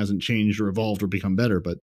 the game hasn't changed or evolved or become better,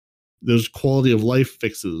 but those quality of life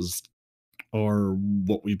fixes are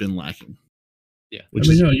what we've been lacking. Yeah. Which I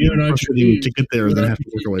mean, is no, you and I frustrating should to get there and then have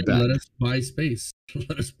to work our way back. Let us buy space.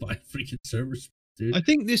 Let us buy freaking servers, dude. I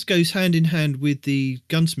think this goes hand in hand with the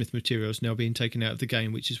gunsmith materials now being taken out of the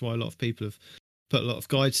game, which is why a lot of people have put a lot of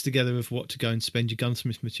guides together of what to go and spend your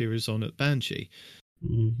gunsmith materials on at Banshee.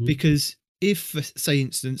 Mhm. Because if, say,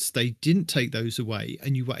 instance, they didn't take those away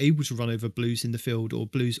and you were able to run over blues in the field or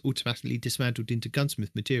blues automatically dismantled into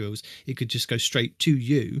gunsmith materials, it could just go straight to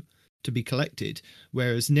you to be collected.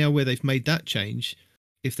 Whereas now where they've made that change,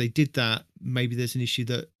 if they did that, maybe there's an issue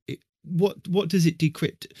that what does it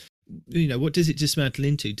decrypt? What does it dismantle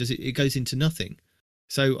into? It goes into nothing?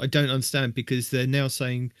 So I don't understand, because they're now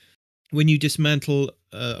saying when you dismantle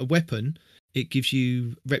a weapon, it gives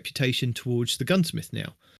you reputation towards the gunsmith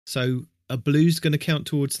now. So are blues going to count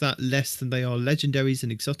towards that less than they are legendaries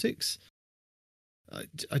and exotics?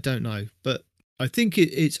 I don't know, but I think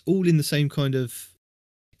it's all in the same kind of.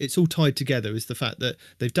 It's all tied together, is the fact that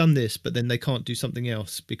they've done this, but then they can't do something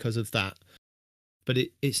else because of that. But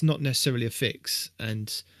it's not necessarily a fix,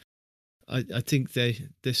 and I think they're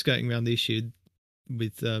skirting around the issue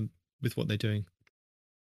with what they're doing.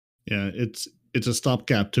 Yeah, it's a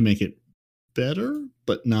stopgap to make it better,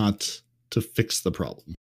 but not to fix the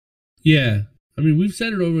problem. Yeah, I mean, we've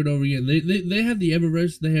said it over and over again. They have the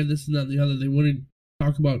Eververse, they have this and that and the other. They want to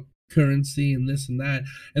talk about currency and this and that,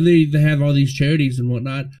 and they have all these charities and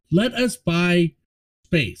whatnot. Let us buy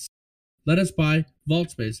space. Let us buy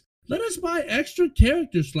vault space. Let us buy extra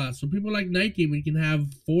character slots so people like Night Demon can have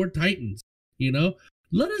 4 Titans.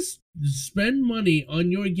 Let us spend money on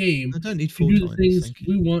your game I don't need to 4 do times. the things Thank you.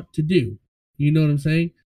 we want to do. You know what I'm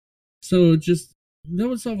saying? So just that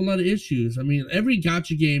would solve a lot of issues. I mean, every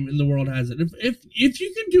gacha game in the world has it. If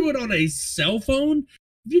you can do it on a cell phone,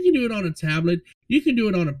 if you can do it on a tablet, you can do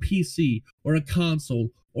it on a PC or a console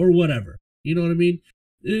or whatever. You know what I mean?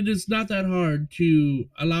 It is not that hard to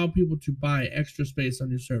allow people to buy extra space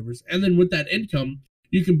on your servers. And then with that income,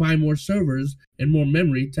 you can buy more servers and more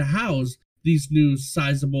memory to house these new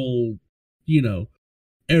sizable,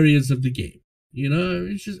 areas of the game.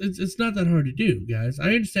 It's not that hard to do, guys.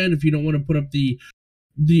 I understand if you don't want to put up the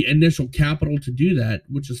initial capital to do that,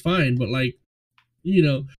 which is fine, but I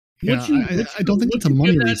don't think it's a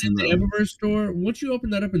money reason, in the though. Eververse store. Once you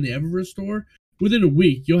open that up in the Eververse store, within a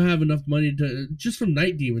week you'll have enough money to just from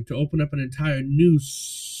Night Demon to open up an entire new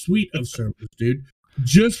suite of servers, dude,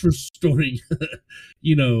 just for storing,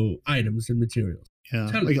 items and materials. Yeah,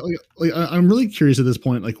 Totally. I'm really curious at this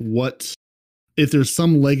point, what if there's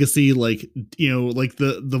some legacy,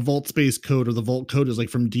 the vault space code or the vault code is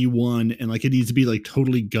from D1 and it needs to be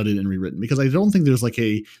totally gutted and rewritten, because I don't think there's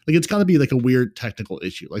it's got to be a weird technical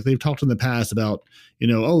issue. They've talked in the past about,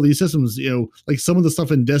 these systems, some of the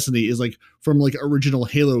stuff in Destiny is from original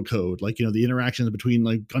Halo code, the interactions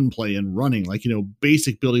between gunplay and running,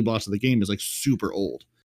 basic building blocks of the game is super old.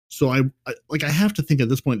 So I have to think at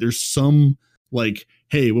this point there's some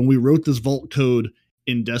hey, when we wrote this vault code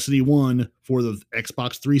in Destiny 1 for the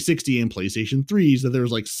Xbox 360 and PlayStation 3s that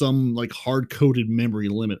there's like some like hard-coded memory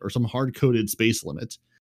limit or some hard-coded space limit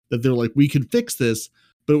that they're like, we could fix this,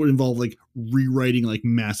 but it would involve like rewriting like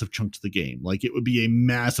massive chunks of the game. Like it would be a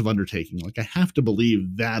massive undertaking. Like I have to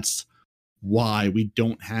believe that's why we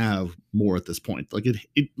don't have more at this point. Like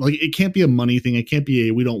it can't be a money thing. It can't be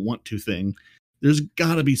a we don't want to thing. There's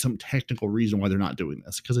got to be some technical reason why they're not doing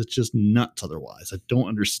this, because it's just nuts otherwise. I don't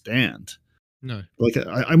understand. No. Like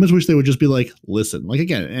I almost wish they would just be like, listen, like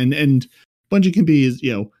again, and Bungie can be,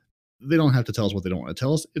 you know, they don't have to tell us what they don't want to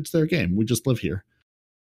tell us. It's their game. We just live here.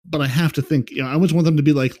 But I have to think, you know, I always want them to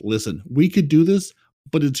be like, listen, we could do this,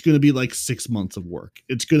 but it's going to be like 6 months of work.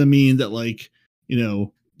 It's going to mean that, like, you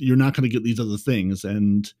know, you're not going to get these other things.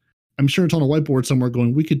 And I'm sure it's on a whiteboard somewhere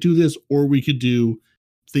going, we could do this, or we could do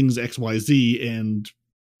things XYZ and,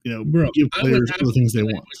 you know, Bro, give players the things they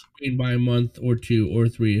want. By a month or 2 or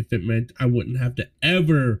 3, if it meant I wouldn't have to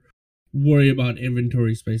ever worry about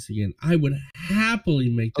inventory space again, I would happily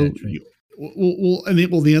make that trade.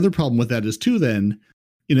 Well, the other problem with that is too, then,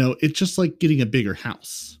 you know, it's just like getting a bigger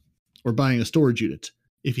house or buying a storage unit.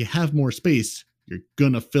 If you have more space, you're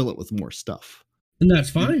going to fill it with more stuff. And that's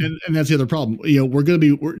fine. And that's the other problem. You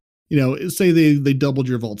know, say they doubled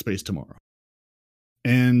your vault space tomorrow.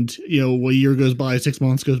 And, you know, a year goes by, 6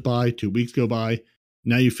 months goes by, 2 weeks go by.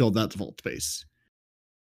 Now you filled that vault space.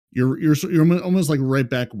 You're almost like right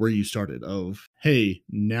back where you started of, hey,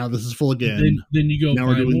 now this is full again. Then you go, now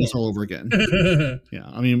we're doing this all over again. Yeah.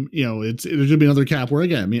 I mean, you know, there should be another cap where,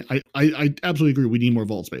 again, I mean, I absolutely agree. We need more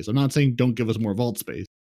vault space. I'm not saying don't give us more vault space,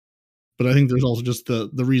 but I think there's also just the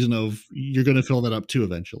reason of you're going to fill that up too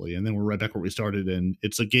eventually. And then we're right back where we started. And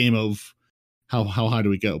it's a game of how high do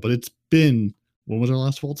we go? But it's been, when was our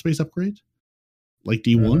last vault space upgrade? Like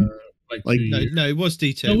D1? No, it was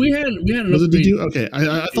D2. No, we had an was upgrade. it D2? Okay,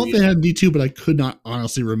 I thought they had D2, but I could not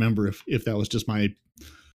honestly remember if that was just my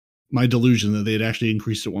delusion that they had actually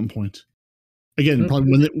increased at one point. Again,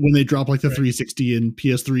 probably when they drop like the 360 and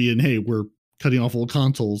PS3 and hey, we're cutting off old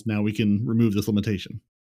consoles, now we can remove this limitation.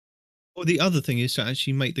 Well, the other thing is to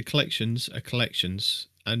actually make the collections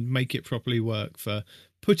and make it properly work for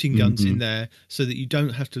putting guns in there so that you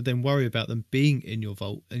don't have to then worry about them being in your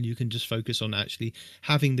vault and you can just focus on actually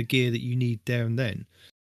having the gear that you need there and then.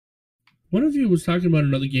 One of you was talking about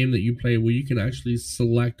another game that you play where you can actually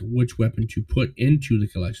select which weapon to put into the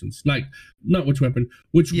collections. Like, not which weapon,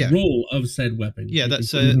 which role of said weapon. Yeah,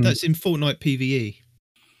 that's in Fortnite PvE.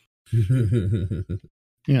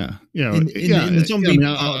 Yeah. In the zombie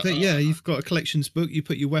part of it, you've got a collections book, you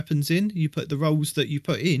put your weapons in, you put the roles that you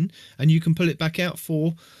put in, and you can pull it back out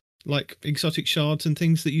for like exotic shards and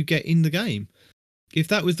things that you get in the game. If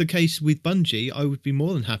that was the case with Bungie, I would be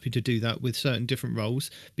more than happy to do that with certain different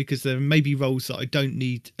roles, because there may be roles that I don't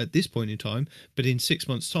need at this point in time, but in 6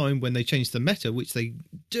 months' time when they change the meta, which they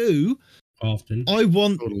do often, I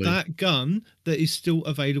want that gun that is still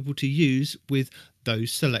available to use with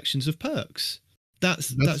those selections of perks.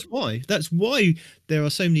 That's why there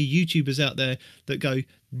are so many YouTubers out there that go,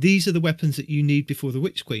 these are the weapons that you need before the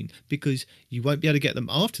Witch Queen, because you won't be able to get them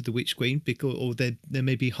after the Witch Queen, or they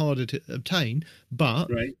may be harder to obtain, but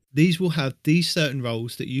these will have these certain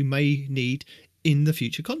roles that you may need in the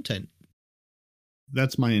future content.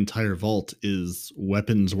 That's my entire vault, is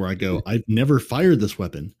weapons where I go, I've never fired this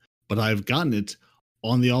weapon, but I've gotten it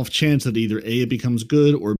on the off chance that either A, it becomes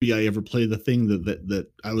good, or B, I ever play the thing that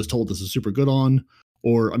I was told this is super good on.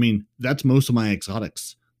 Or, I mean, that's most of my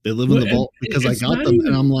exotics. They live in the vault because I got them.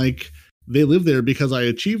 And I'm like, they live there because I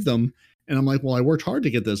achieved them. And I'm like, well, I worked hard to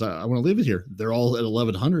get this. I want to leave it here. They're all at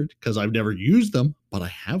 1100 because I've never used them, but I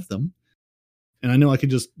have them. And I know I could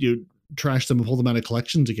just trash them and pull them out of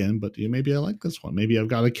collections again, but maybe I like this one. Maybe I've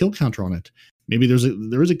got a kill counter on it. Maybe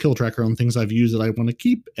there is a kill tracker on things I've used that I want to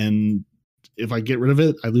keep, and if I get rid of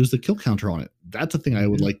it, I lose the kill counter on it. That's a thing I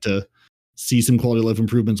would like to see some quality of life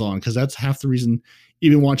improvements on, because that's half the reason.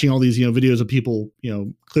 Even watching all these videos of people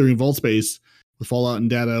clearing vault space with Fallout and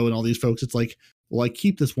Datto and all these folks, it's like, well, I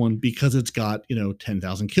keep this one because it's got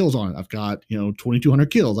 10,000 kills on it. I've got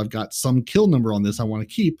 2,200 kills. I've got some kill number on this I want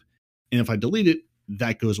to keep, and if I delete it,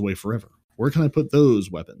 that goes away forever. Where can I put those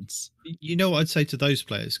weapons? You know what I'd say to those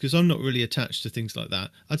players, because I'm not really attached to things like that.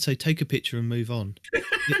 I'd say take a picture and move on.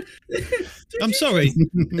 I'm sorry,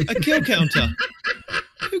 a kill counter.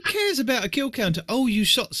 Who cares about a kill counter? Oh, you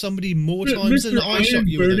shot somebody more times than I shot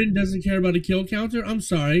you. Burden doesn't care about a kill counter. I'm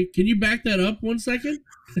sorry. Can you back that up 1 second?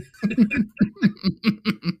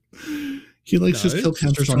 He likes his kill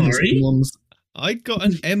counters on his emblems. I got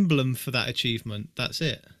an emblem for that achievement. That's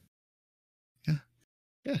it.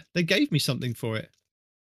 Yeah, they gave me something for it.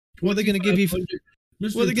 What are they going to give you?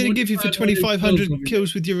 Mr. What are they going to give you for 2,500 2,500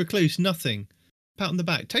 kills with your recluse? Nothing. Pat on the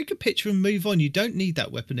back. Take a picture and move on. You don't need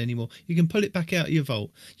that weapon anymore. You can pull it back out of your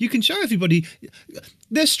vault. You can show everybody.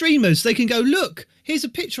 They're streamers. They can go, look, here's a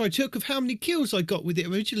picture I took of how many kills I got with it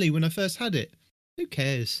originally when I first had it. Who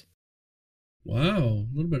cares? Wow, a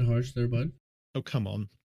little bit harsh there, bud. Oh, come on.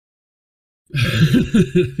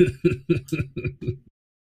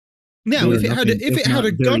 Now, if it had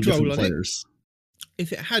a god roll on players.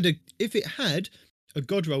 it, if it had a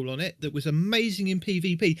god roll on it that was amazing in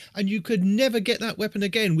PvP, and you could never get that weapon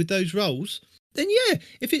again with those rolls, then yeah,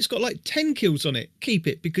 if it's got like 10 kills on it, keep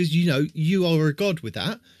it, because you know you are a god with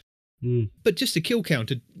that. But just a kill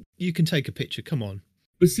counter, you can take a picture. Come on.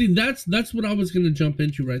 But see, that's what I was going to jump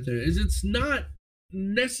into right there. Is it's not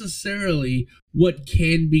necessarily what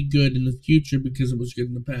can be good in the future because it was good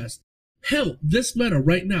in the past. Hell, this meta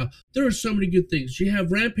right now, there are so many good things. You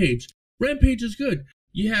have Rampage. Rampage is good.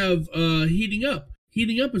 You have Heating Up.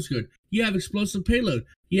 Heating Up is good. You have Explosive Payload.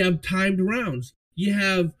 You have Timed Rounds. You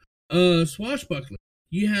have Swashbuckler.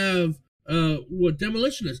 You have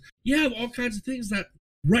Demolitionist. You have all kinds of things that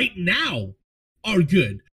right now are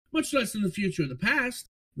good. Much less in the future or the past,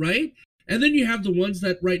 right? And then you have the ones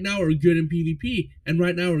that right now are good in PvP and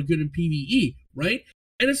right now are good in PvE, right?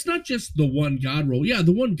 And it's not just the one god roll. Yeah,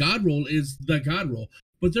 the one god roll is the god roll.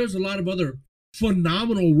 But there's a lot of other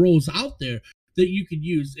phenomenal rolls out there that you could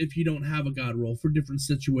use if you don't have a god roll for different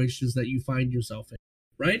situations that you find yourself in,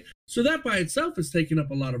 right? So that by itself is taking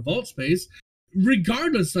up a lot of vault space,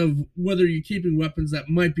 regardless of whether you're keeping weapons that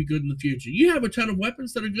might be good in the future. You have a ton of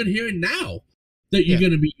weapons that are good here and now that you're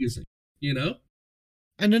going to be using, you know?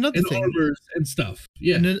 And another thing, armors and stuff.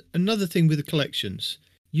 Yeah. And another thing with the collections,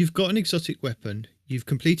 you've got an exotic weapon, you've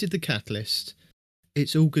completed the catalyst,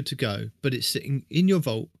 it's all good to go, but it's sitting in your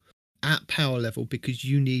vault at power level because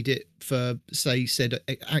you need it for, say, said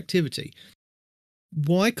activity.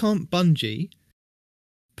 Why can't Bungie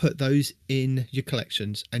put those in your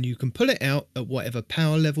collections and you can pull it out at whatever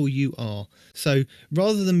power level you are? So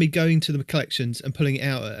rather than me going to the collections and pulling it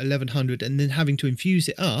out at 1100 and then having to infuse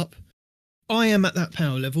it up, I am at that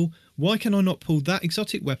power level. Why can I not pull that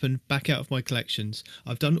exotic weapon back out of my collections?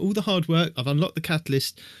 I've done all the hard work. I've unlocked the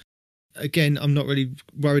catalyst. Again, I'm not really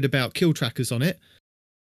worried about kill trackers on it.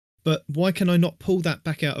 But why can I not pull that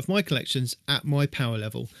back out of my collections at my power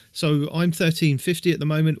level? So I'm 1350 at the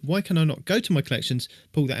moment. Why can I not go to my collections,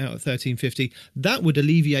 pull that out at 1350? That would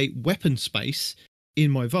alleviate weapon space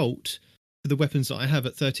in my vault for the weapons that I have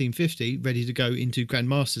at 1350 ready to go into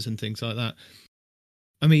Grandmasters and things like that.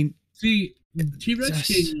 I mean... See, T-Rex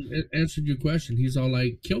King answered your question. He's all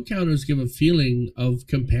like, kill counters give a feeling of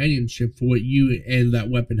companionship for what you and that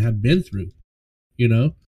weapon have been through, you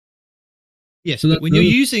know? Yes, so but when you're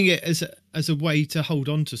using it as a way to hold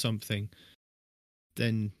on to something,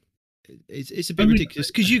 then it's a bit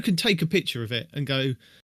ridiculous, because you can take a picture of it and go,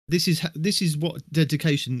 this is what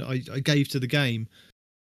dedication I gave to the game.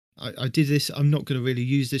 I did this. I'm not going to really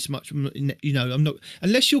use this much. You know, I'm not,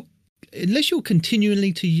 unless you're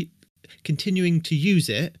continuing to use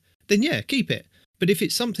it, then yeah, keep it. But if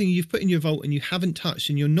it's something you've put in your vault and you haven't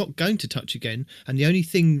touched and you're not going to touch again, and the only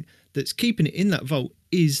thing that's keeping it in that vault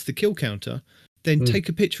is the kill counter, then take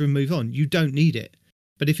a picture and move on. You don't need it.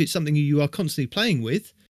 But if it's something you are constantly playing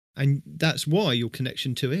with, and that's why your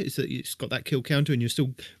connection to it is that it's got that kill counter and you're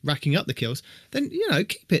still racking up the kills, then, you know,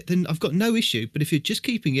 keep it. Then I've got no issue. But if you're just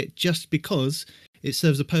keeping it just because it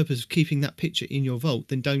serves a purpose of keeping that picture in your vault,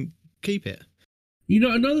 then don't keep it. You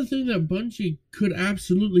know, another thing that Bungie could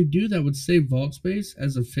absolutely do that would save vault space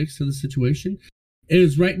as a fix to the situation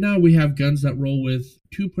is right now we have guns that roll with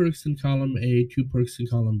 2 perks in column A, 2 perks in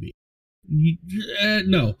column B.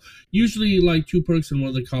 No, usually like 2 perks in one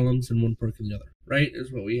of the columns and 1 perk in the other, right?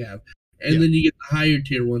 Is what we have. And then you get the higher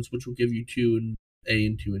tier ones, which will give you 2 in A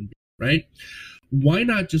and 2 in B, right? Why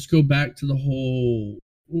not just go back to the whole,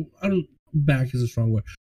 back is a strong word.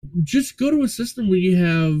 Just go to a system where you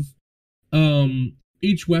have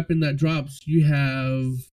each weapon that drops, you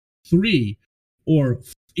have 3 or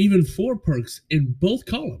even 4 perks in both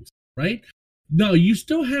columns, right? Now, you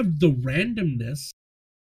still have the randomness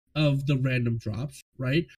of the random drops,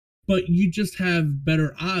 right? But you just have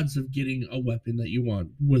better odds of getting a weapon that you want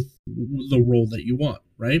with the roll that you want,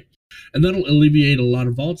 right? And that'll alleviate a lot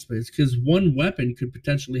of vault space, because one weapon could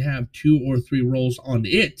potentially have 2 or 3 rolls on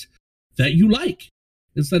it that you like,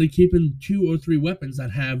 instead of keeping 2 or 3 weapons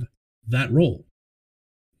that have that roll,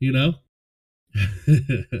 you know?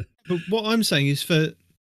 But what I'm saying is,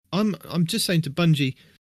 I'm just saying to Bungie,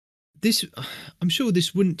 I'm sure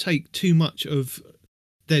this wouldn't take too much of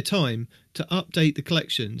their time to update the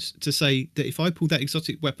collections to say that if I pull that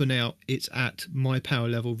exotic weapon out, it's at my power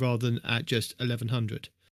level rather than at just 1100.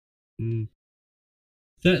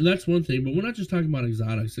 That's one thing, but we're not just talking about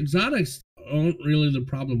exotics. Exotics aren't really the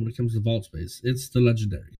problem when it comes to vault space. It's the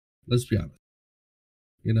legendary. Let's be honest.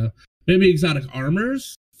 Maybe exotic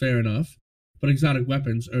armors, fair enough, but exotic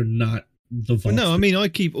weapons are not the vault. Well, no, space. I mean I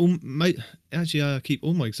keep all I keep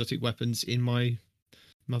all my exotic weapons in my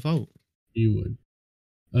vault. You would.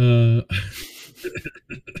 But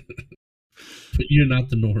you're not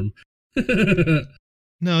the norm.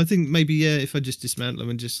 No, I think maybe if I just dismantle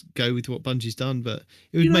them and just go with what Bungie's done, but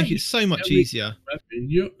it would make it so much easier.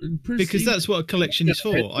 Because that's what a collection is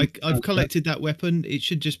for. I've collected that weapon. It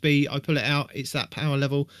should just be I pull it out, it's that power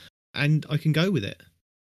level, and I can go with it.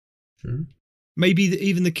 Sure. Maybe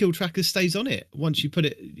even the kill tracker stays on it. Once you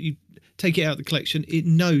take it out of the collection, it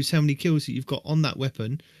knows how many kills that you've got on that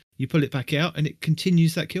weapon. You pull it back out, and it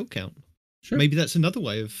continues that kill count. Sure. Maybe that's another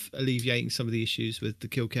way of alleviating some of the issues with the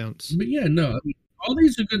kill counts. But yeah, no, I mean, all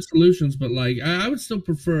these are good solutions, but like I would still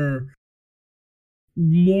prefer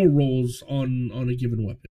more rolls on a given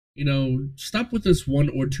weapon. Stop with this 1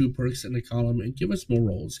 or 2 perks in the column and give us more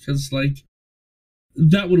rolls, because like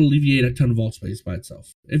that would alleviate a ton of vault space by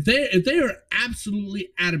itself. If they are absolutely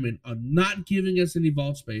adamant on not giving us any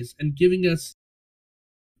vault space and giving us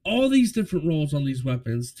all these different rolls on these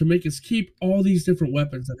weapons to make us keep all these different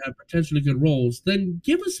weapons that have potentially good rolls, then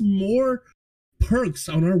give us more perks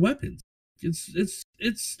on our weapons. It's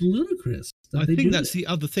ludicrous. I think that's the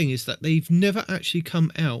other thing, is that they've never actually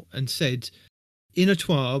come out and said in a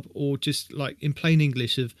TWAB or just like in plain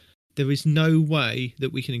English of there is no way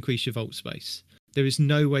that we can increase your vault space. There is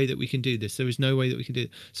no way that we can do this. There is no way that we can do it.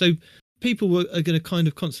 So people are going to kind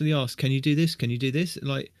of constantly ask, can you do this? Can you do this?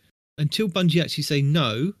 Like, until Bungie actually say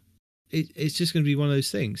no, it's just going to be one of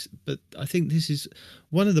those things. But I think this is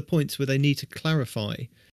one of the points where they need to clarify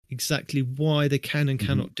exactly why they can and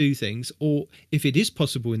cannot do things, or if it is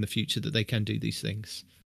possible in the future that they can do these things.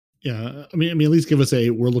 Yeah, I mean, at least give us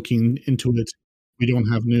we're looking into it. We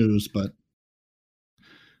don't have news, but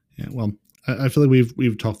yeah, well, I feel like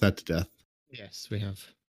we've talked that to death. Yes, we have.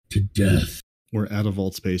 To death. We're out of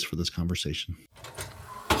vault space for this conversation.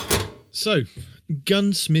 So,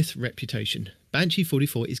 gunsmith reputation. Banshee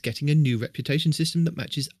 44 is getting a new reputation system that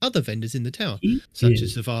matches other vendors in the tower, such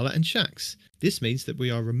as Zavala and Shaxx. This means that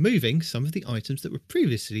we are removing some of the items that were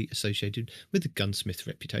previously associated with the gunsmith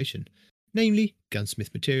reputation, namely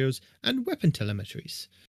gunsmith materials and weapon telemetries.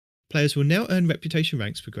 Players will now earn reputation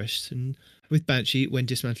ranks progression with Banshee when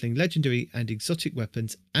dismantling legendary and exotic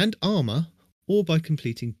weapons and armour, or by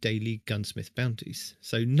completing daily gunsmith bounties.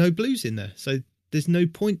 So no blues in there. So there's no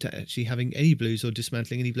point to actually having any blues or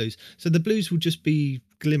dismantling any blues. So the blues will just be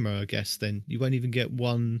glimmer, I guess, then. You won't even get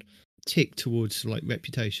one tick towards like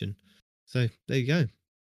reputation. So there you go.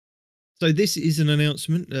 So this is an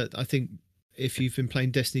announcement that I think if you've been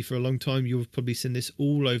playing Destiny for a long time, you'll have probably seen this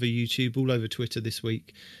all over YouTube, all over Twitter this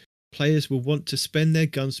week. Players will want to spend their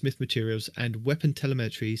gunsmith materials and weapon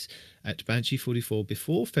telemetries at Banshee 44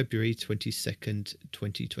 before February 22nd,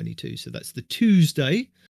 2022. So that's the Tuesday,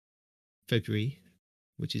 February,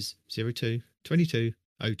 which is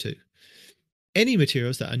 02/22/02. Any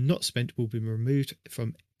materials that are not spent will be removed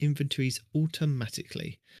from inventories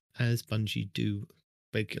automatically, as Bungie do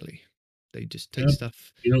regularly. They just take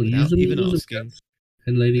stuff without even asking.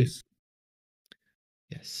 And ladies.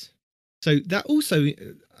 Yes. So that also,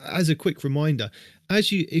 as a quick reminder,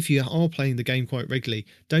 if you are playing the game quite regularly,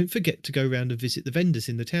 don't forget to go around and visit the vendors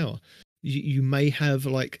in the tower. You may have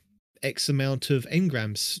like X amount of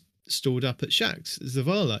engrams stored up at Shaxx,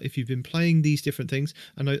 Zavala, if you've been playing these different things.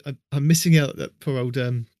 And I'm missing out that poor old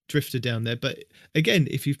drifter down there. But again,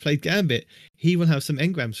 if you've played Gambit, he will have some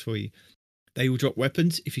engrams for you. They will drop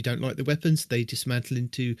weapons. If you don't like the weapons, they dismantle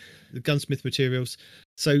into the gunsmith materials.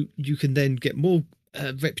 So you can then get more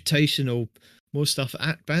reputation or more stuff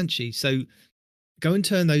at Banshee. So go and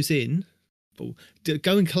turn those in.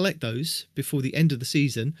 Go and collect those before the end of the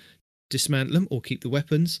season. Dismantle them or keep the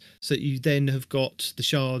weapons, so that you then have got the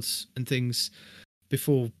shards and things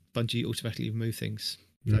before Bungie automatically remove things.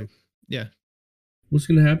 So, yeah. What's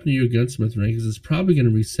going to happen to your gunsmith rank is it's probably going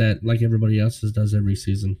to reset like everybody else's does every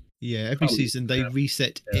season. Yeah, every season they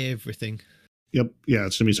reset everything. Yep. Yeah,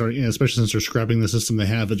 it's going to be starting, especially since they're scrapping the system they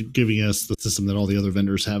have and giving us the system that all the other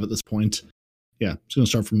vendors have at this point. Yeah, it's going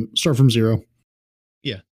to start from zero.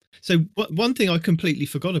 Yeah. So one thing I completely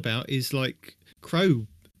forgot about is like Crow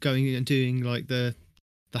going and doing like the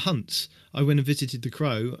hunts. I went and visited the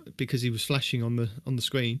Crow because he was flashing on the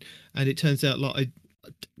screen, and it turns out like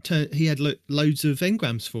he had loads of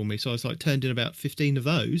engrams for me, so I was like turned in about 15 of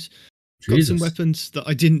those. Jesus. Got some weapons that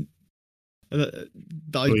I didn't that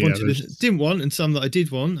I Oh, yeah, wanted, there's- didn't want, and some that I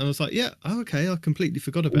did want. And I was like, yeah, okay, I completely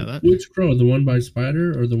forgot about that. Which crow? The one by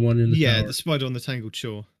Spider or the one in the Yeah, tower? the spider on the Tangled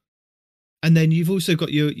Shore. And then you've also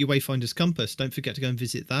got your Wayfinder's Compass. Don't forget to go and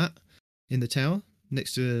visit that in the tower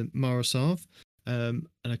next to Mara Sarv. And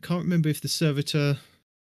I can't remember if the servitor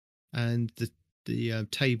and the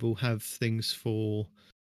table have things for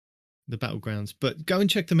the battlegrounds, but go and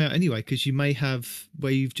check them out anyway, because you may have,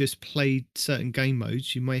 where you've just played certain game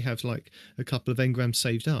modes, you may have like a couple of engrams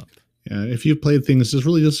saved up. Yeah, if you've played things,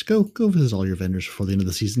 just go visit all your vendors before the end of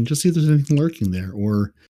the season. Just see if there's anything lurking there,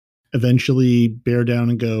 or eventually bear down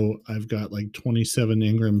and go, I've got like 27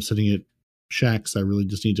 engrams sitting at shacks. I really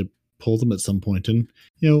just need to pull them at some point. And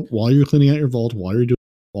while you're cleaning out your vault,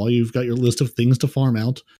 while you've got your list of things to farm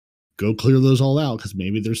out, go clear those all out, because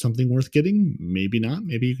maybe there's something worth getting, maybe not.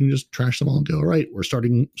 Maybe you can just trash them all and go, all right, we're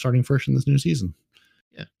starting fresh in this new season.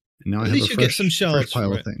 Yeah. And now At I least have you a get some fresh shards pile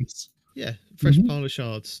for of it. things. Yeah, fresh Mhm. pile of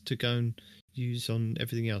shards to go and use on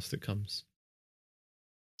everything else that comes.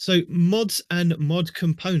 So mods and mod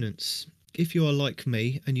components. If you are like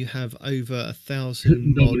me and you have over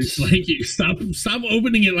 1,000 Nobody's mods, like you. Stop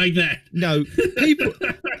opening it like that. no, people.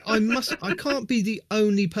 I can't be the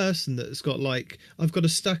only person that's got I've got a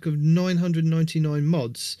stack of 999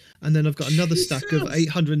 mods, and then I've got another stack of Jesus.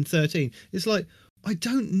 813. It's like, I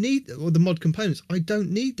don't need all the mod components. I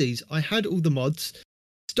don't need these. I had all the mods.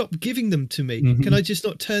 Stop giving them to me. Mhm. Can I just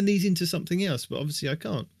not turn these into something else? But obviously I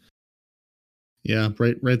can't. Yeah,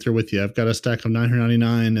 right there with you. I've got a stack of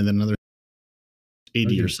 999 and then another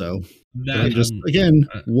 80 or Okay. so. That, But I'm just um, again,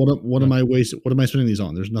 uh, what am I wasting? What am I spending these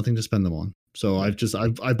on? There's nothing to spend them on. So I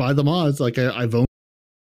buy the mods, like I've owned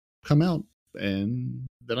come out, and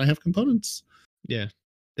then I have components. Yeah,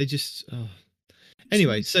 they just.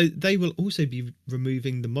 Anyway, so they will also be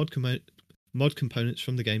removing the mod components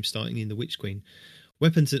from the game starting in the Witch Queen.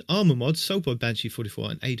 Weapons and armor mods sold by Banshee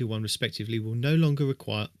 44 and Ada 1 respectively will no longer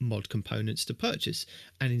require mod components to purchase,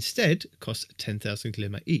 and instead cost 10,000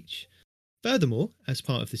 glimmer each. Furthermore, as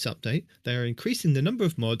part of this update, they are increasing the number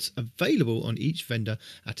of mods available on each vendor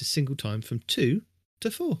at a single time from 2 to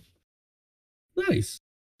 4. nice.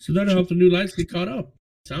 So that'll help the new lights get caught up.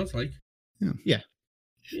 Sounds like. Yeah.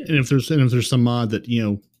 And if there's some mod that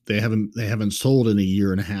they haven't sold in a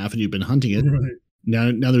year and a half, and you've been hunting it, Right.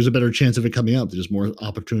 now there's a better chance of it coming up. There's more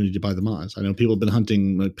opportunity to buy the mods. I know people have been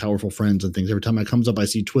hunting like powerful friends and things. Every time it comes up, I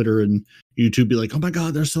see Twitter and YouTube be like, "Oh my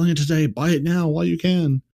god, they're selling it today! Buy it now while you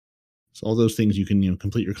can." So all those things you can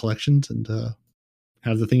complete your collections and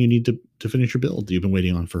have the thing you need to finish your build that you've been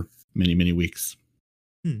waiting on for many weeks.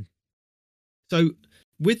 So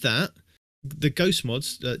with that, the ghost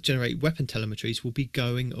mods that generate weapon telemetries will be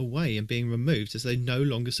going away and being removed as they no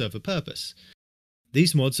longer serve a purpose.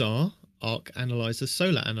 These mods are Arc Analyzer,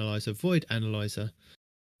 Solar Analyzer, Void Analyzer,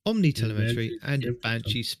 Omni Telemetry, and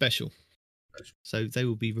Banshee Special. So they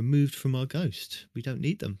will be removed from our Ghost. We don't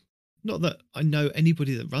need them. Not that I know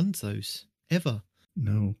anybody that runs those ever.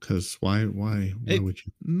 No, because why would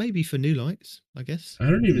you? Maybe for new lights, I guess. I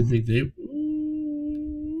don't even think they.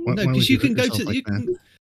 Why No, would because you hurt can go yourself to like that?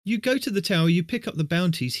 you go to the tower, you pick up the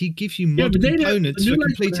bounties. He gives you Yeah, mod but they'd have, the components new for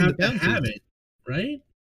lights would completing the have to bounties. have it, right?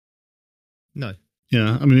 No.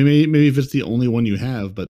 Yeah, I mean maybe if it's the only one you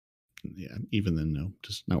have, but yeah, even then, no,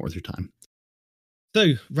 just not worth your time.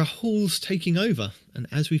 So Rahul's taking over, and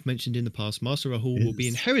as we've mentioned in the past, Master Rahul will be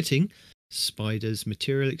Yes. inheriting Spider's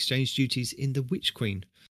material exchange duties in the Witch Queen.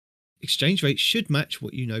 Exchange rates should match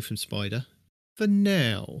what you know from Spider for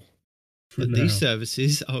now. For But now. these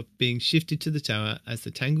services are being shifted to the tower as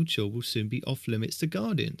the Tangled Shore will soon be off limits to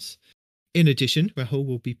Guardians. In addition, Rahul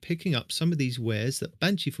will be picking up some of these wares that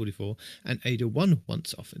Banshee 44 and Ada 1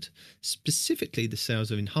 once offered, specifically the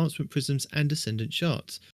sales of enhancement prisms and ascendant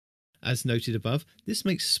shards. As noted above, this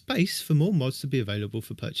makes space for more mods to be available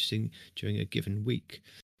for purchasing during a given week.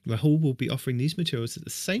 Rahul will be offering these materials at the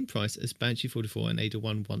same price as Banshee 44 and Ada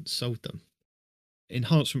 1 once sold them.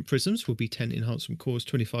 Enhancement prisms will be 10 enhancement cores,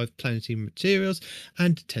 25 planetary materials,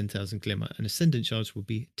 and 10,000 glimmer. And ascendant shards will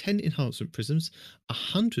be 10 enhancement prisms,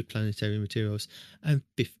 100 planetary materials, and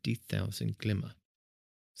 50,000 glimmer.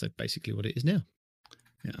 So basically what it is now.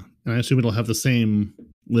 Yeah, and I assume it'll have the same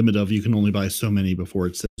limit of you can only buy so many before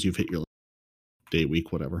it says you've hit your day,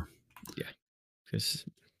 week, whatever. Because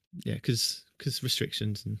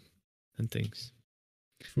restrictions and things.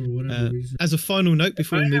 For whatever Uh, reason. As a final note,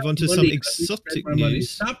 before we If I move have on to money, some let me exotic spend my money. news.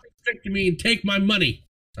 Stop restricting me and take my money.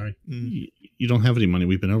 Sorry. Mm, You don't have any money.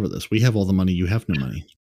 We've been over this. We have all the money. You have no money.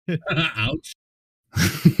 Ouch.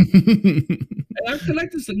 I've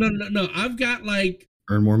collected some. No. I've got like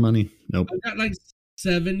Earn more money. Nope.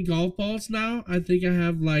 7 golf balls now. I think I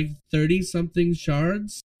have like 30 something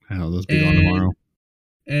shards. Those be gone tomorrow.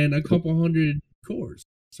 And a couple hundred cores.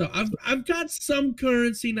 So I've got some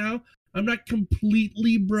currency now. I'm not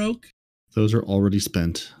completely broke. Those are already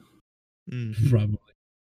spent. Probably.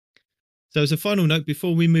 So as a final note,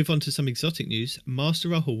 before we move on to some exotic news, Master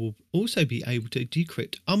Rahul will also be able to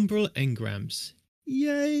decrypt Umbral engrams.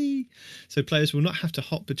 Yay! So players will not have to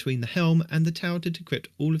hop between the helm and the tower to decrypt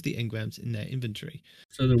all of the engrams in their inventory.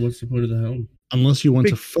 So then what's the point of the helm? Unless you want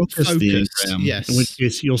to focus the engram, yes. In which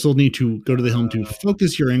case you'll still need to go to the helm to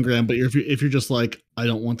focus your engram. But if you're just like, I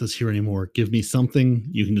don't want this here anymore, give me something,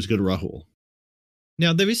 you can just go to Rahul.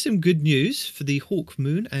 Now, there is some good news for the Hawk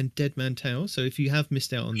Moon and Deadman Tale. So if you have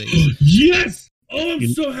missed out on these... Yes! Oh, I'm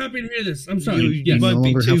so happy to hear this. I'm sorry. You won't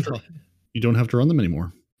be too hot. You don't have to run them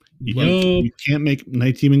anymore. You can't make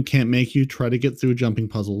Night Demon can't make you try to get through jumping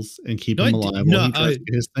puzzles and keep him alive while he tries to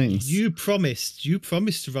get his things. You promised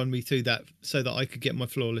to run me through that so that I could get my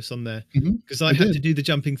flawless on there because I had to do the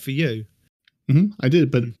jumping for you. I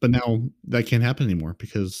did, but now that can't happen anymore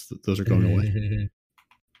because those are going away.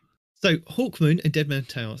 So, Hawkmoon and Deadman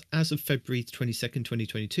Tales, as of February 22nd,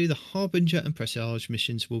 2022, the Harbinger and Presage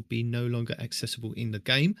missions will be no longer accessible in the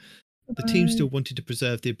game. The team still wanted to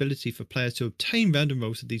preserve the ability for players to obtain random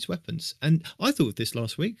rolls of these weapons. And I thought of this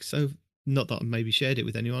last week, so not that I maybe shared it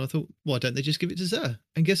with anyone. I thought, why don't they just give it to Xur?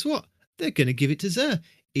 And guess what? They're going to give it to Xur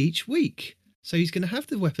each week. So he's going to have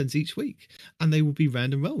the weapons each week, and they will be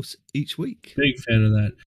random rolls each week. Big fan of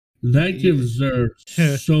that. That gives Xur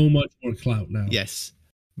so much more clout now. Yes.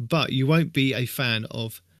 But you won't be a fan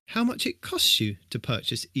of how much it costs you to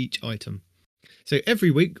purchase each item. So every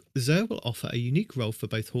week, Xur will offer a unique role for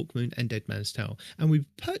both Hawkmoon and Deadman's Tale, and will be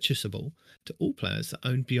purchasable to all players that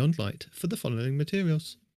own Beyond Light for the following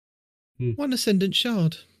materials. 1 Ascendant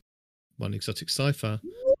Shard, 1 Exotic Cipher,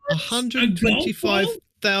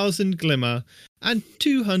 125,000 Glimmer, and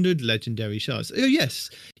 200 Legendary Shards. Oh yes,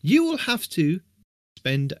 you will have to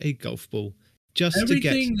spend a golf ball just everything to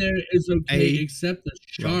get there is okay except the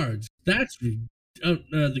shards. That's the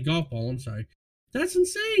golf ball. I'm sorry. That's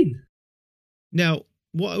insane. Now,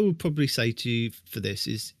 what I would probably say to you for this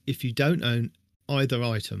is, if you don't own either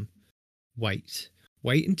item, wait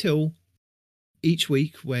until each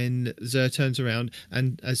week when Xur turns around.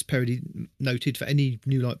 And as Perry noted, for any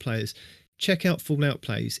New Light players, check out Fallout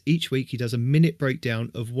Plays. Each week he does a minute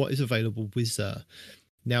breakdown of what is available with Xur.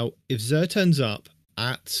 Now, if Xur turns up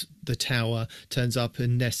at the tower, turns up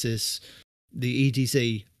in Nessus, the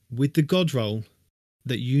EDZ, with the God roll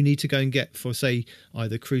that you need to go and get for, say,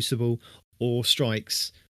 either Crucible or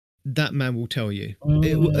Strikes, that man will tell you.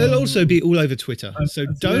 It'll also be all over Twitter. So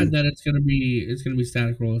don't that it's gonna be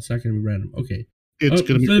static roll. It's not gonna be random. Okay, it's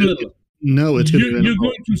gonna be no. It's gonna be you're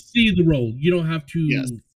going to see the roll. You don't have to roll.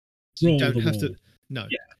 You don't the have roll. to. No.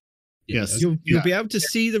 Yeah. Yes. You'll be able to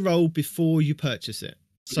see the roll before you purchase it.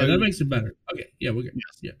 So that makes it better. Okay. Yeah, we're good.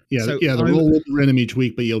 The roll will be random each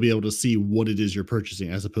week, but you'll be able to see what it is you're purchasing,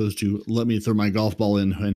 as opposed to let me throw my golf ball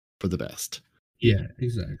in for the best. Yeah,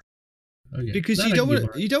 exactly. Okay. Because you don't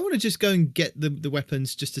want to just go and get the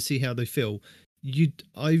weapons just to see how they feel.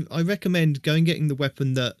 I recommend going getting the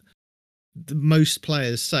weapon that the most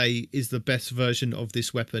players say is the best version of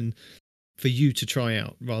this weapon for you to try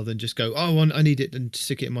out, rather than just go, I need it and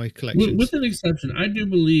stick it in my collection. With an exception, I do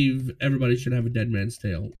believe everybody should have a Deadman's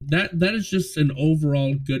Tale. That is just an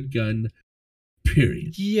overall good gun,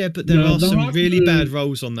 period. Yeah, but there are some really bad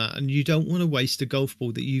rolls on that, and you don't want to waste a golf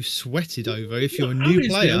ball that you've sweated over if you're a new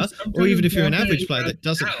player, or even if you're an average player that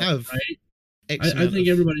doesn't have X I think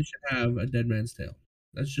everybody should have a Deadman's Tale.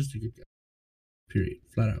 That's just a good gun, period,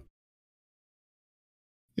 flat out.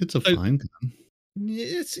 It's a fine gun.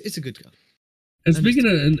 It's a good gun. And speaking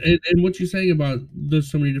of, and what you're saying about there's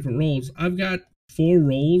so many different rolls, I've got 4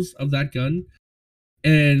 rolls of that gun,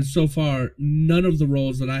 and so far, none of the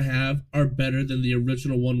rolls that I have are better than the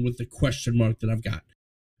original one with the question mark that I've got.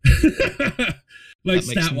 Like,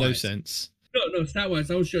 that makes no sense. No, stat-wise,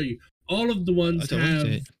 I will show you. All of the ones have...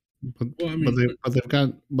 But they've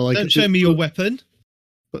got... Don't show me your weapon.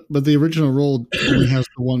 But the original roll only has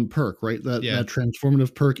the one perk, right? That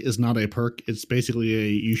transformative perk is not a perk. It's basically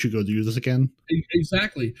you should go do this again.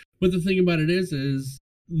 Exactly. But the thing about it is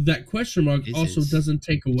that question mark doesn't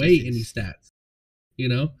take away any stats. You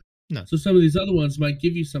know? No. So some of these other ones might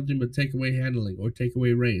give you something but take away handling or take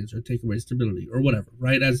away range or take away stability or whatever,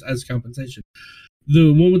 right? As compensation.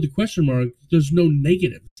 The one with the question mark, there's no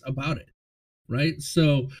negatives about it, right?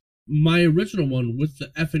 So my original one with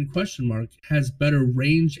the effing question mark has better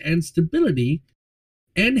range and stability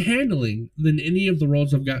and handling than any of the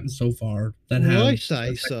rolls I've gotten so far that have.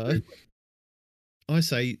 I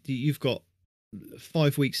say you've got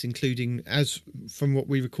 5 weeks, including as from what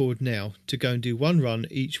we record now, to go and do one run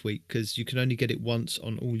each week, because you can only get it once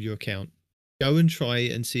on all your account. Go and try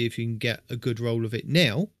and see if you can get a good roll of it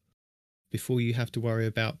now before you have to worry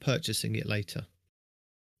about purchasing it later.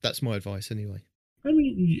 That's my advice anyway. I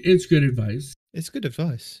mean, it's good advice. It's good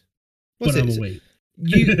advice. But I'm away.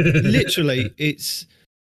 You literally, it's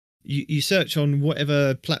you search on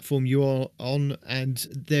whatever platform you are on, and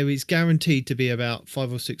there is guaranteed to be about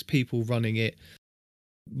 5 or 6 people running it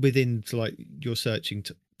within like your searching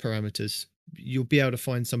parameters. You'll be able to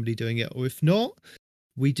find somebody doing it, or if not,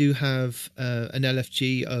 we do have an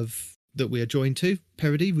LFG that we are joined to.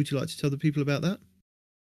 Parody, would you like to tell the people about that?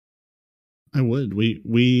 I would.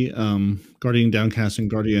 We Guardian Downcast and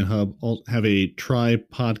Guardian Hub all have a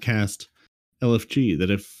tri-podcast LFG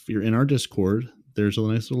that if you're in our Discord, there's a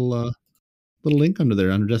nice little link under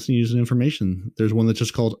there under Destiny News and Information. There's one that's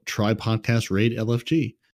just called Tri-Podcast Raid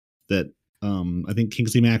LFG that I think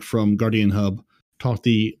Kingsley Mack from Guardian Hub talked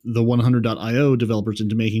the 100.io developers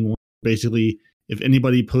into making one. Basically, if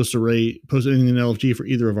anybody posts anything in LFG for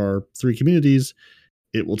either of our 3 communities,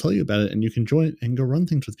 it will tell you about it and you can join it and go run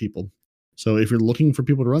things with people. So if you're looking for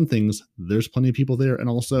people to run things, there's plenty of people there. And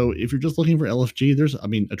also, if you're just looking for LFG, there's,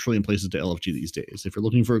 a trillion places to LFG these days. If you're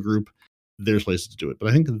looking for a group, there's places to do it. But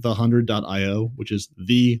I think the 100.io, which is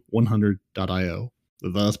the 100.io,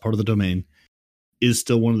 that's part of the domain, is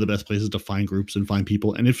still one of the best places to find groups and find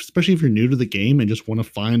people. And especially if you're new to the game and just want to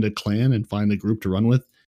find a clan and find a group to run with,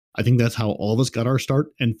 I think that's how all of us got our start,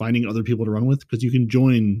 and finding other people to run with, because you can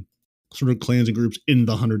join sort of clans and groups in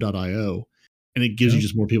the 100.io. And it gives you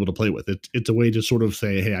just more people to play with. It's a way to sort of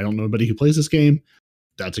say, hey, I don't know anybody who plays this game.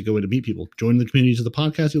 That's a good way to meet people. Join the communities of the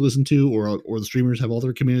podcast you listen to, or the streamers have all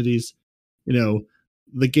their communities.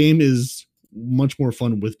 The game is much more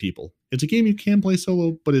fun with people. It's a game you can play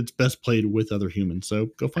solo, but it's best played with other humans. So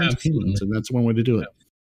go find some humans, and that's one way to do it.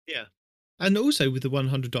 Yeah. And also with the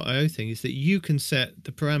 100.io thing is that you can set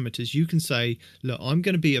the parameters. You can say, look, I'm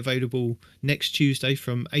going to be available next Tuesday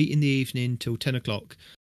from 8 in the evening till 10 o'clock.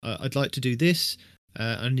 I'd like to do this.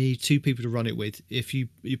 I need 2 people to run it with. If you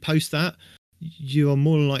post that, you are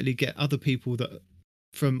more than likely to get other people that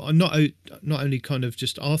from not only kind of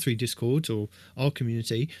just our 3 Discords or our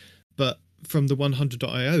community, but from the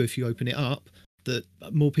 100.io, if you open it up, that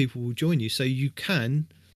more people will join you. So you can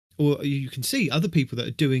see other people that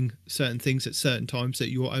are doing certain things at certain times that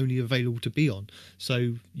you're only available to be on.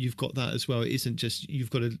 So you've got that as well. It isn't just you've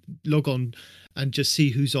got to log on and just see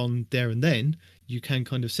who's on there and then. You can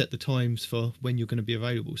kind of set the times for when you're going to be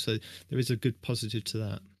available. So there is a good positive to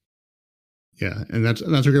that. Yeah, and that's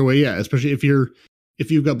a good way. Yeah, especially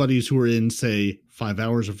if you've got buddies who are in, say, 5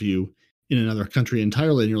 hours of you in another country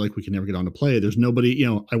entirely, and you're like, we can never get on to play. There's nobody.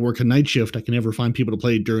 I work a night shift. I can never find people to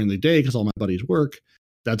play during the day because all my buddies work.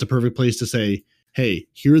 That's a perfect place to say, hey,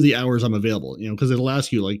 here are the hours I'm available. Because it'll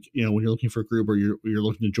ask you, like, when you're looking for a group or you're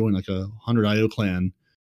looking to join like a 100.io clan,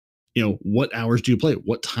 what hours do you play?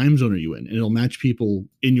 What time zone are you in? And it'll match people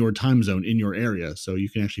in your time zone, in your area. So you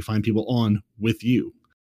can actually find people on with you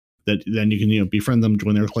that then you can, befriend them,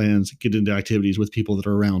 join their clans, get into activities with people that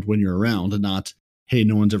are around when you're around, and not, hey,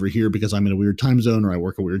 no one's ever here because I'm in a weird time zone or I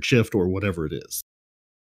work a weird shift or whatever it is.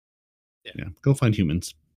 Yeah. Go find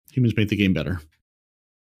humans. Humans make the game better.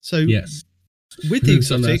 So yes, with the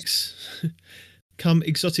exotics come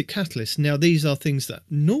exotic catalysts. Now, these are things that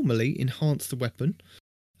normally enhance the weapon.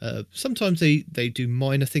 Sometimes they do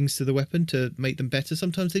minor things to the weapon to make them better.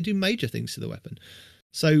 Sometimes they do major things to the weapon.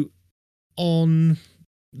 So on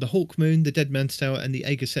the Hawkmoon, the Dead Man's Tower, and the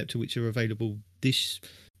Aegis Scepter, which are available this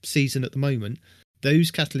season at the moment, those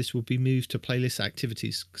catalysts will be moved to playlist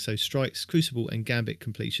activities. So strikes, crucible, and gambit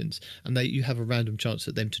completions, and you have a random chance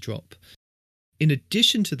at them to drop. In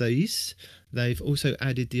addition to these, they've also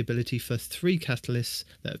added the ability for 3 catalysts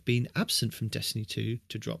that have been absent from Destiny 2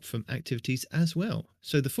 to drop from activities as well.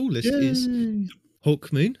 So the full list is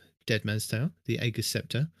Hawkmoon, Dead Man's Tower, the Aegis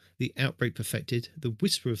Scepter, the Outbreak Perfected, the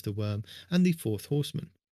Whisper of the Worm, and the Fourth Horseman.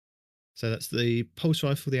 So that's the Pulse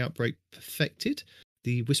Rifle, the Outbreak Perfected,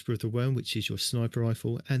 the Whisper of the Worm, which is your sniper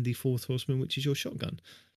rifle, and the Fourth Horseman, which is your shotgun.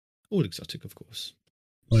 All exotic, of course.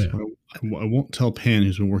 Oh, yeah. So I won't tell Pan,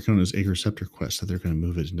 who's been working on his Aegis Scepter quest, that they're going to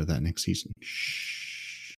move it into that next season.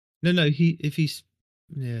 Shh. No. No.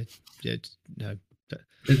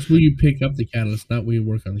 It's where you pick up the catalyst, not where you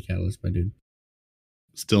work on the catalyst, my dude.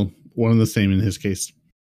 Still one and the same in his case.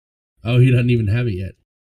 Oh, he doesn't even have it yet.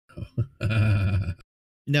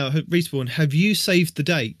 Now, Respawn, have you saved the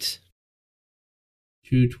date?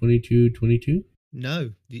 2/22/22?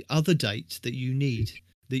 No, the other date that you need,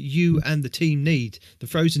 that you and the team need, the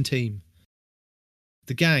Frozen team.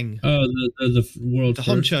 the gang, the world, the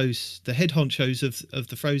honchos, the head honchos of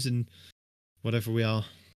the Frozen, whatever we are,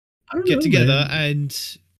 I don't get know, together man.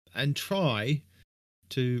 and try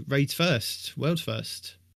to raid first, world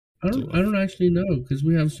first. I don't actually know because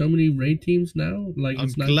we have so many raid teams now. Like, I'm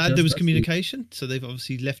it's not glad there just was us. communication, so they've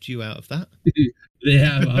obviously left you out of that. They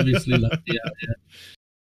have obviously left. Yeah.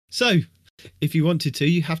 So, if you wanted to,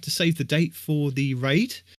 you have to save the date for the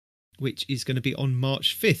raid, which is going to be on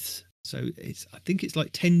March 5th. So I think it's like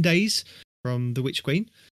 10 days from the Witch Queen.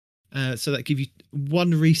 So that gives you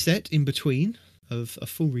one reset in between of a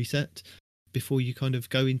full reset before you kind of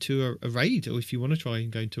go into a raid, or if you want to try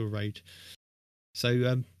and go into a raid.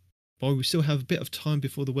 So while we still have a bit of time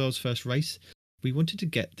before the world's first race, we wanted to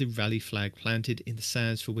get the rally flag planted in the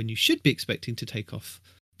sands for when you should be expecting to take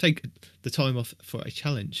the time off for a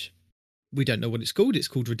challenge. We don't know what it's called. It's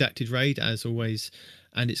called Redacted Raid, as always,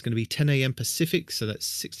 and it's going to be 10 a.m. Pacific, so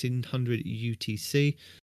that's 1600 UTC.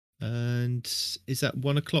 And is that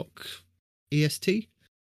 1 o'clock EST?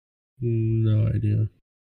 No idea.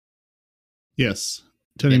 Yes.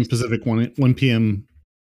 10 a.m. Pacific, 1 p.m.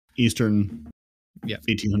 Eastern, Yeah.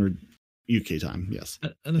 1800 UK time, yes.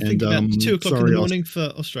 And I think about 2 o'clock in the morning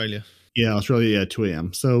for Australia. Yeah, Australia, 2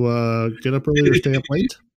 a.m. So get up early or stay up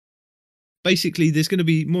late. Basically, there's going to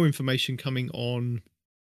be more information coming on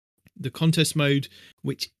the contest mode,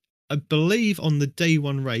 which I believe on the day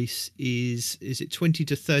one race is it 20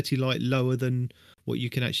 to 30 light lower than what you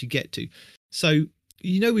can actually get to. So,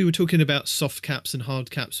 we were talking about soft caps and hard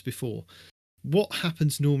caps before. What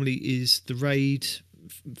happens normally is the raid,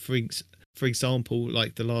 for example,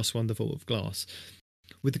 like the last one, the Vault of Glass,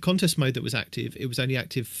 with the contest mode that was active, it was only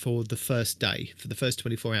active for the first day, for the first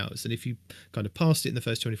 24 hours. And if you kind of passed it in the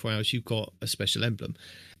first 24 hours, you got a special emblem.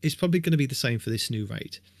 It's probably going to be the same for this new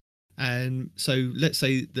raid. And so let's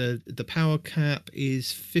say the power cap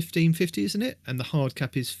is 1550, isn't it? And the hard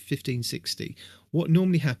cap is 1560. What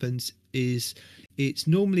normally happens is it's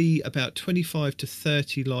normally about 25 to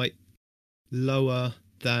 30 light lower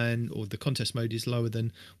than, or the contest mode is lower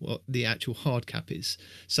than what the actual hard cap is.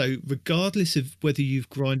 So regardless of whether you've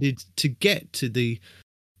grinded to get to the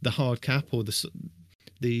hard cap or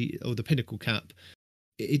the pinnacle cap,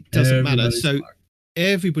 it doesn't matter. So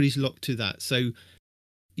everybody's locked to that. So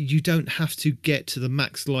you don't have to get to the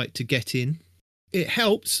max light to get in. It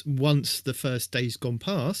helps once the first day's gone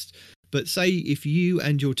past, but say if you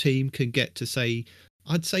and your team can get to, say,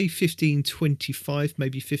 I'd say 1525,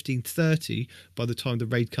 maybe 1530 by the time the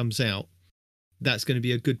raid comes out, that's going to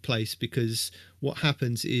be a good place, because what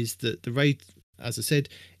happens is that the raid, as I said,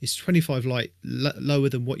 is 25 light lower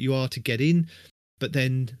than what you are to get in, but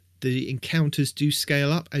then the encounters do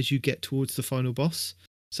scale up as you get towards the final boss.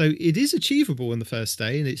 So it is achievable on the first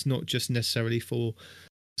day, and it's not just necessarily for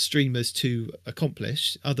streamers to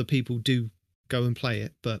accomplish. Other people do go and play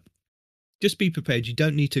it, but just be prepared. You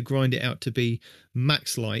don't need to grind it out to be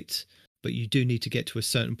max light, but you do need to get to a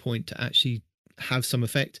certain point to actually have some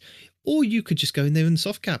effect. Or you could just go in there in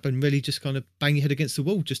soft cap and really just kind of bang your head against the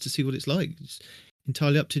wall just to see what it's like. It's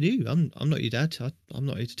entirely up to you. I'm not your dad. I'm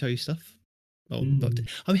not here to tell you stuff.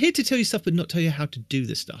 I'm here to tell you stuff, but not tell you how to do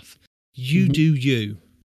the stuff. You do you.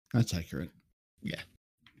 That's accurate. Yeah.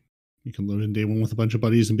 You can load in day one with a bunch of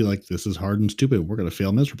buddies and be like, this is hard and stupid. We're going to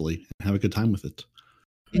fail miserably and have a good time with it.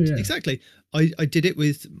 Yeah. Exactly. I did it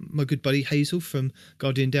with my good buddy Hazel from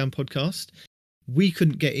Guardian Down podcast. We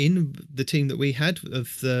couldn't get in, the team that we had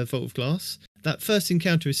of the Vault of Glass. That first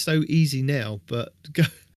encounter is so easy now, but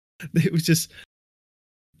it was just,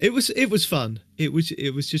 it was fun. It was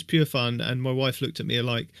just pure fun. And my wife looked at me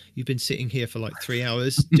like, you've been sitting here for like 3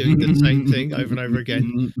 hours doing the same thing over and over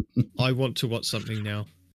again. I want to watch something now.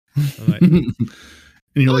 I'm like, and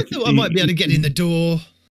you're I thought I might be able to get in the door.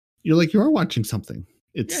 You're like, you are watching something.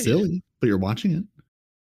 It's silly, but you're watching it.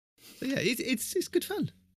 So yeah, it's good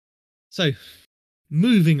fun. So,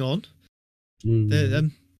 moving on.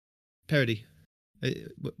 Parody.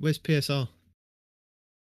 Where's PSR?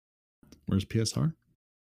 Where's PSR?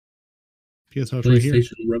 PSR's right here.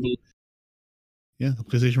 PlayStation Revolution. Yeah, the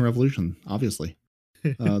PlayStation Revolution, obviously.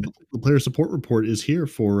 The player support report is here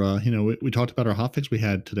for, we talked about our hotfix we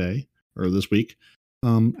had today, or this week.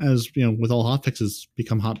 As, with all hotfixes,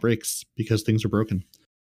 become hot breaks because things are broken.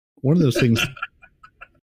 One of those things.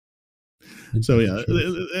 So, yeah.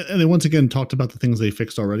 And they once again talked about the things they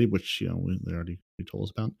fixed already, which, they already told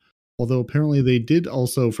us about. Although apparently they did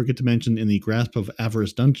also forget to mention in the Grasp of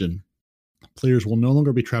Avarice dungeon, players will no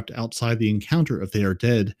longer be trapped outside the encounter if they are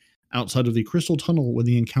dead outside of the crystal tunnel when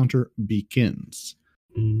the encounter begins.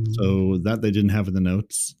 So that they didn't have in the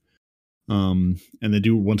notes. And they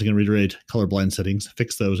do once again reiterate colorblind settings,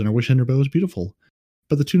 fix those, and our wish ender bow is beautiful.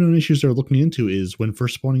 But the two known issues they're looking into is when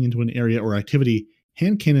first spawning into an area or activity,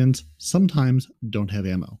 hand cannons sometimes don't have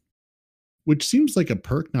ammo, which seems like a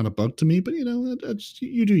perk, not a bug to me, but that's,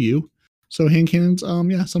 you do you. So hand cannons,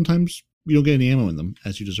 sometimes you don't get any ammo in them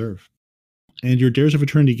as you deserve. And your Dares of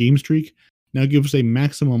Eternity game streak now gives a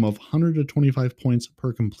maximum of 125 points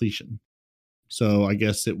per completion. So I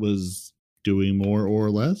guess it was doing more or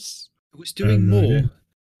less. It was doing no more. idea.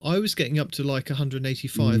 I was getting up to like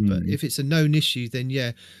 185, but if it's a known issue, then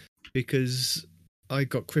yeah, because I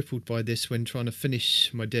got crippled by this when trying to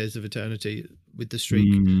finish my Dares of Eternity with the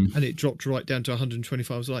streak, and it dropped right down to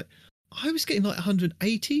 125. I was like, I was getting like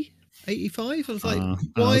 180, 85. I was like,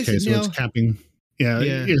 why is it now? It's capping. Yeah.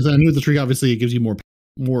 I knew the streak, obviously, it gives you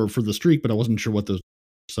more for the streak, but I wasn't sure what those.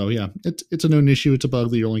 So yeah, it's a known issue. It's a bug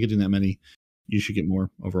that you're only getting that many. You should get more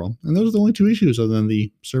overall. And those are the only two issues other than the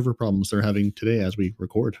server problems they're having today as we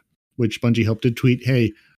record, which Bungie helped did tweet,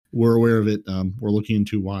 hey, we're aware of it. We're looking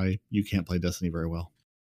into why you can't play Destiny very well.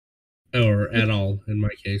 Or at all, in my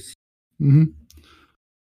case. Mm-hmm.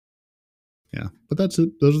 Yeah, but that's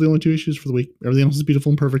it. Those are the only two issues for the week. Everything else is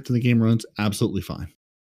beautiful and perfect, and the game runs absolutely fine.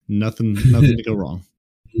 Nothing to go wrong.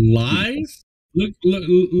 Lies? Look,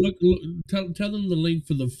 tell them the link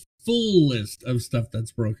for the full list of stuff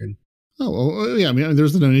that's broken. Oh, yeah. I mean,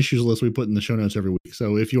 there's the known issues list we put in the show notes every week.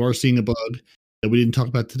 So if you are seeing a bug that we didn't talk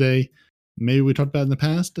about today, maybe we talked about it in the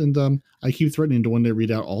past, and I keep threatening to one day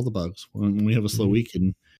read out all the bugs when we have a slow week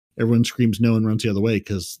and everyone screams no and runs the other way,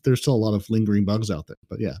 because there's still a lot of lingering bugs out there.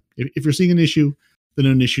 But yeah, if you're seeing an issue, the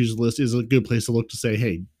known issues list is a good place to look to say,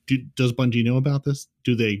 hey, does Bungie know about this?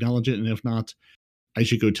 Do they acknowledge it? And if not, I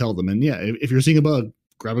should go tell them. And yeah, if you're seeing a bug,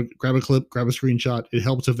 grab a clip, grab a screenshot. It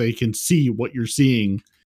helps if they can see what you're seeing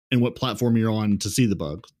and what platform you're on to see the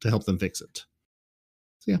bug to help them fix it.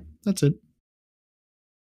 So yeah, that's it.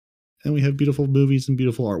 And we have beautiful movies and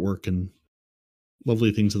beautiful artwork and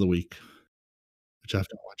lovely things of the week, which I have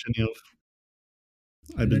to watch any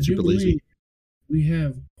of. I've been super lazy. We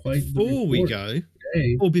have quite before we go,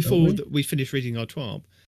 today, or before we finish reading our TWAB,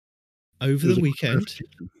 over the weekend,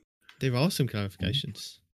 there are some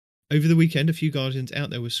clarifications. Over the weekend, a few Guardians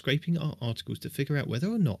out there were scraping our articles to figure out whether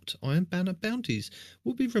or not Iron Banner bounties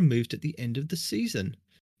will be removed at the end of the season.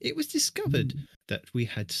 It was discovered that we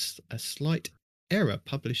had a slight error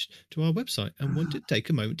published to our website and wanted to take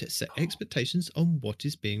a moment to set expectations on what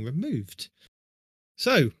is being removed.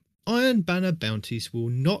 So, Iron Banner bounties will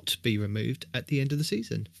not be removed at the end of the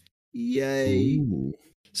season. Yay! Ooh.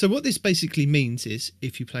 So what this basically means is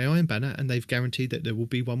if you play Iron Banner, and they've guaranteed that there will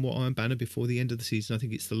be one more Iron Banner before the end of the season. I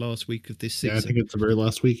think it's the last week of this season. Yeah, I think it's the very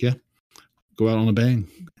last week, yeah. Go out on a bang,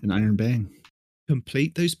 an iron bang.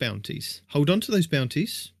 Complete those bounties. Hold on to those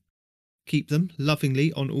bounties. Keep them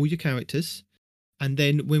lovingly on all your characters. And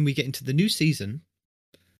then when we get into the new season,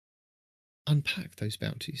 unpack those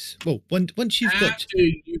bounties. Well, once you've got... After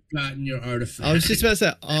you've gotten your artifact. I was just about to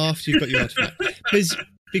say, after you've got your artifact.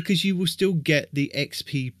 Because you will still get the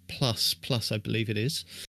XP plus, I believe it is.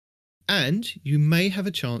 And you may have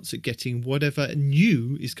a chance at getting whatever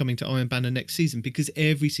new is coming to Iron Banner next season, because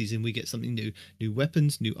every season we get something new. New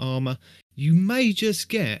weapons, new armor. You may just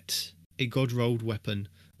get a God-rolled weapon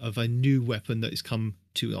of a new weapon that has come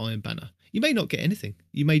to Iron Banner. You may not get anything.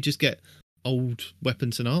 You may just get old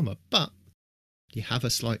weapons and armor, but you have a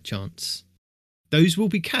slight chance. Those will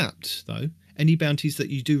be capped, though. Any bounties that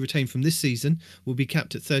you do retain from this season will be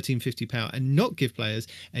capped at 1350 power and not give players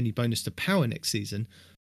any bonus to power next season,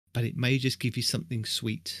 but it may just give you something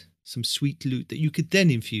sweet, some sweet loot that you could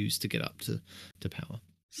then infuse to get up to power.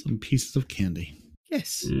 Some pieces of candy.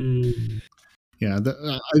 Yes. Yeah,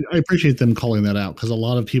 I appreciate them calling that out, because a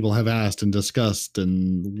lot of people have asked and discussed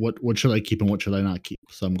and what should I keep and what should I not keep.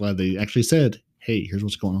 So I'm glad they actually said, hey, here's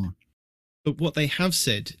what's going on. But what they have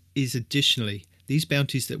said is additionally, these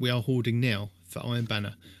bounties that we are hoarding now for Iron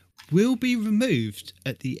Banner will be removed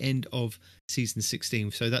at the end of season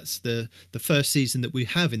 16. So that's the first season that we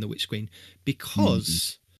have in the Witch Queen,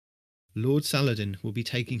 because Lord Saladin will be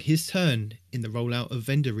taking his turn in the rollout of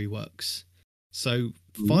vendor reworks. So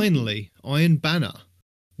finally, Iron Banner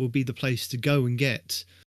will be the place to go and get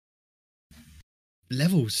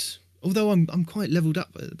levels. Although I'm quite leveled up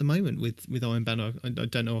at the moment with Iron Banner. I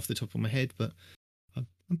don't know off the top of my head, but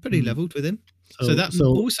I'm pretty leveled with him. So that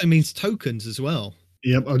also means tokens as well.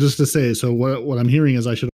 Yep, I was just to say, so what I'm hearing is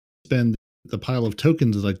I should spend the pile of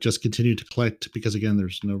tokens as I just continue to collect, because again,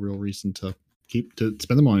 there's no real reason to spend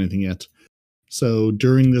them on anything yet. So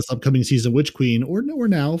during this upcoming season, Witch Queen, or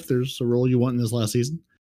now, if there's a role you want in this last season,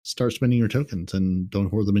 start spending your tokens and don't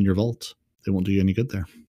hoard them in your vault. They won't do you any good there.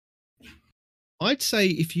 I'd say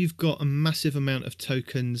if you've got a massive amount of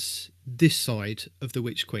tokens this side of the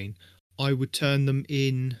Witch Queen, I would turn them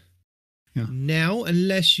in Yeah. now,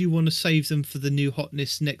 unless you want to save them for the new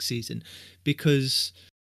hotness next season, because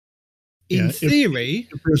in Yeah, theory,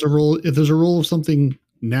 if there's a role of something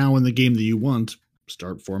now in the game that you want,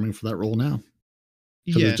 start farming for that role now.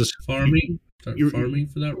 'Cause yeah, it just Farming? Start you're- farming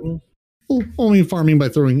for that role? well, only farming by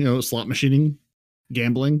throwing slot machining,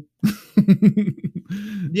 gambling.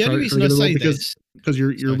 the only reason I say this, because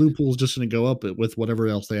your Sorry. loophole is just going to go up with whatever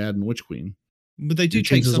else they add in Witch Queen. but they do your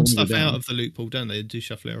take chances some only go stuff out down. of the loophole, don't they? They do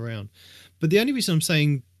shuffle it around. But the only reason I'm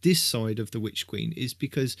saying this side of the Witch Queen is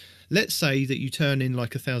because let's say that you turn in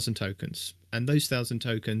like 1,000 tokens, and those 1,000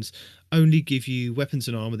 tokens only give you weapons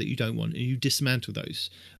and armor that you don't want, and you dismantle those.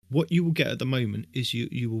 What you will get at the moment is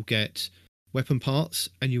you will get weapon parts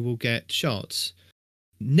and you will get shards.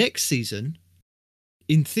 Next season,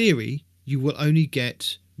 in theory, you will only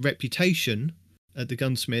get reputation at the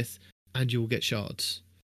gunsmith and you will get shards.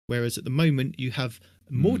 Whereas at the moment, you have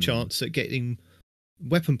more chance at getting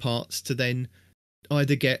weapon parts to then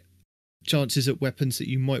either get chances at weapons that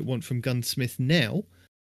you might want from gunsmith now,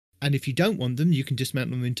 and if you don't want them, you can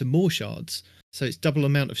dismantle them into more shards. So it's double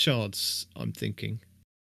amount of shards, I'm thinking.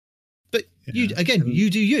 But you Yeah. again, you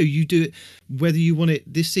do it whether you want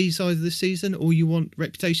it this season, either this season, or you want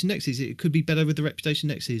reputation next season. It could be better with the reputation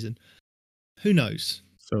next season. Who knows?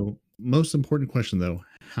 So, most important question though: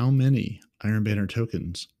 how many Iron Banner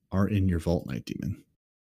tokens are in your Vault Night Demon?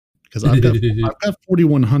 Because I've got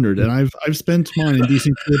 4,100, and I've spent mine in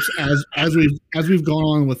decent clips as we've gone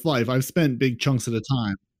on with life. I've spent big chunks at a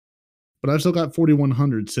time, but I've still got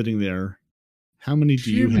 4,100 sitting there. How many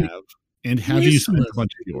do you Jimmy, have? And have you spent a Christmas.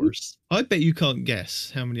 bunch of yours? I bet you can't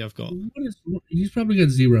guess how many I've got. He's probably got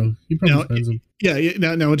 0. He probably Now, spends them. Yeah.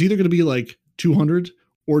 Now it's either going to be like 200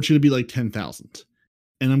 or it's going to be like 10,000.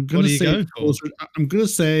 And I'm going What to are you say going for? closer. I'm going to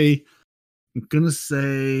say.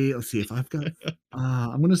 Let's see if I've got.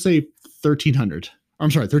 I'm going to say 1,300.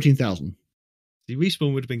 I'm sorry, 13,000. The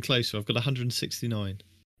respawn would have been closer. I've got 169.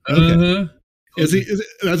 Okay. Uh-huh. That's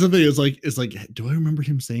the thing. It's like. Do I remember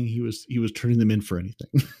him saying he was turning them in for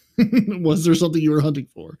anything? Was there something you were hunting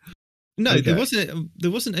for? No, Okay.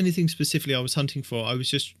 there wasn't anything specifically I was hunting for. I was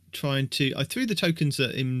just trying to. I threw the tokens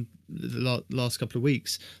at him the last couple of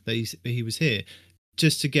weeks that he was here,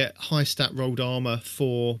 just to get high stat rolled armor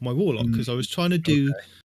for my warlock, because I was trying to do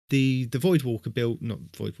the Voidwalker build, not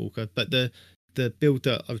Voidwalker, but the build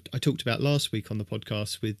that I talked about last week on the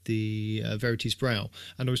podcast with the Verity's Brow,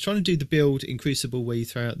 and I was trying to do the build in Crucible where you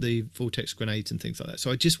throw out the Vortex grenades and things like that.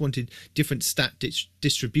 So I just wanted different stat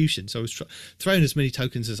distribution. So I was throwing as many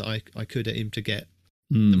tokens as I could at him to get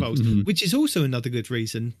the rolls, which is also another good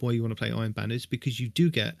reason why you want to play Iron Banners, because you do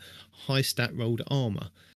get high stat rolled armor,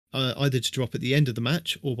 either to drop at the end of the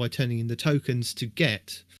match or by turning in the tokens to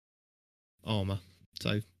get armor.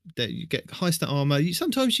 So that you get high stat armor.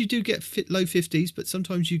 Sometimes you do get low 50s, but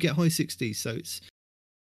sometimes you get high 60s. So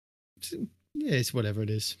it's whatever it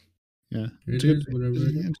is. Yeah, It it's a is whatever it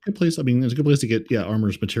is. it's a good place. I mean, it's a good place to get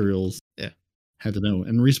armors, materials. Yeah. Had to know.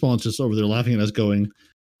 And Respawn's just over there laughing at us, going,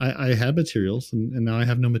 "I had materials, and now I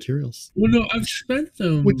have no materials." Well, no, I've spent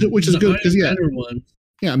them. Which is the good, 'cause, Iron Banner one.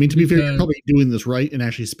 Yeah, I mean, to be fair, you're Because- probably doing this right and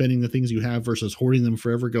actually spending the things you have versus hoarding them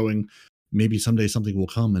forever, going, maybe someday something will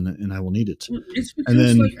come and I will need it. It's because, And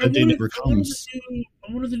then like, that day never comes.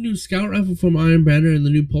 I wanted the new scout rifle from Iron Banner and the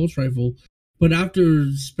new pulse rifle, but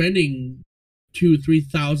after spending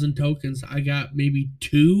 2,000-3,000 tokens, I got maybe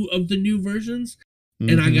 2 of the new versions,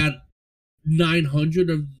 and I Mhm. got 900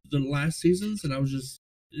 of the last seasons, and I was just,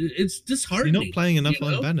 it's disheartening. You're not playing enough you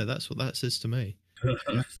Iron know? Banner. That's what that says to me.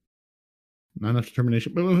 Not enough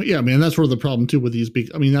determination. But yeah, I mean, that's sort of the problem too with these big.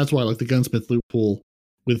 I mean, that's why like the gunsmith loophole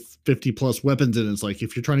with 50 plus weapons in it's like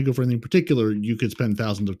if you're trying to go for anything particular, you could spend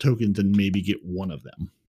thousands of tokens and maybe get one of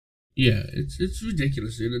them. Yeah, it's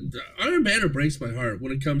ridiculous, dude. Iron Banner breaks my heart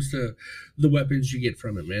when it comes to the weapons you get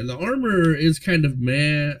from it, man. The armor is kind of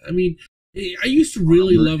meh. I mean, I used to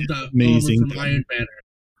really Armor love is the amazing. armor from Iron Banner,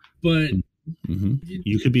 but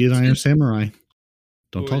You could be an Iron Samurai.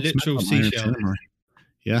 Don't Or a talk smack literal on Iron seashell. Samurai.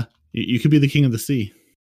 Yeah, you could be the king of the sea.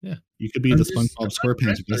 Yeah. You could be I'm the just- SpongeBob I'm not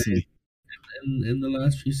SquarePants of impressed by Destiny. in the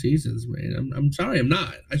last few seasons, man, I'm sorry, I'm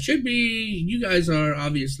not. I should be. You guys are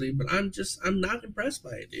obviously, but I'm not impressed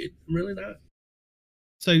by it, dude. I'm really not.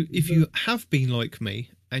 So if you have been like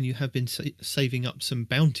me and you have been saving up some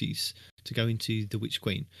bounties to go into the Witch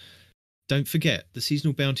Queen, don't forget the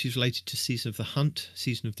seasonal bounties related to Season of the Hunt,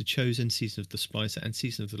 Season of the Chosen, Season of the Splicer, and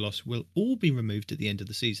Season of the Lost will all be removed at the end of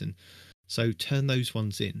the season. So turn those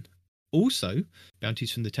ones in. Also,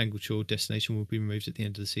 bounties from the Tangled Shore destination will be removed at the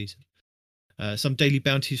end of the season. Some daily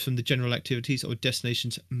bounties from the general activities or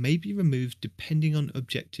destinations may be removed depending on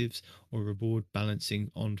objectives or reward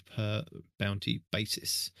balancing on per bounty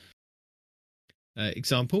basis.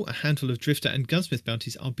 Example, a handful of Drifter and Gunsmith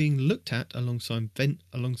bounties are being looked at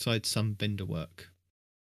alongside some vendor work.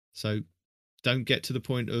 So don't get to the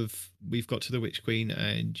point of we've got to the Witch Queen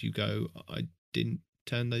and you go, I didn't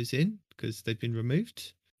turn those in because they've been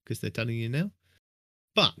removed because they're telling you now.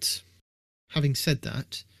 But having said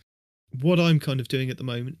that, what I'm kind of doing at the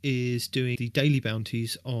moment is doing the daily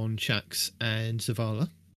bounties on Shaxx and Zavala.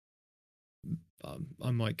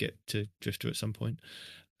 I might get to Drifter at some point.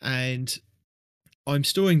 And I'm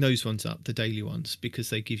storing those ones up, the daily ones, because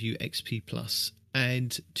they give you XP plus.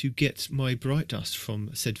 And to get my Bright Dust from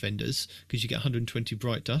said vendors, because you get 120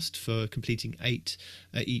 Bright Dust for completing 8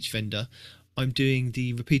 at each vendor, I'm doing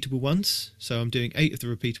the repeatable ones. So I'm doing 8 of the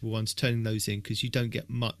repeatable ones, turning those in, because you don't get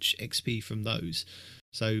much XP from those.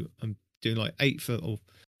 So I'm doing like 8 or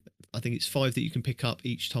I think it's 5 that you can pick up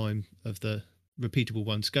each time of the repeatable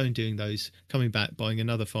ones, going doing those, coming back, buying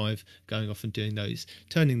another 5, going off and doing those,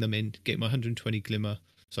 turning them in, getting my 120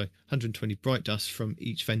 Bright Dust from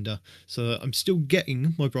each vendor. So I'm still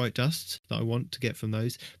getting my Bright Dusts that I want to get from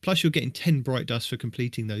those. Plus you're getting 10 Bright Dust for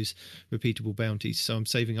completing those repeatable bounties. So I'm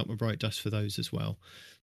saving up my Bright Dust for those as well.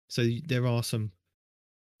 So there are some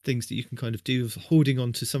things that you can kind of do of holding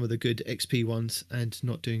on to some of the good XP ones and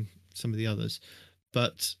not doing some of the others.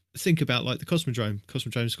 But think about like the Cosmodrome.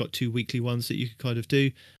 Cosmodrome's got 2 weekly ones that you can kind of do,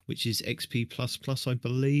 which is XP plus, I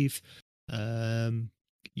believe.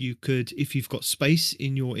 You could, if you've got space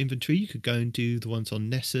in your inventory, you could go and do the ones on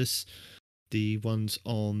Nessus, the ones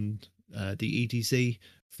on the EDZ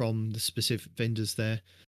from the specific vendors there.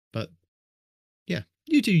 But yeah,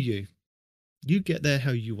 you do you. You get there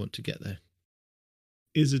how you want to get there.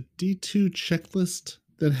 Is it D2 checklist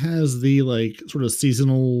that has the like sort of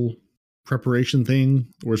seasonal preparation thing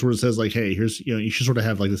where it sort of says like, hey, here's, you should sort of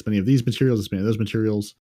have like this many of these materials, this many of those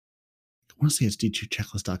materials. I want to say it's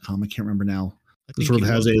d2checklist.com. I can't remember now. It sort of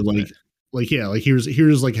has a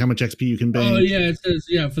here's like how much XP you can bank. Oh yeah, it says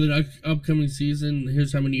for the upcoming season,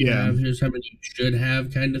 here's how many you have, here's how many you should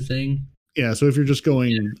have, kind of thing. Yeah, so if you're just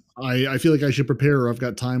going, I feel like I should prepare, or I've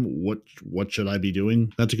got time, what should I be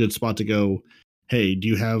doing? That's a good spot to go. Hey, do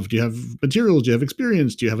you have materials? Do you have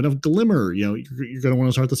experience? Do you have enough glimmer? You're going to want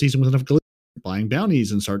to start the season with enough glimmer, buying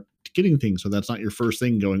bounties and start getting things. So that's not your first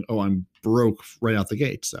thing going, oh, I'm broke right out the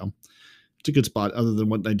gate. So it's a good spot, other than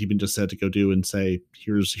what Night Demon just said, to go do and say,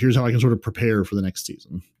 here's how I can sort of prepare for the next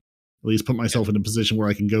season. At least put myself in a position where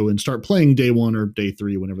I can go and start playing day 1 or day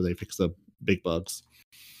 3 whenever they fix the big bugs.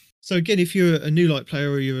 So again, if you're a new light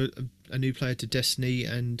player or you're a new player to Destiny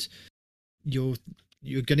and you're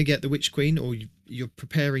going to get the Witch Queen, or you're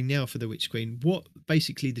preparing now for the Witch Queen, what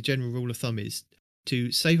basically the general rule of thumb is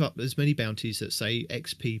to save up as many bounties that say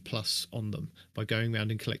XP plus on them by going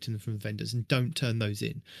around and collecting them from vendors, and don't turn those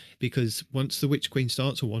in, because once the Witch Queen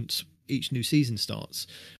starts, or once each new season starts,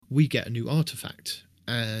 we get a new artifact,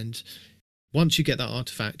 and once you get that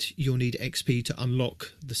artifact, you'll need XP to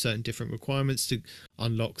unlock the certain different requirements, to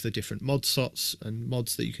unlock the different mod slots and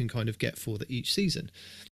mods that you can kind of get for each season.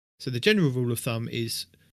 So the general rule of thumb is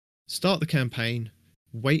start the campaign,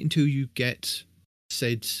 wait until you get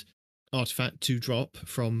said artifact to drop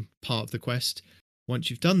from part of the quest. Once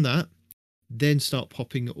you've done that, then start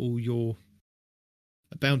popping all your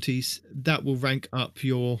bounties. That will rank up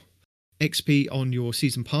your XP on your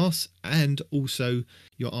season pass and also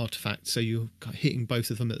your artifact. So you're hitting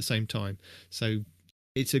both of them at the same time. So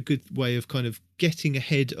it's a good way of kind of getting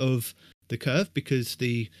ahead of the curve, because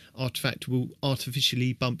the artifact will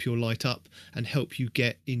artificially bump your light up and help you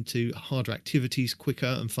get into harder activities quicker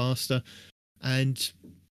and faster, and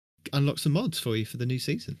unlock some mods for you for the new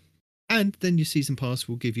season. And then your season pass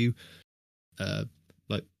will give you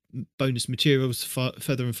like bonus materials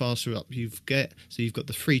further and faster up you get. So you've got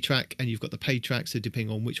the free track and you've got the paid track, so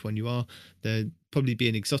depending on which one you are, there'll probably be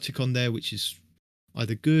an exotic on there which is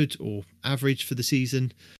either good or average for the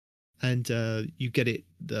season. And you get it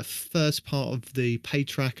the first part of the paid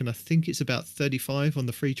track, and I think it's about 35 on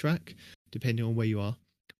the free track, depending on where you are.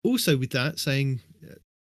 Also with that, saying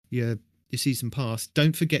your season pass,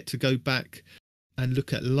 don't forget to go back and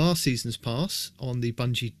look at last season's pass on the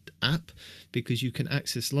Bungie app, because you can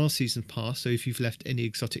access last season's pass. So if you've left any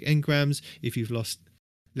exotic engrams, if you've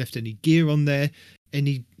left any gear on there,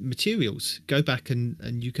 any materials, go back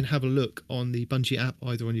and you can have a look on the Bungie app,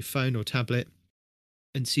 either on your phone or tablet,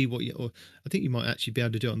 and see or I think you might actually be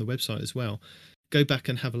able to do it on the website as well. Go back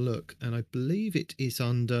and have a look, and I believe it is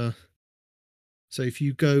under, so if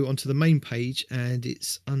you go onto the main page and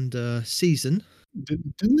it's under season.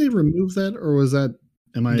 Didn't they remove that, or was that,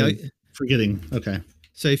 No, Forgetting. Okay.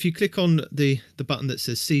 So if you click on the button that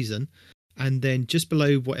says season, and then just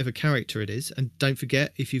below whatever character it is, and don't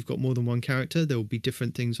forget, if you've got more than one character, there will be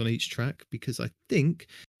different things on each track, because I think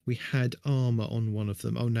we had armor on one of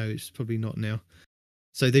them. Oh no, it's probably not now.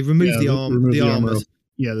 So they removed the armor.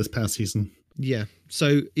 Yeah, this past season. Yeah.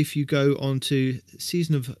 So if you go on to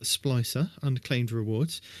Season of Splicer, Unclaimed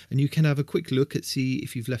Rewards, and you can have a quick look at see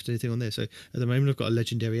if you've left anything on there. So at the moment, I've got a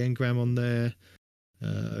Legendary Engram on there,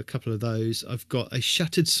 a couple of those. I've got a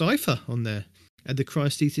Shattered Cipher on there, and the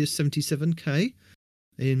Cryosthesis 77K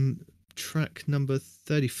in track number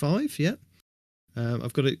 35. Yeah.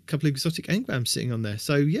 I've got a couple of exotic engrams sitting on there.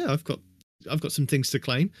 So yeah, I've got some things to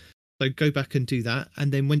claim. So go back and do that,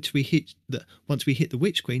 and then once we hit the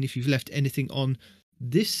Witch Queen, if you've left anything on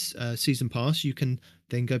this season pass, you can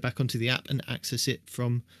then go back onto the app and access it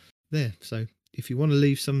from there. So if you want to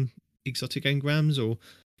leave some exotic engrams or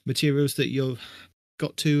materials that you've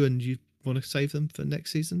got to and you want to save them for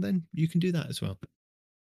next season, then you can do that as well.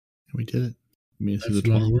 We did it. We made it through That's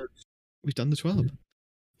the a lot of 12. work. We've done the 12.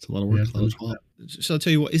 It's a lot of work. Yeah, a lot of 12. So I'll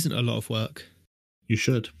tell you what isn't a lot of work. You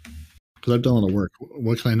should. Because I've done a lot of work.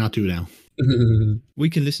 What can I not do now? We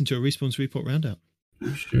can listen to a Respawn's Report Roundup.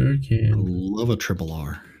 You sure I can. love a triple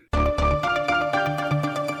R.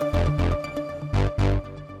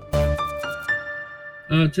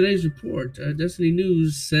 Today's report, Destiny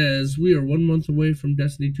News says we are 1 month away from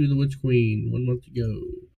Destiny 2 The Witch Queen. 1 month to go.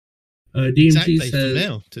 DMG Exactly says from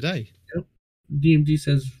now, today. DMG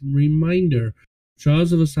says, reminder,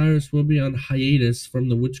 Trials of Osiris will be on hiatus from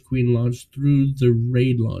the Witch Queen launch through the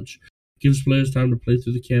Raid launch. Gives players time to play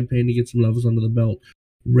through the campaign to get some levels under the belt.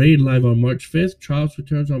 Raid live on March 5th. Trials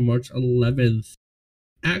returns on March 11th.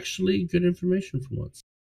 Actually, good information for once.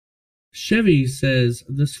 Chevy says,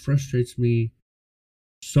 this frustrates me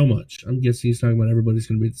so much. I'm guessing he's talking about everybody's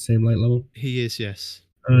going to be at the same light level. He is, yes.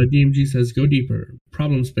 DMG says, go deeper.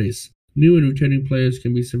 Problem space. New and returning players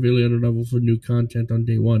can be severely underleveled for new content on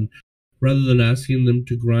day one. Rather than asking them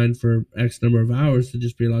to grind for X number of hours to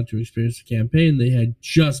just be allowed to experience the campaign they had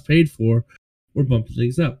just paid for, we're bumping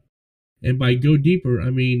things up. And by go deeper,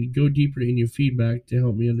 I mean go deeper in your feedback to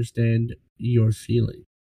help me understand your feeling.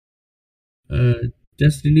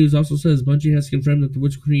 Destiny News also says Bungie has confirmed that the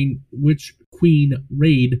Witch Queen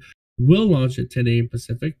raid will launch at 10 a.m.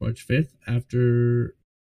 Pacific, March 5th, after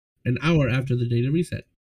an hour after the data reset.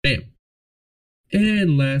 Bam.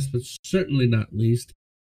 And last but certainly not least,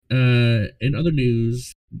 in other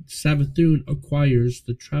news, Savathun acquires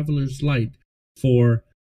the Traveler's Light for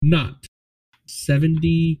not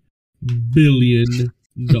 $70 billion.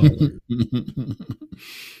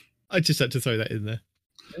 I just had to throw that in there.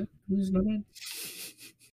 Yeah, this is not bad.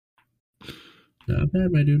 Not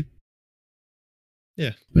bad, my dude.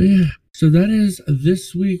 Yeah. But yeah, so that is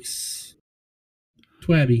this week's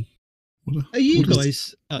Twabby. Are you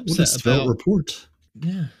guys upset about report?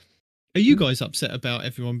 Yeah. Are you guys upset about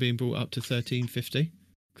everyone being brought up to 1350?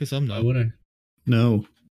 Because I'm Why not. would I? No.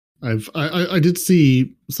 I did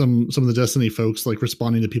see some of the Destiny folks like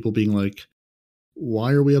responding to people being like,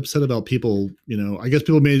 why are we upset about people? You know, I guess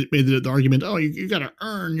people made the argument, oh, you got to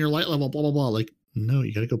earn your light level, blah, blah, blah. Like, no,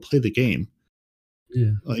 you got to go play the game.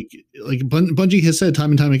 Yeah. Like Bungie has said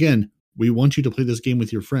time and time again, we want you to play this game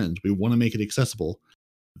with your friends. We want to make it accessible.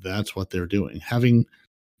 That's what they're doing. Having,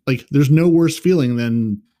 like, there's no worse feeling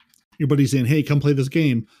than your buddy saying, hey, come play this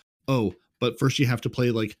game. Oh, but first you have to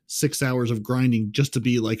play like 6 hours of grinding just to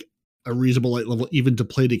be like a reasonable light level, even to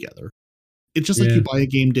play together. It's just like you buy a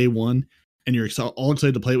game day one and you're all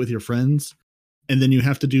excited to play it with your friends. And then you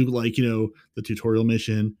have to do like, you know, the tutorial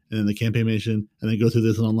mission and then the campaign mission and then go through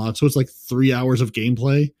this and unlock. So it's like 3 hours of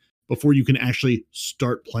gameplay before you can actually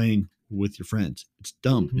start playing with your friends. It's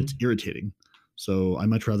dumb. Mm-hmm. It's irritating. So I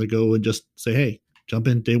much rather go and just say, hey, jump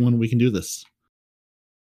in day one. We can do this.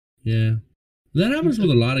 Yeah. That happens with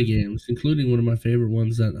a lot of games, including one of my favorite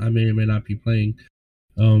ones that I may or may not be playing.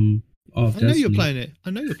 I know you're playing it. I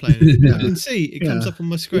Yeah. I can see it comes up on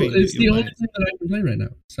my screen. Well, it's the only thing that I can play right now.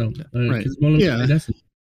 So, right. Yeah.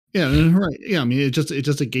 Yeah, right. Yeah, I mean, it's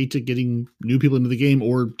just a gate to getting new people into the game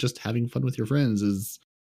or just having fun with your friends is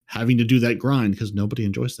having to do that grind because nobody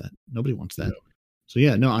enjoys that. Nobody wants that. No. So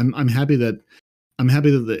yeah, no, I'm happy that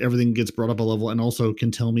everything gets brought up a level and also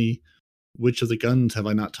can tell me which of the guns have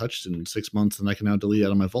I not touched in 6 months and I can now delete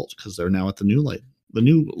out of my vault because they're now at the new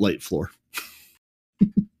light floor.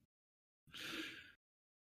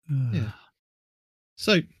 Yeah.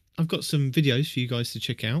 So I've got some videos for you guys to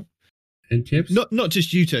check out. And tips? Not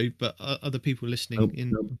just you two, but other people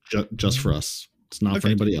listening. Nope, just for us. It's not for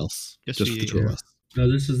anybody else. Just for the two of us. No,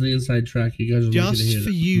 this is the inside track. You guys are just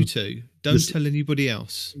for you two. Don't tell anybody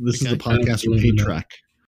else. This is the podcast for paid track.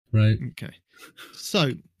 Right. Okay.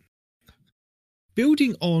 So,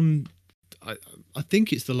 building on, I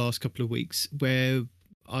think it's the last couple of weeks where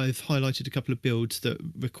I've highlighted a couple of builds that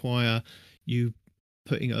require you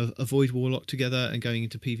putting a Void Warlock together and going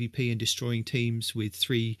into PvP and destroying teams with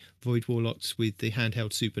 3 Void Warlocks with the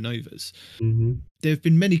handheld Supernovas. Mm-hmm. There have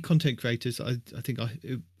been many content creators. I think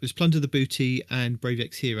it was Plunder the Booty and Brave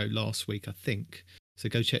X Hero last week, I think. So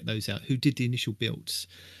go check those out, who did the initial builds.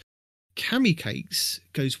 Cami Cakes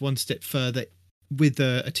goes one step further with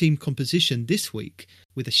a team composition this week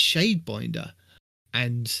with a Shadebinder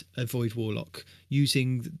and a Void Warlock,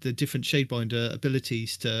 using the different Shadebinder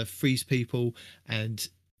abilities to freeze people and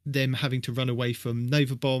them having to run away from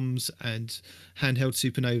Nova Bombs and handheld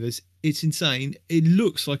Supernovas. It's insane. It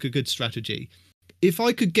looks like a good strategy. If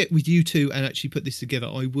I could get with you two and actually put this together,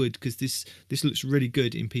 I would, because this looks really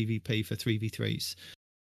good in PvP for 3v3s.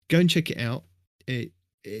 Go and check it out. It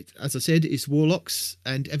as I said, it's Warlocks,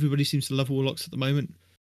 and everybody seems to love Warlocks at the moment.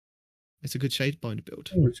 It's a good Shadebinder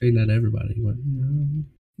build. I would say not everybody, but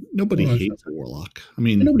Nobody Warlock's hates a Warlock. I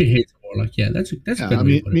mean, nobody hates a Warlock. Yeah, that's a good I way to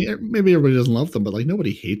mean, put it. maybe everybody doesn't love them, but like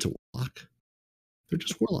nobody hates a Warlock. They're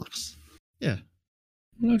just Warlocks. Yeah.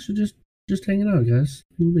 Warlocks are just hanging out, guys.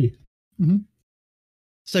 Who be?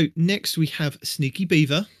 So next we have Sneaky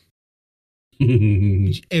Beaver.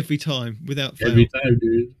 Every time, without fail. Every time,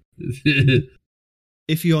 dude.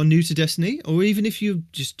 If you are new to Destiny, or even if you're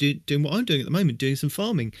just doing what I'm doing at the moment, doing some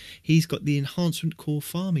farming, he's got the Enhancement Core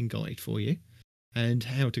farming guide for you, and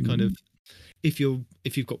how to kind of, if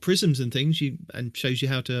you've got prisms and things, and shows you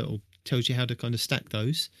how to, or tells you how to kind of stack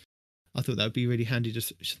those. I thought that would be really handy to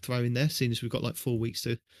throw in there, seeing as we've got like 4 weeks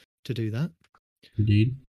to do that.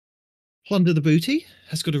 Indeed. Plunder the Booty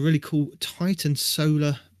has got a really cool Titan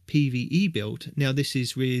Solar PvE build. Now this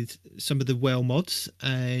is with some of the whale mods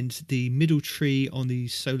and the middle tree on the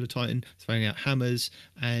Solar Titan, throwing out hammers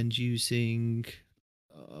and using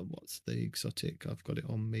what's the exotic? I've got it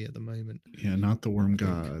on me at the moment. Yeah, not the Worm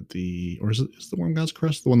God. Is the Worm God's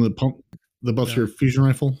Crest the one that buffs your fusion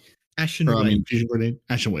rifle? Ashen Or, Wake. I mean, fusion grenade.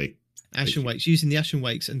 Ashen Wake. Ashen Wakes, using the Ashen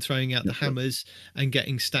Wakes and throwing out the Yep. hammers and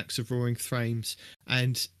getting stacks of Roaring Flames.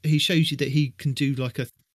 And he shows you that he can do like a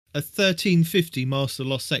 1350 Master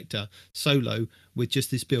Lost Sector solo with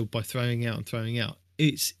just this build by throwing out and throwing out.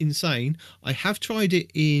 It's insane. I have tried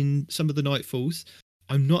it in some of the Nightfalls.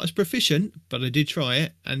 I'm not as proficient, but I did try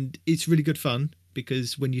it, and it's really good fun,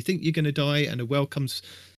 because when you think you're going to die and a whale comes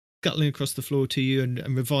scuttling across the floor to you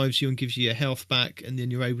and revives you and gives you your health back, and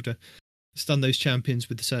then you're able to stun those champions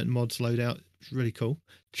with the certain mods loadout. It's really cool.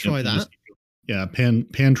 Try that. Yeah, Pan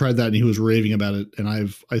tried that and he was raving about it, and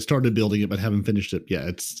I started building it but haven't finished it. Yeah,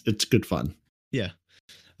 it's good fun. Yeah.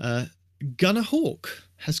 Gunner Hawk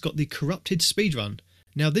has got the Corrupted speedrun.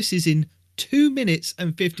 Now this is in 2 minutes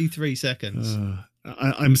and 53 seconds.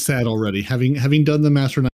 I'm sad already. Having done the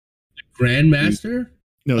Master Knight. Grandmaster?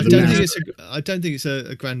 No, I the don't, Master. think it's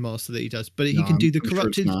a Grandmaster that he does, but he No, can do the I'm sure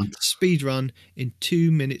it's Corrupted not. speedrun in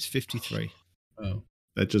 2 minutes 53. Oh.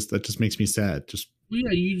 That just makes me sad. Just Well,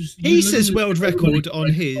 yeah, you just. He you says literally- world everybody record on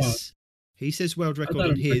clicked his. off. He says world record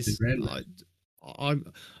thought on it was like his. the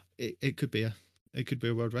Grandmaster. It could be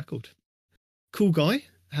a world record. Cool Guy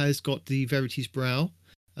has got the Verity's Brow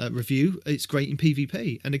review. It's great in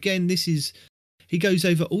PvP, and again, he goes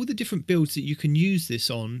over all the different builds that you can use this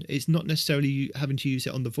on. It's not necessarily you having to use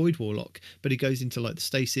it on the Void Warlock, but he goes into like the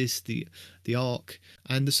Stasis, the Arc,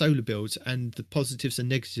 and the Solar builds, and the positives and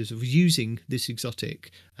negatives of using this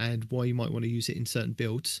exotic, and why you might want to use it in certain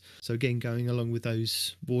builds. So again, going along with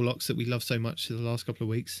those Warlocks that we love so much for the last couple of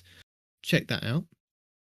weeks, check that out.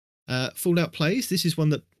 Fallout Plays, this is one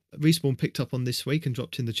that Respawn picked up on this week and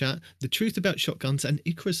dropped in the chat. The Truth About Shotguns and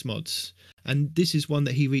Icarus mods. And this is one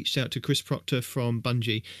that he reached out to Chris Proctor from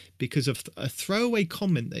Bungie because of a throwaway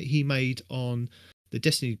comment that he made on the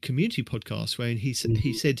Destiny Community podcast, where he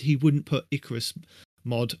said he wouldn't put Icarus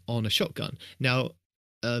mod on a shotgun. Now,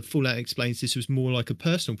 Fallout explains this was more like a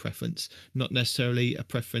personal preference, not necessarily a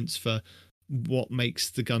preference for what makes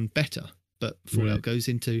the gun better. But Fallout goes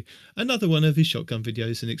into another one of his shotgun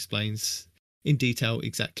videos and explains in detail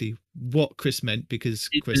exactly what Chris meant, because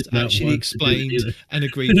Chris actually explained and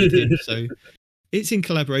agreed with him. So it's in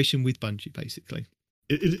collaboration with Bungie, basically.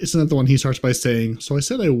 Isn't that the one he starts by saying, "So I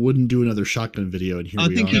said I wouldn't do another shotgun video, and here we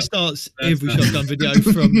are." I think he starts every shotgun video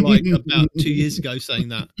from like about 2 years ago saying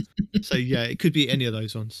that. So yeah, it could be any of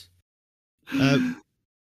those ones.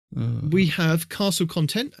 We have Castle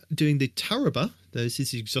Content doing the Taraba. There's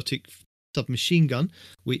this exotic submachine gun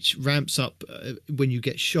which ramps up when you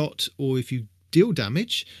get shot or if you deal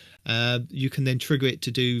damage. You can then trigger it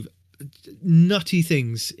to do nutty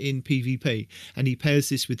things in PvP, and he pairs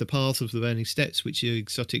this with the Path of the Burning Steps, which are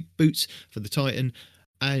exotic boots for the Titan,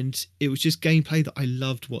 and it was just gameplay that I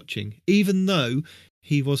loved watching, even though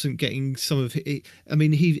he wasn't getting some of it. I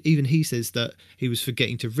mean, he says that he was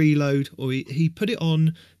forgetting to reload, or he put it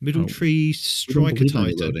on Middle Tree Striker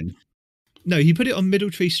Titan. No, he put it on Middle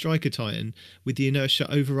Tree Striker Titan with the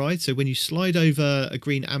inertia override. So when you slide over a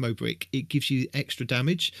green ammo brick, it gives you extra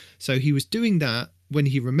damage. So he was doing that when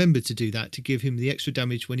he remembered to do that, to give him the extra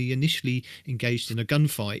damage when he initially engaged in a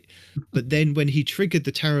gunfight. But then when he triggered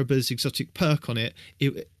the Taraba's exotic perk on it,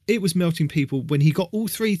 it was melting people. When he got all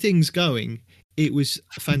three things going, it was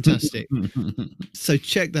fantastic. So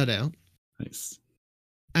check that out. Nice.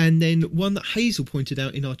 And then one that Hazel pointed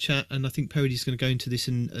out in our chat, and I think Parody's going to go into this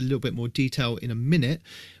in a little bit more detail in a minute,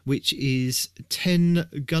 which is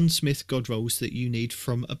 10 gunsmith god rolls that you need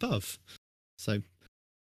from above. So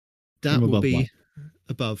that From will above be what?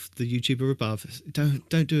 above the YouTuber above.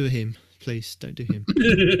 Don't do a him, please. Don't do him.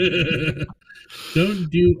 Don't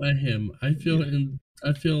do a him. I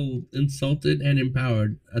feel insulted and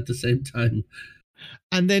empowered at the same time.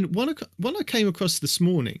 And then one I came across this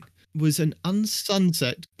morning was an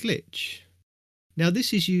unsunset glitch. Now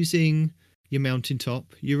this is using your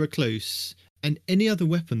mountaintop, your recluse, and any other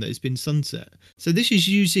weapon that has been sunset. So this is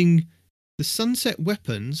using the sunset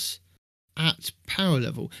weapons at power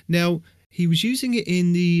level. Now he was using it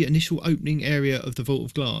in the initial opening area of the Vault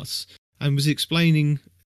of Glass and was explaining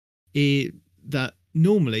that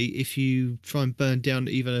normally if you try and burn down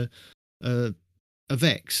even a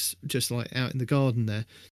Vex, just like out in the garden there,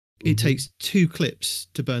 it takes 2 clips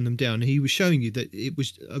to burn them down. He was showing you that it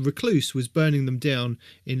was a recluse was burning them down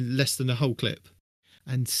in less than a whole clip.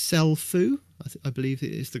 And Selfu, I believe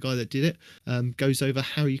it is the guy that did it, goes over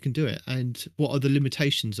how you can do it and what are the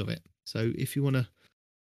limitations of it. So if you want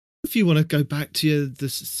to go back to the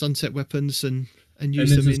sunset weapons and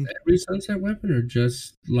use them in every sunset weapon or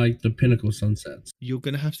just like the pinnacle sunsets, you're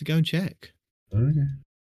going to have to go and check. Okay.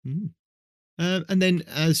 And then,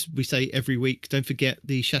 as we say every week, don't forget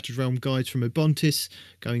the Shattered Realm guides from Obontis,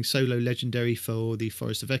 going solo legendary for the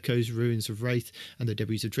Forest of Echoes, Ruins of Wraith, and the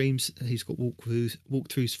Debris of Dreams. He's got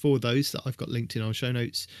walkthroughs for those that I've got linked in our show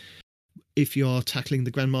notes. If you are tackling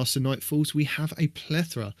the Grandmaster Nightfalls, we have a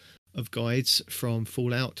plethora of guides from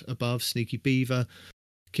Fallout Above, Sneaky Beaver,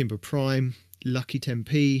 Kimber Prime, Lucky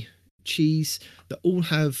 10p, Cheese, that all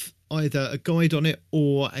have either a guide on it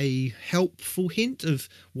or a helpful hint of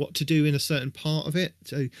what to do in a certain part of it.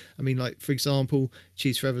 So, I mean, like, for example,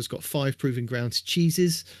 Cheese Forever's got 5 proving grounds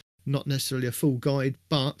cheeses, not necessarily a full guide,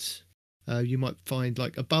 but you might find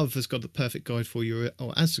like Above has got the perfect guide for you,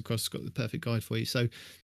 or Aztecross has got the perfect guide for you. So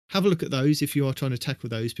have a look at those if you are trying to tackle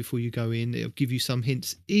those before you go in. It'll give you some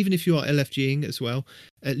hints. Even if you are LFGing as well,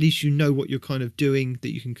 at least you know what you're kind of doing,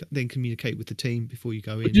 that you can then communicate with the team before you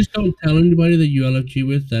go in. But just don't tell anybody that you LFG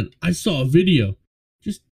with that I saw a video.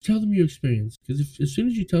 Just tell them your experience. Because as soon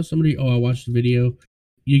as you tell somebody, oh, I watched the video,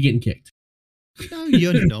 you're getting kicked. No,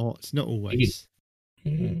 you're not. Not always.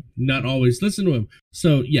 Not always. Listen to him.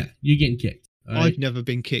 So, yeah, you're getting kicked. I've never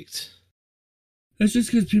been kicked. That's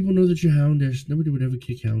just because people know that you're Houndish. Nobody would ever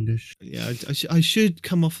kick Houndish. Yeah, I should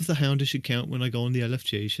come off of the Houndish account when I go on the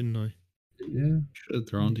LFG, shouldn't I? Yeah. Should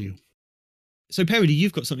throw onto you. So, Parody,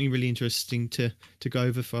 you've got something really interesting to go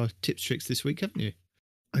over for our tips, tricks this week, haven't you?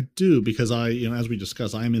 I do, because as we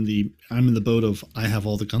discussed, I'm in the boat of I have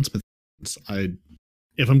all the gunsmith.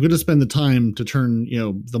 If I'm going to spend the time to turn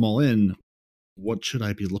them all in, what should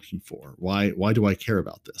I be looking for? Why do I care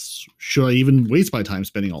about this? Should I even waste my time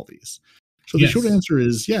spending all these? So the short answer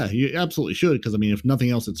is, yeah, you absolutely should, because I mean, if nothing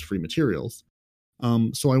else, it's free materials.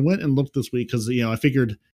 So I went and looked this week because I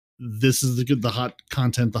figured this is the hot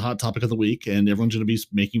content, the hot topic of the week, and everyone's going to be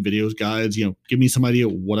making videos, guides. Give me some idea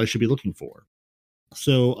what I should be looking for.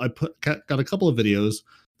 So I got a couple of videos.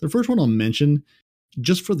 The first one I'll mention,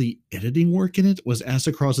 just for the editing work in it, was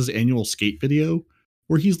Aztecross's annual skate video,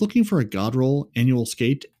 where he's looking for a god roll annual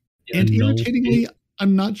skate, and irritatingly,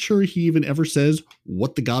 I'm not sure he even ever says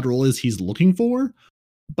what the god roll is he's looking for,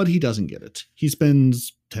 but he doesn't get it. He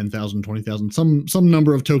spends 10,000, 20,000, some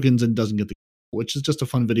number of tokens and doesn't get the, which is just a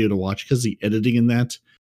fun video to watch because the editing in that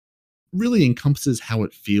really encompasses how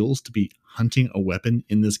it feels to be hunting a weapon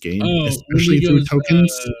in this game, especially through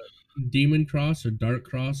tokens. Demon Cross or Dark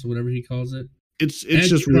Cross or whatever he calls it. It's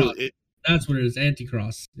just really... That's what it is,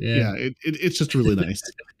 Anti-Cross. Yeah, it's just really nice.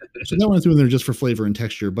 So that one I threw in there just for flavor and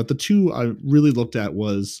texture. But the two I really looked at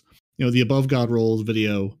was, the Above God Rolls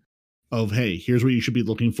video of, hey, here's what you should be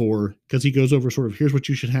looking for, because he goes over sort of, here's what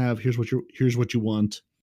you should have, here's what you want.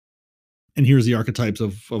 and here's the archetypes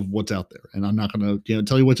of what's out there. And I'm not going to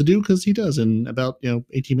tell you what to do, because he does in about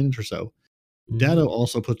 18 minutes or so. Datto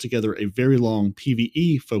also put together a very long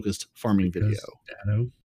PvE focused farming video. Datto.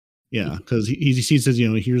 Yeah, because he says,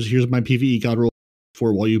 here's my PvE god roll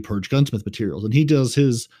for while you purge gunsmith materials. And he does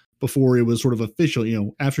his before it was sort of official,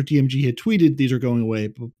 after DMG had tweeted these are going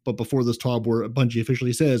away, but before this TOB where Bungie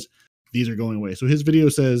officially says these are going away. So his video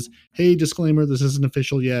says, hey, disclaimer, this isn't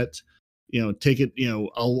official yet. Take it,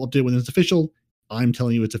 I'll update when it's official. I'm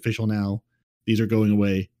telling you it's official now. These are going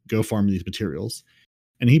away. Go farm these materials.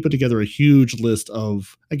 And he put together a huge list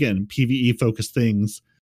of, again, PvE focused things,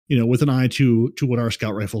 with an eye to what our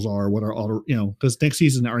scout rifles are, what our auto, because next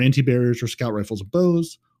season our anti-barriers are scout rifles and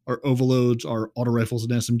bows, our overloads are auto rifles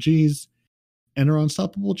and SMGs, and our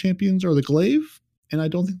unstoppable champions are the glaive. And I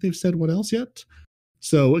don't think they've said what else yet.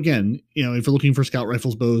 So again, if you're looking for scout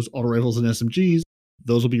rifles, bows, auto rifles, and SMGs,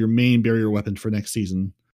 those will be your main barrier weapons for next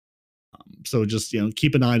season. So just,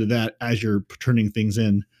 keep an eye to that as you're turning things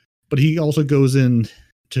in. But he also goes in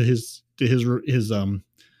to his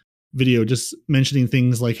video, just mentioning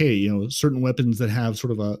things like, hey, certain weapons that have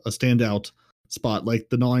sort of a standout spot, like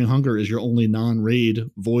the Gnawing Hunger is your only non-raid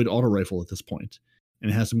void auto rifle at this point, and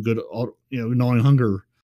it has some good Gnawing Hunger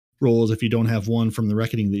rolls if you don't have one from the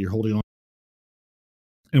Reckoning that you're holding on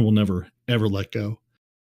and will never ever let go.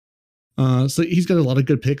 So he's got a lot of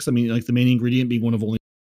good picks. I mean, like the main ingredient being one of only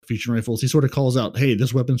fusion rifles. He sort of calls out, hey,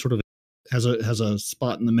 this weapon sort of has a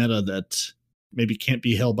spot in the meta that maybe can't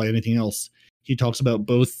be held by anything else. He talks about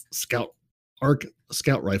both arc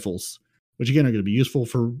scout rifles, which again are going to be useful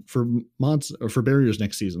for mods or for barriers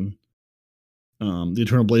next season. The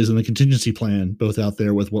Eternal Blaze and the Contingency Plan, both out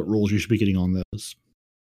there with what rolls you should be getting on those.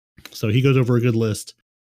 So he goes over a good list.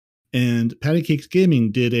 And Patty Cakes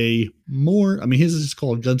Gaming did his is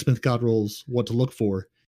called Gunsmith God Rolls, What to Look For.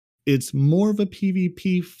 It's more of a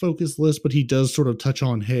PvP focused list, but he does sort of touch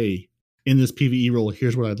on, hey, in this PvE roll,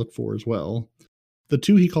 here's what I look for as well. The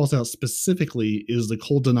two he calls out specifically is the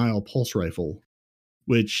Cold Denial Pulse Rifle,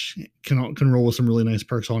 which can roll with some really nice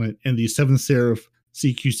perks on it, and the 7th Seraph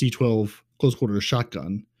CQC-12 Close Quarters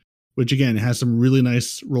Shotgun, which again has some really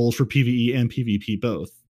nice rolls for PvE and PvP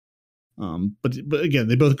both. But again,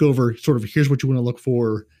 they both go over sort of here's what you want to look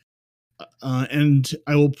for. And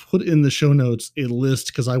I will put in the show notes a list,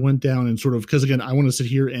 because I went down and because again, I want to sit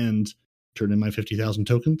here and turn in my 50,000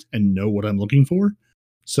 tokens and know what I'm looking for.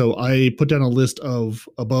 So I put down a list of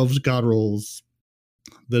Above's God Rolls,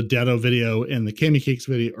 the Datto video, and the Patty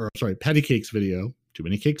Cakes video, too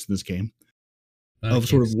many cakes in this game, of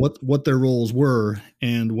sort of what their roles were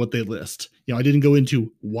and what they list. I didn't go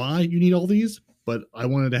into why you need all these, but I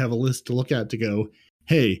wanted to have a list to look at to go,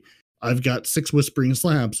 hey, I've got 6 Whispering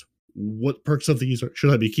Slabs. What perks of these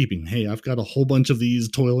should I be keeping? Hey, I've got a whole bunch of these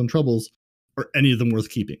Toil and Troubles. Are any of them worth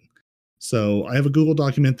keeping? So I have a Google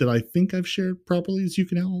document that I think I've shared properly, as you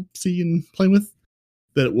can all see and play with,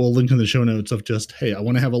 that will link in the show notes of just, hey, I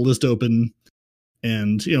want to have a list open.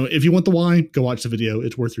 And, if you want the why, go watch the video.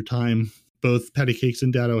 It's worth your time. Both Patty Cakes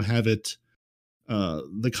and Datto have it.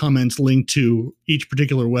 The comments link to each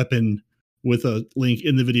particular weapon with a link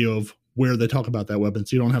in the video of where they talk about that weapon.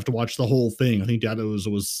 So you don't have to watch the whole thing. I think Datto's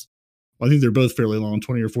I think they're both fairly long,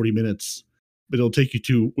 20 or 40 minutes, but it'll take you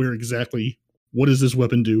to where exactly, what does this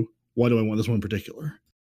weapon do? Why do I want this one in particular?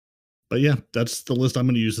 But yeah, that's the list I'm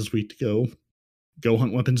going to use this week to go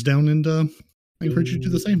hunt weapons down, and I encourage you to do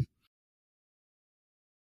the same.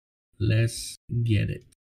 Let's get it.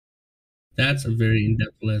 That's a very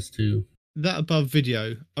in-depth list too. That above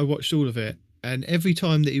video, I watched all of it, and every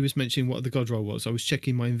time that he was mentioning what the God roll was, I was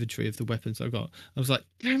checking my inventory of the weapons I got. I was like,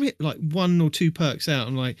 damn it, like 1 or 2 perks out.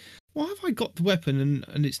 I'm like, why have I got the weapon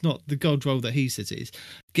and it's not the God roll that he says it is?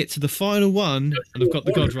 Get to the final one, and I've got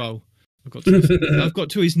the God roll. I've got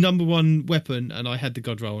to his number 1 weapon, and I had the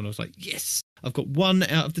God roll, and I was like, yes, I've got 1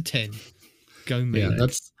 out of the 10. Go me. Yeah,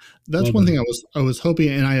 that's one thing I was hoping,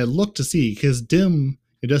 and I had looked to see, because DIM,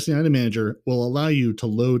 your Destiny Item Manager, will allow you to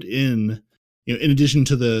load in, in addition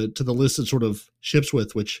to the list it sort of ships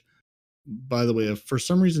with, which, by the way, if for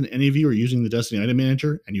some reason any of you are using the Destiny Item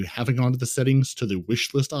Manager and you haven't gone to the settings to the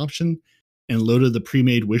wish list option and loaded the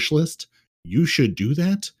pre-made wish list, you should do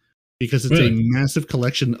that, because it's a massive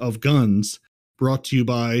collection of guns brought to you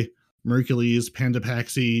by Mercules,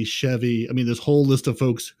 Pandapaxi, Chevy. I mean, this whole list of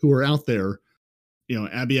folks who are out there,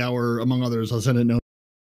 Abby Hour, among others, I'll send it note,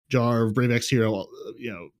 Jarv, Brave X Hero,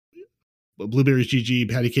 Blueberries GG,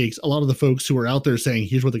 Patty Cakes, a lot of the folks who are out there saying,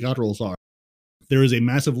 here's what the God rolls are. There is a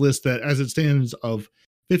massive list that, as it stands, of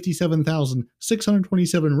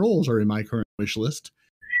 57,627 rolls are in my current wish list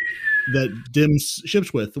that DIM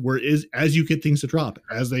ships with, as you get things to drop,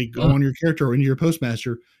 as they go on your character or into your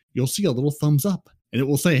postmaster, you'll see a little thumbs up, and it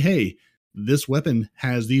will say, hey, this weapon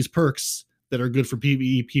has these perks that are good for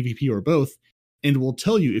PvE, PvP, or both. And will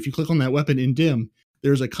tell you, if you click on that weapon in Dim,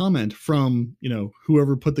 there's a comment from,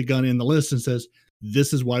 whoever put the gun in the list and says,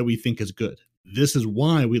 this is why we think is good. This is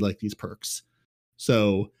why we like these perks.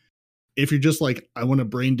 So if you're just like, I want to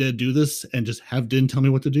brain dead do this and just have Din tell me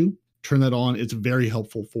what to do, turn that on. It's very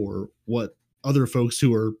helpful for what other folks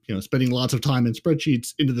who are, spending lots of time in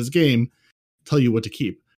spreadsheets into this game tell you what to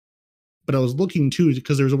keep. But I was looking too,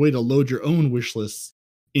 because there's a way to load your own wish lists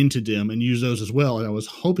into Dim and use those as well. And I was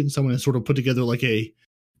hoping someone had sort of put together like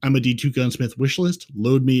I'm a D2 gunsmith wish list,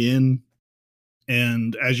 load me in.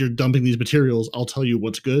 And as you're dumping these materials, I'll tell you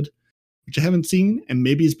what's good, which I haven't seen. And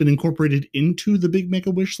maybe it's been incorporated into the big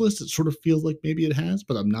mega wish list. It sort of feels like maybe it has,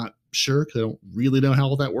 but I'm not sure because I don't really know how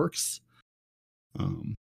all that works.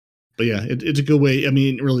 But yeah, it's a good way. I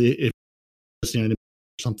mean, really, if you're listening to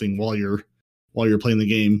something while you're playing the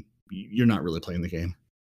game, you're not really playing the game.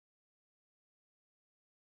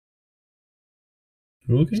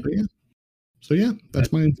 Okay. So yeah,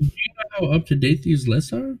 that's my. Do you know how up to date these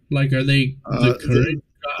lists are? Like, are they the current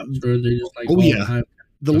jobs, or are they just like?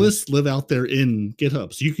 The lists live out there in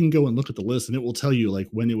GitHub, so you can go and look at the list, and it will tell you like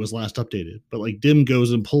when it was last updated. But like Dim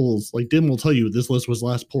goes and pulls, like Dim will tell you this list was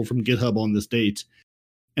last pulled from GitHub on this date.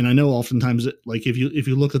 And I know oftentimes, like if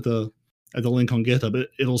you look at the link on GitHub,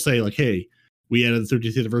 it'll say like, hey, we added the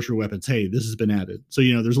 30th anniversary weapons. Hey, this has been added. So,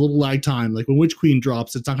 there's a little lag time. Like when Witch Queen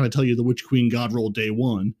drops, it's not going to tell you the Witch Queen God roll day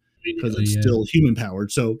one because it's still human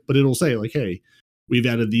powered. So, but it'll say like, hey, we've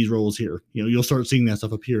added these rolls here. You'll start seeing that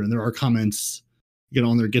stuff appear. And there are comments,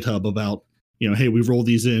 on their GitHub about, hey, we've rolled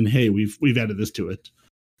these in. Hey, we've added this to it.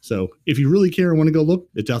 So if you really care and want to go look,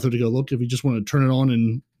 it's out there to go look. If you just want to turn it on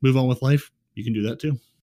and move on with life, you can do that too.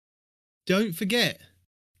 Don't forget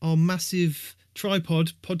our massive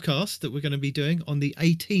tripod podcast that we're going to be doing on the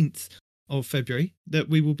 18th of February that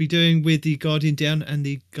we will be doing with the Guardian Down and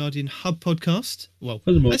the Guardian Hub podcast. Well,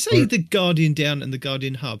 I say the Guardian Down and the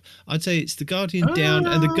Guardian Hub. I'd say it's the Guardian Down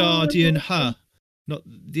and the Guardian Hub. Not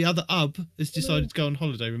the other Hub has decided to go on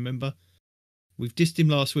holiday, remember? We've dissed him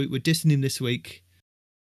last week. We're dissing him this week.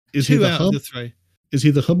 Is he the hub? Of the three. Is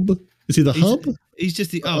he the hub? Is he the hub? He's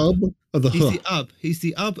just the hub of the He's hub. the hub. He's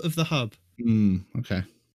the hub of the hub. Okay.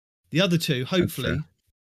 The other two, hopefully,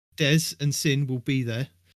 Des and Sin will be there,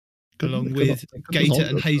 along with Gator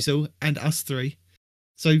and Hazel and us three.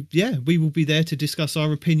 So, yeah, we will be there to discuss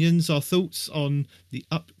our opinions, our thoughts on the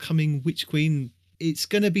upcoming Witch Queen. It's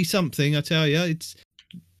going to be something, I tell you. It's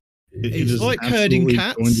like herding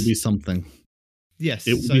cats. It's going to be something. Yes.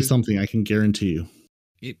 It will be something, I can guarantee you.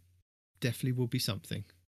 It definitely will be something.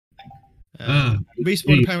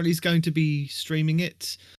 Respawn apparently is going to be streaming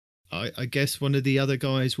it. I guess one of the other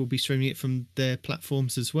guys will be streaming it from their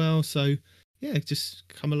platforms as well. So, yeah, just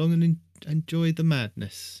come along and enjoy the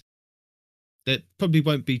madness. There probably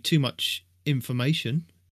won't be too much information.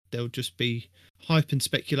 There'll just be hype and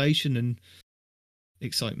speculation and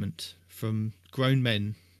excitement from grown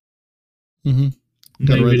men. Mm-hmm.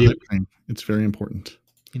 Got to write the hype train. It's very important.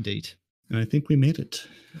 Indeed. And I think we made it.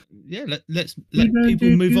 Yeah, let's let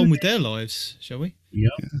people move on with their lives, shall we? Yeah.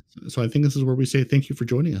 So I think this is where we say thank you for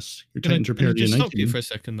joining us. Your Titans Repair Just stop you for a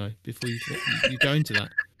second, though, before you go into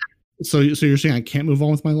that. So you're saying I can't move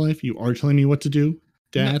on with my life? You are telling me what to do,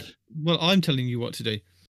 Dad? No, well, I'm telling you what to do.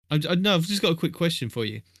 No, I've just got a quick question for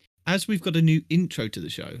you. As we've got a new intro to the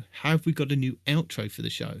show, have we got a new outro for the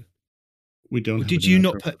show? We don't. Or did you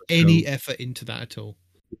not put any effort into that at all?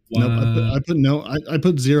 Wow. No, I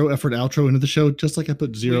put zero effort outro into the show, just like I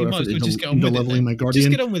put zero effort into leveling my Guardian.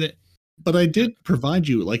 Just get on with it. But I did provide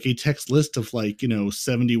you like a text list of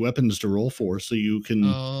 70 weapons to roll for, so you can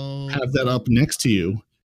have that up next to you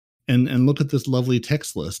and look at this lovely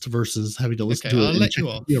text list versus having to listen to it. I'll let you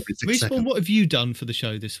off. Respawn, what have you done for the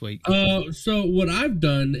show this week? So what I've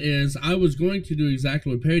done is I was going to do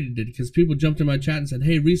exactly what Parody did because people jumped in my chat and said,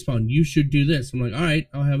 "Hey, Respawn, you should do this." I'm like, "All right,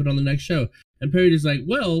 I'll have it on the next show." And Parody's like,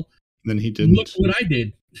 "Well, then he didn't. Look what I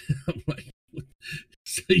did." I'm like,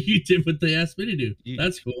 "So you did what they asked me to do?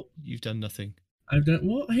 That's cool." You've done nothing. I've done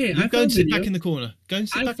well. Hey, I go and sit back in the corner. Go and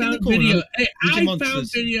sit back in the corner. Video. Hey, I found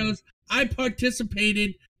videos. I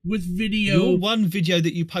participated with video. Your one video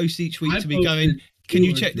that you post each week to me going, "Can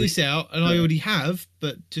you check this out?" And I already have,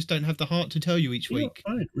 but just don't have the heart to tell you each week.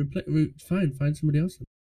 Fine. Find somebody else.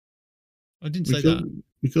 I didn't say that.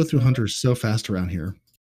 We go through hunters so fast around here.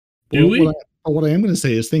 Do we? What I am going to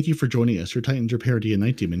say is thank you for joining us. Your Titans, your Parody, and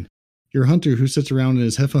Night Demon. You're a hunter who sits around and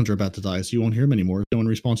his headphones are about to die, so you won't hear him anymore. No one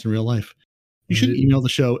responds in real life. You should email the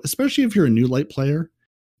show, especially if you're a new light player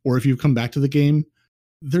or if you've come back to the game.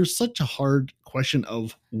 There's such a hard question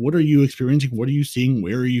of what are you experiencing? What are you seeing?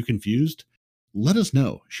 Where are you confused? Let us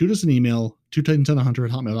know. Shoot us an email,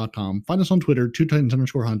 twotitansandahunter@hotmail.com. Find us on Twitter,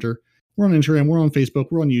 twotitans_hunter. We're on Instagram. We're on Facebook.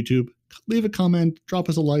 We're on YouTube. Leave a comment. Drop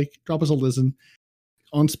us a like. Drop us a listen.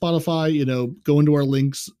 On Spotify, go into our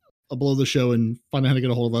links below the show and find out how to get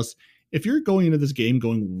a hold of us. If you're going into this game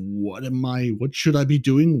going, what should I be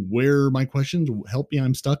doing? Where are my questions? Help me,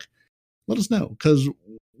 I'm stuck. Let us know, because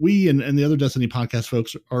we and the other Destiny podcast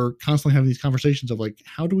folks are constantly having these conversations of like,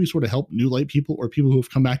 how do we sort of help new light people or people who have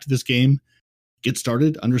come back to this game get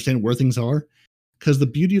started, understand where things are? Because the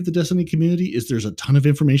beauty of the Destiny community is there's a ton of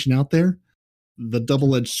information out there. The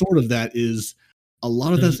double-edged sword of that is a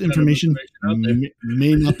lot of that information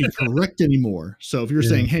may not be correct anymore. So if you're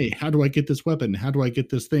saying, hey, how do I get this weapon? How do I get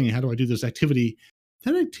this thing? How do I do this activity?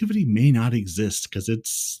 That activity may not exist because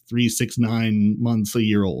it's 3, 6, 9 months, a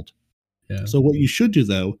year old. Yeah. So what you should do,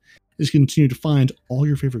 though, is continue to find all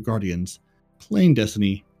your favorite Guardians playing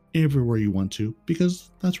Destiny everywhere you want to,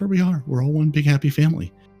 because that's where we are. We're all one big happy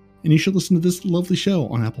family. And you should listen to this lovely show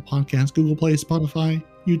on Apple Podcasts, Google Play, Spotify,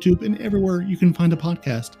 YouTube, and everywhere you can find a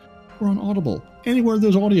podcast. We're on Audible. Anywhere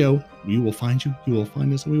there's audio, we will find you, you will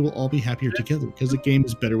find us, and we will all be happier together, because the game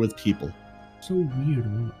is better with people. So weird,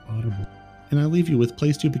 we're on Audible. And I leave you with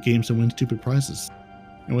play stupid games and win stupid prizes.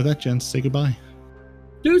 And with that, gents, say goodbye.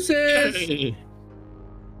 Deuces! Hey.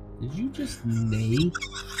 Did you just neigh?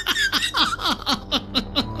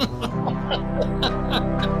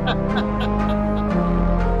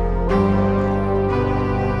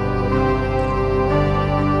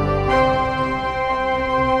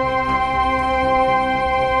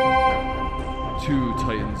 Two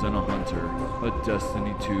Titans and a Hunter, a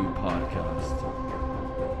Destiny 2 podcast.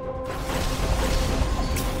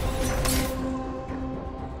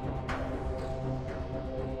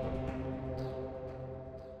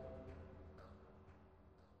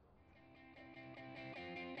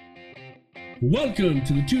 Welcome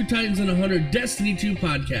to the Two Titans and a Hunter Destiny 2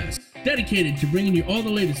 podcast, dedicated to bringing you all the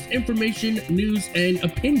latest information, news, and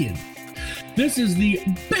opinion. This is the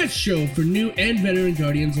best show for new and veteran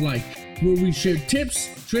Guardians alike, where we share tips,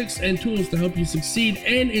 tricks, and tools to help you succeed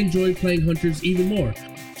and enjoy playing Hunters even more.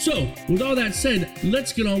 So, with all that said,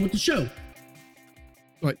 let's get on with the show.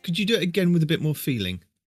 Right, could you do it again with a bit more feeling?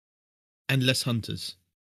 And less Hunters.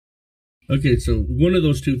 Okay, so one of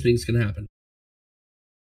those two things can happen.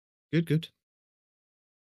 Good.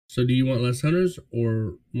 So do you want less Hunters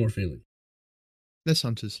or more feeling? Less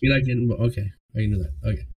Hunters. Okay, I can do that.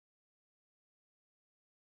 Okay.